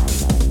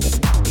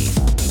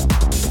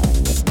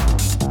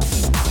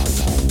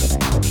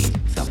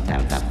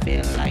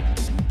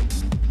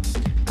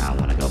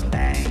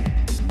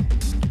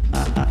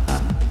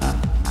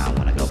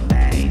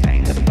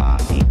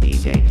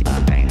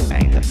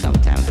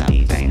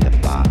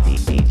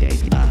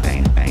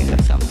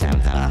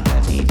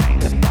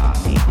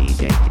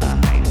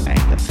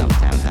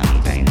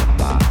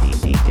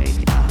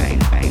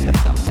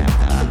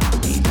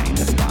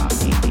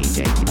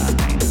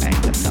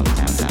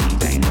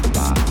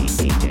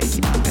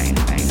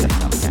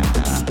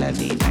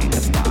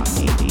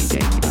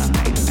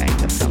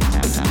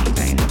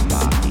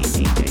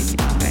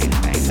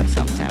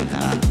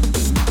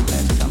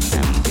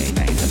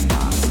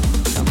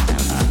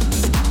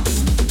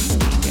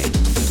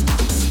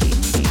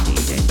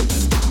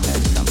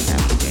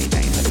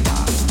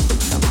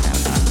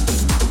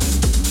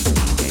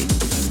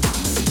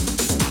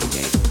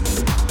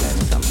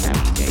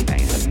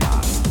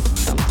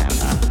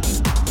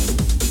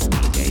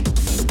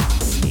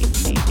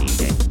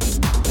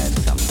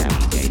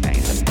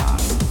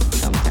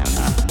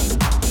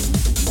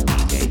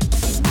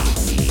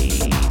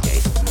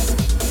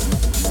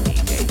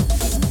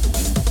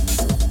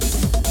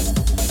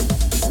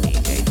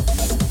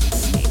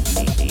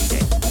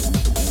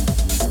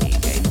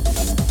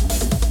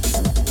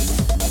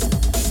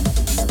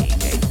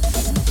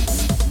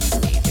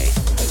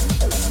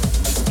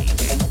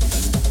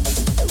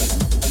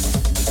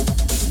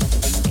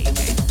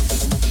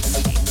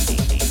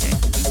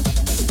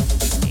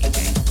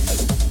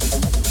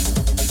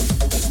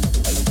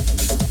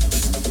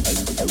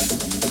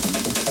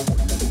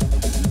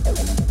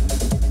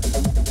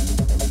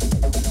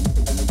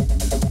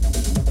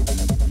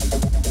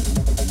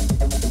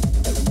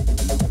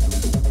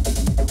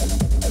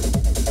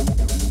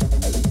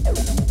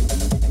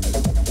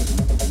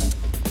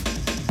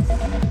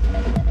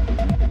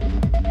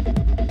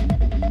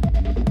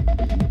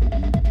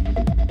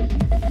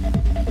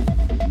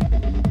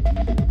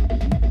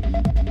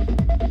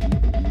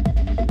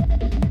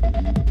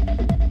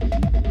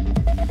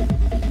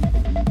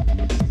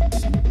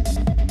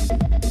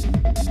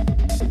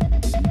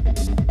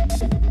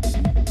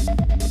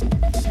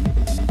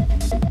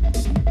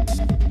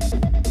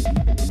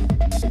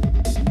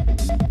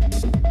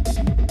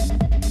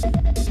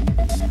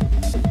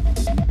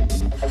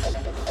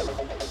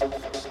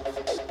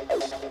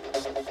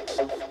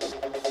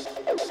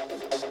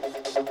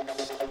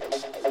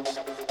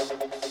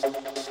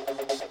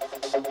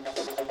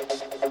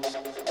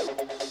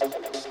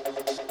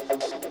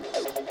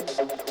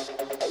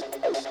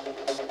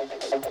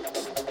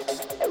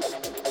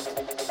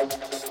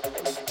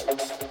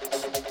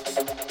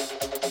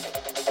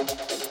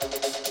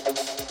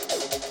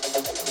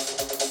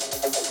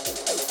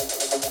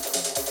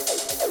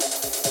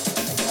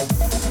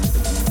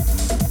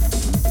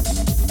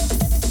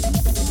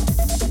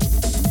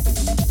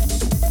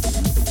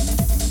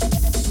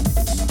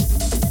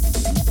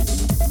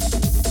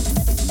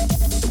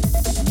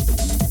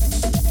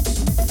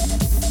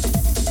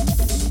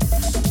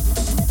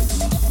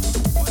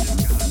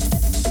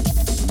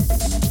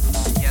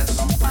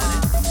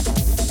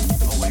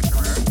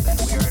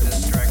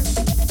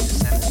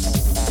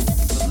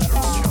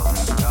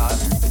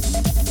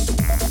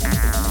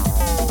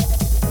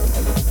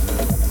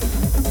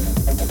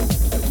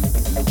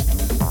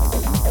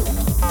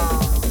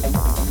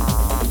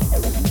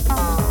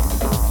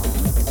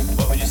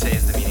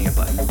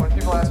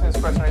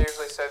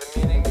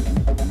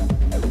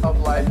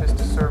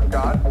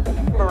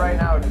 right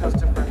now it feels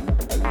different.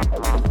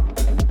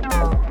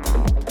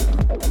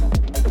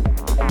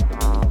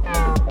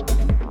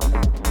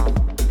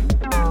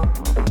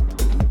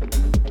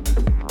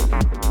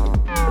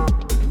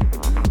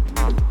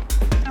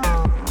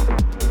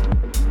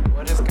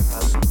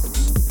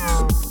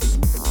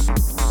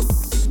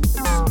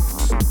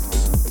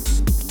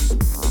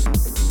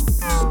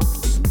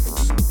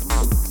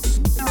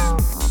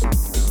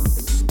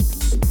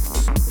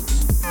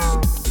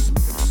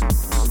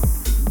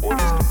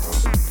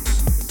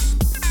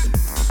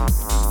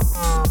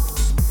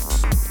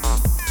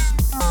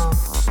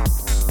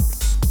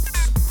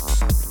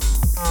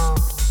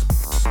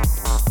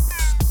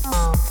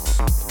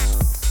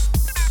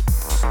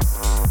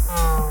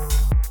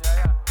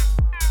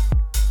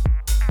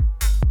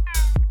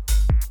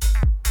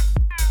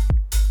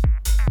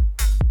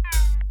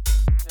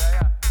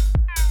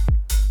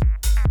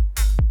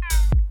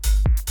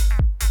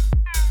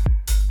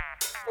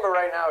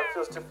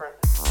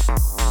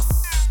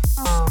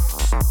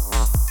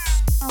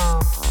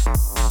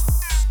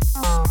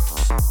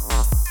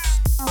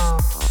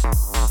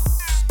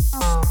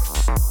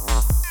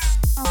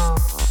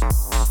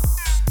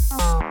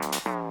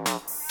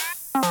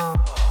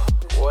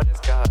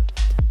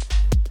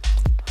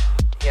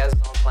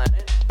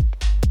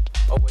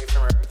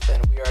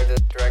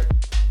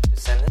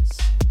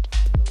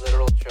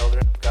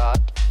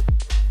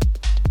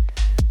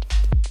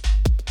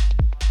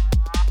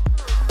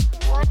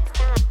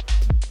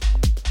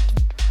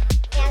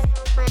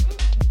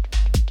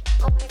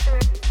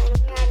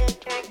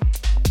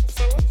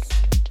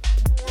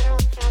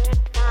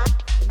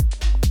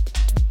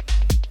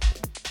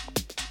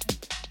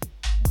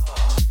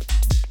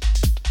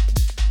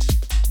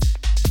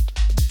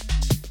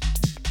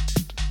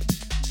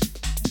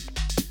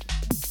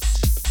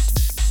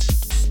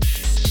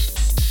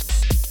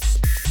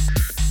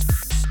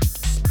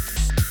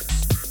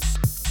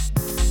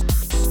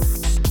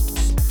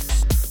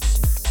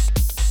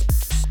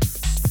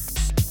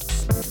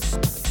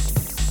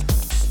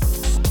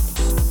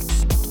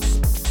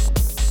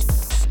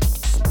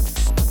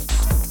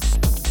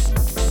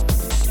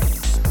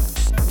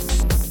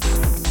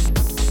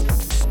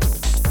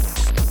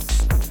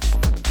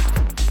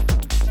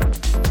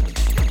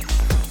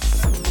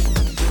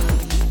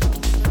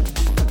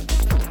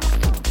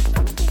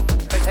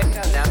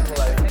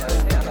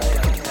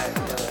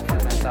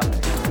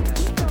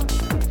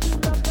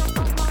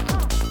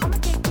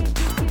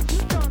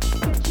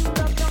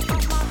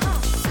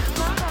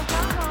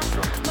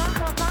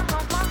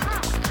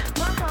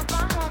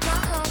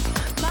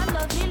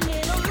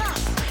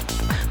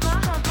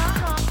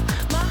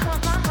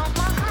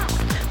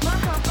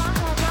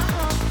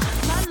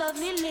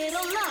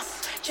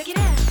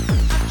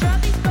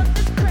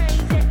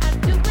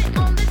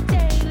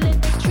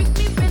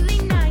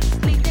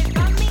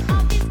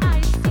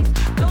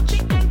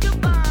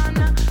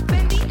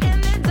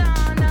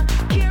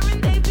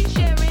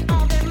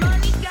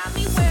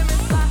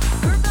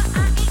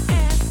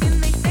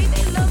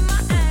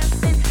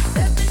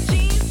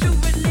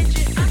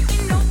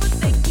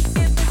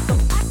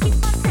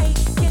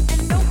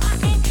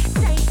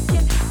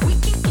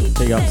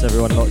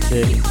 Everyone locked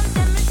in.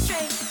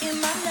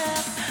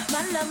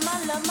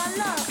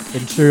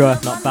 In true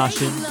Earth Nut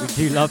fashion, we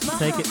do love to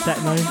take it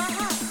techno.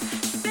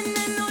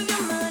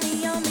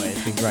 Anyway,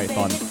 it's been great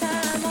fun.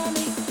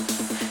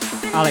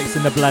 Alex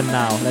in the blend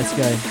now, let's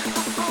go.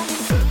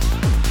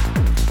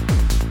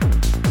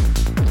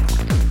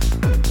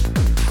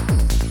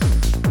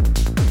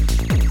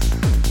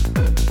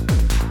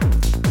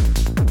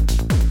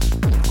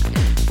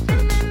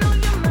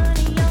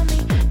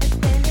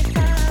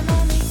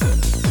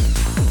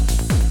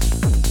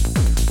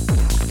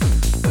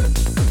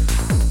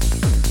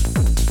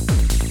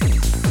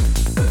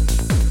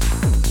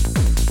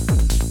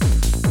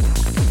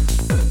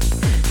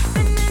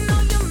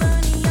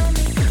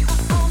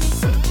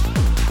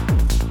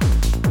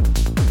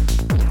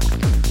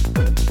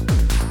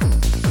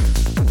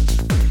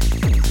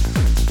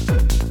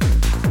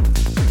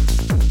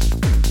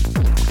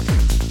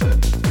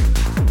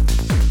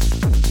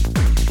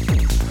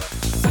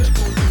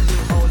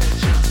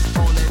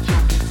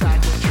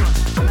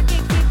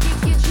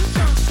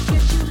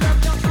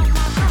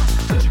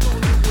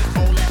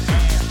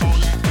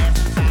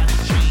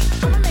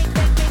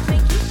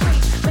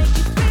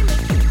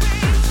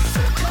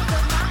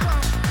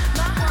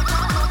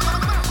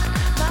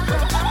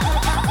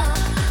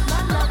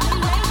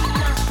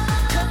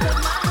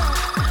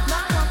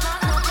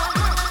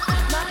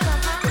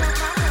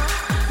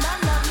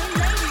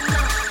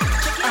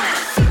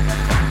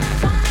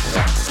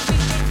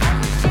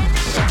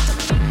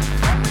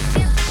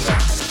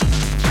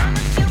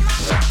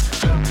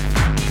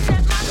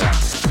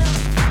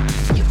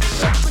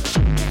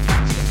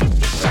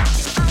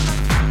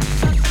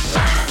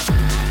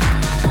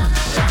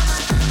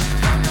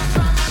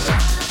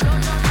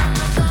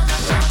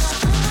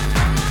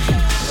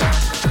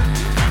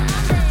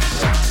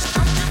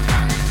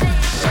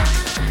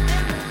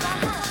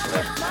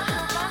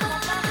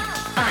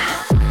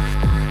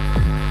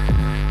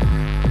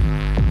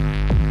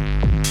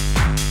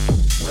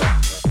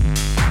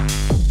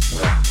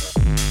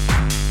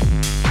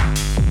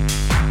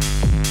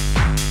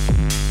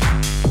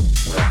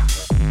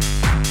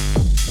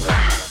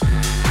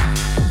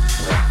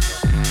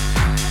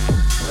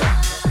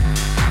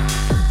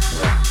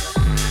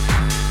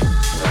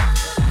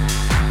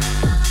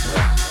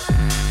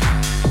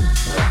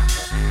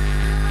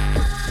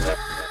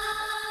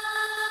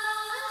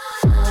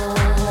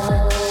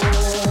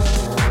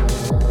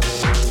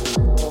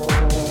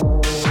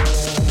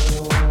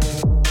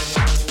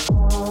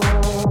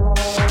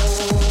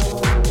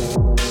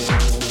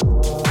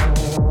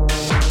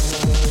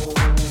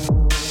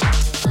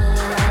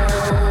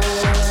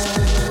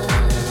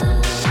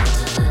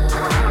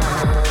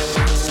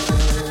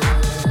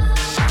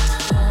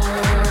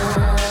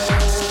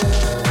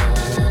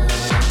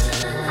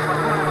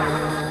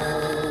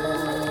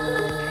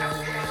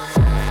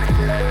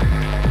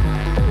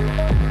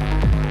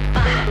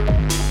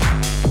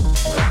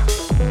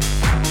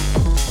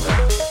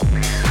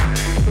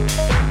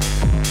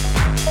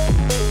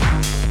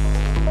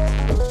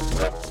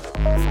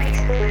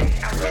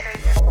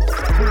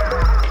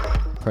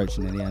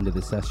 approaching the end of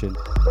the session.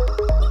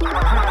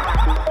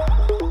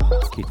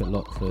 Keep it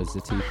locked for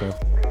Zatifa,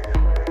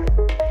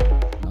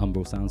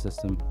 Umbral sound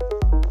system,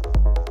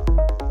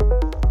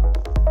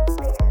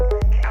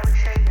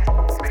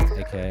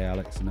 aka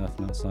Alex and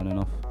Earthnut signing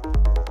off.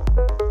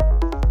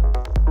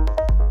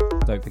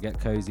 Don't forget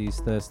Cozy's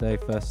Thursday,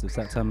 1st of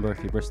September if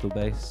you're Bristol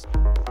based.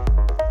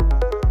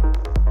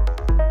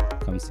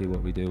 Come see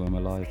what we do when we're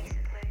live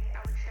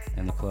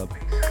in the club.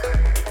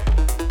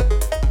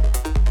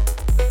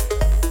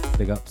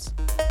 Big ups.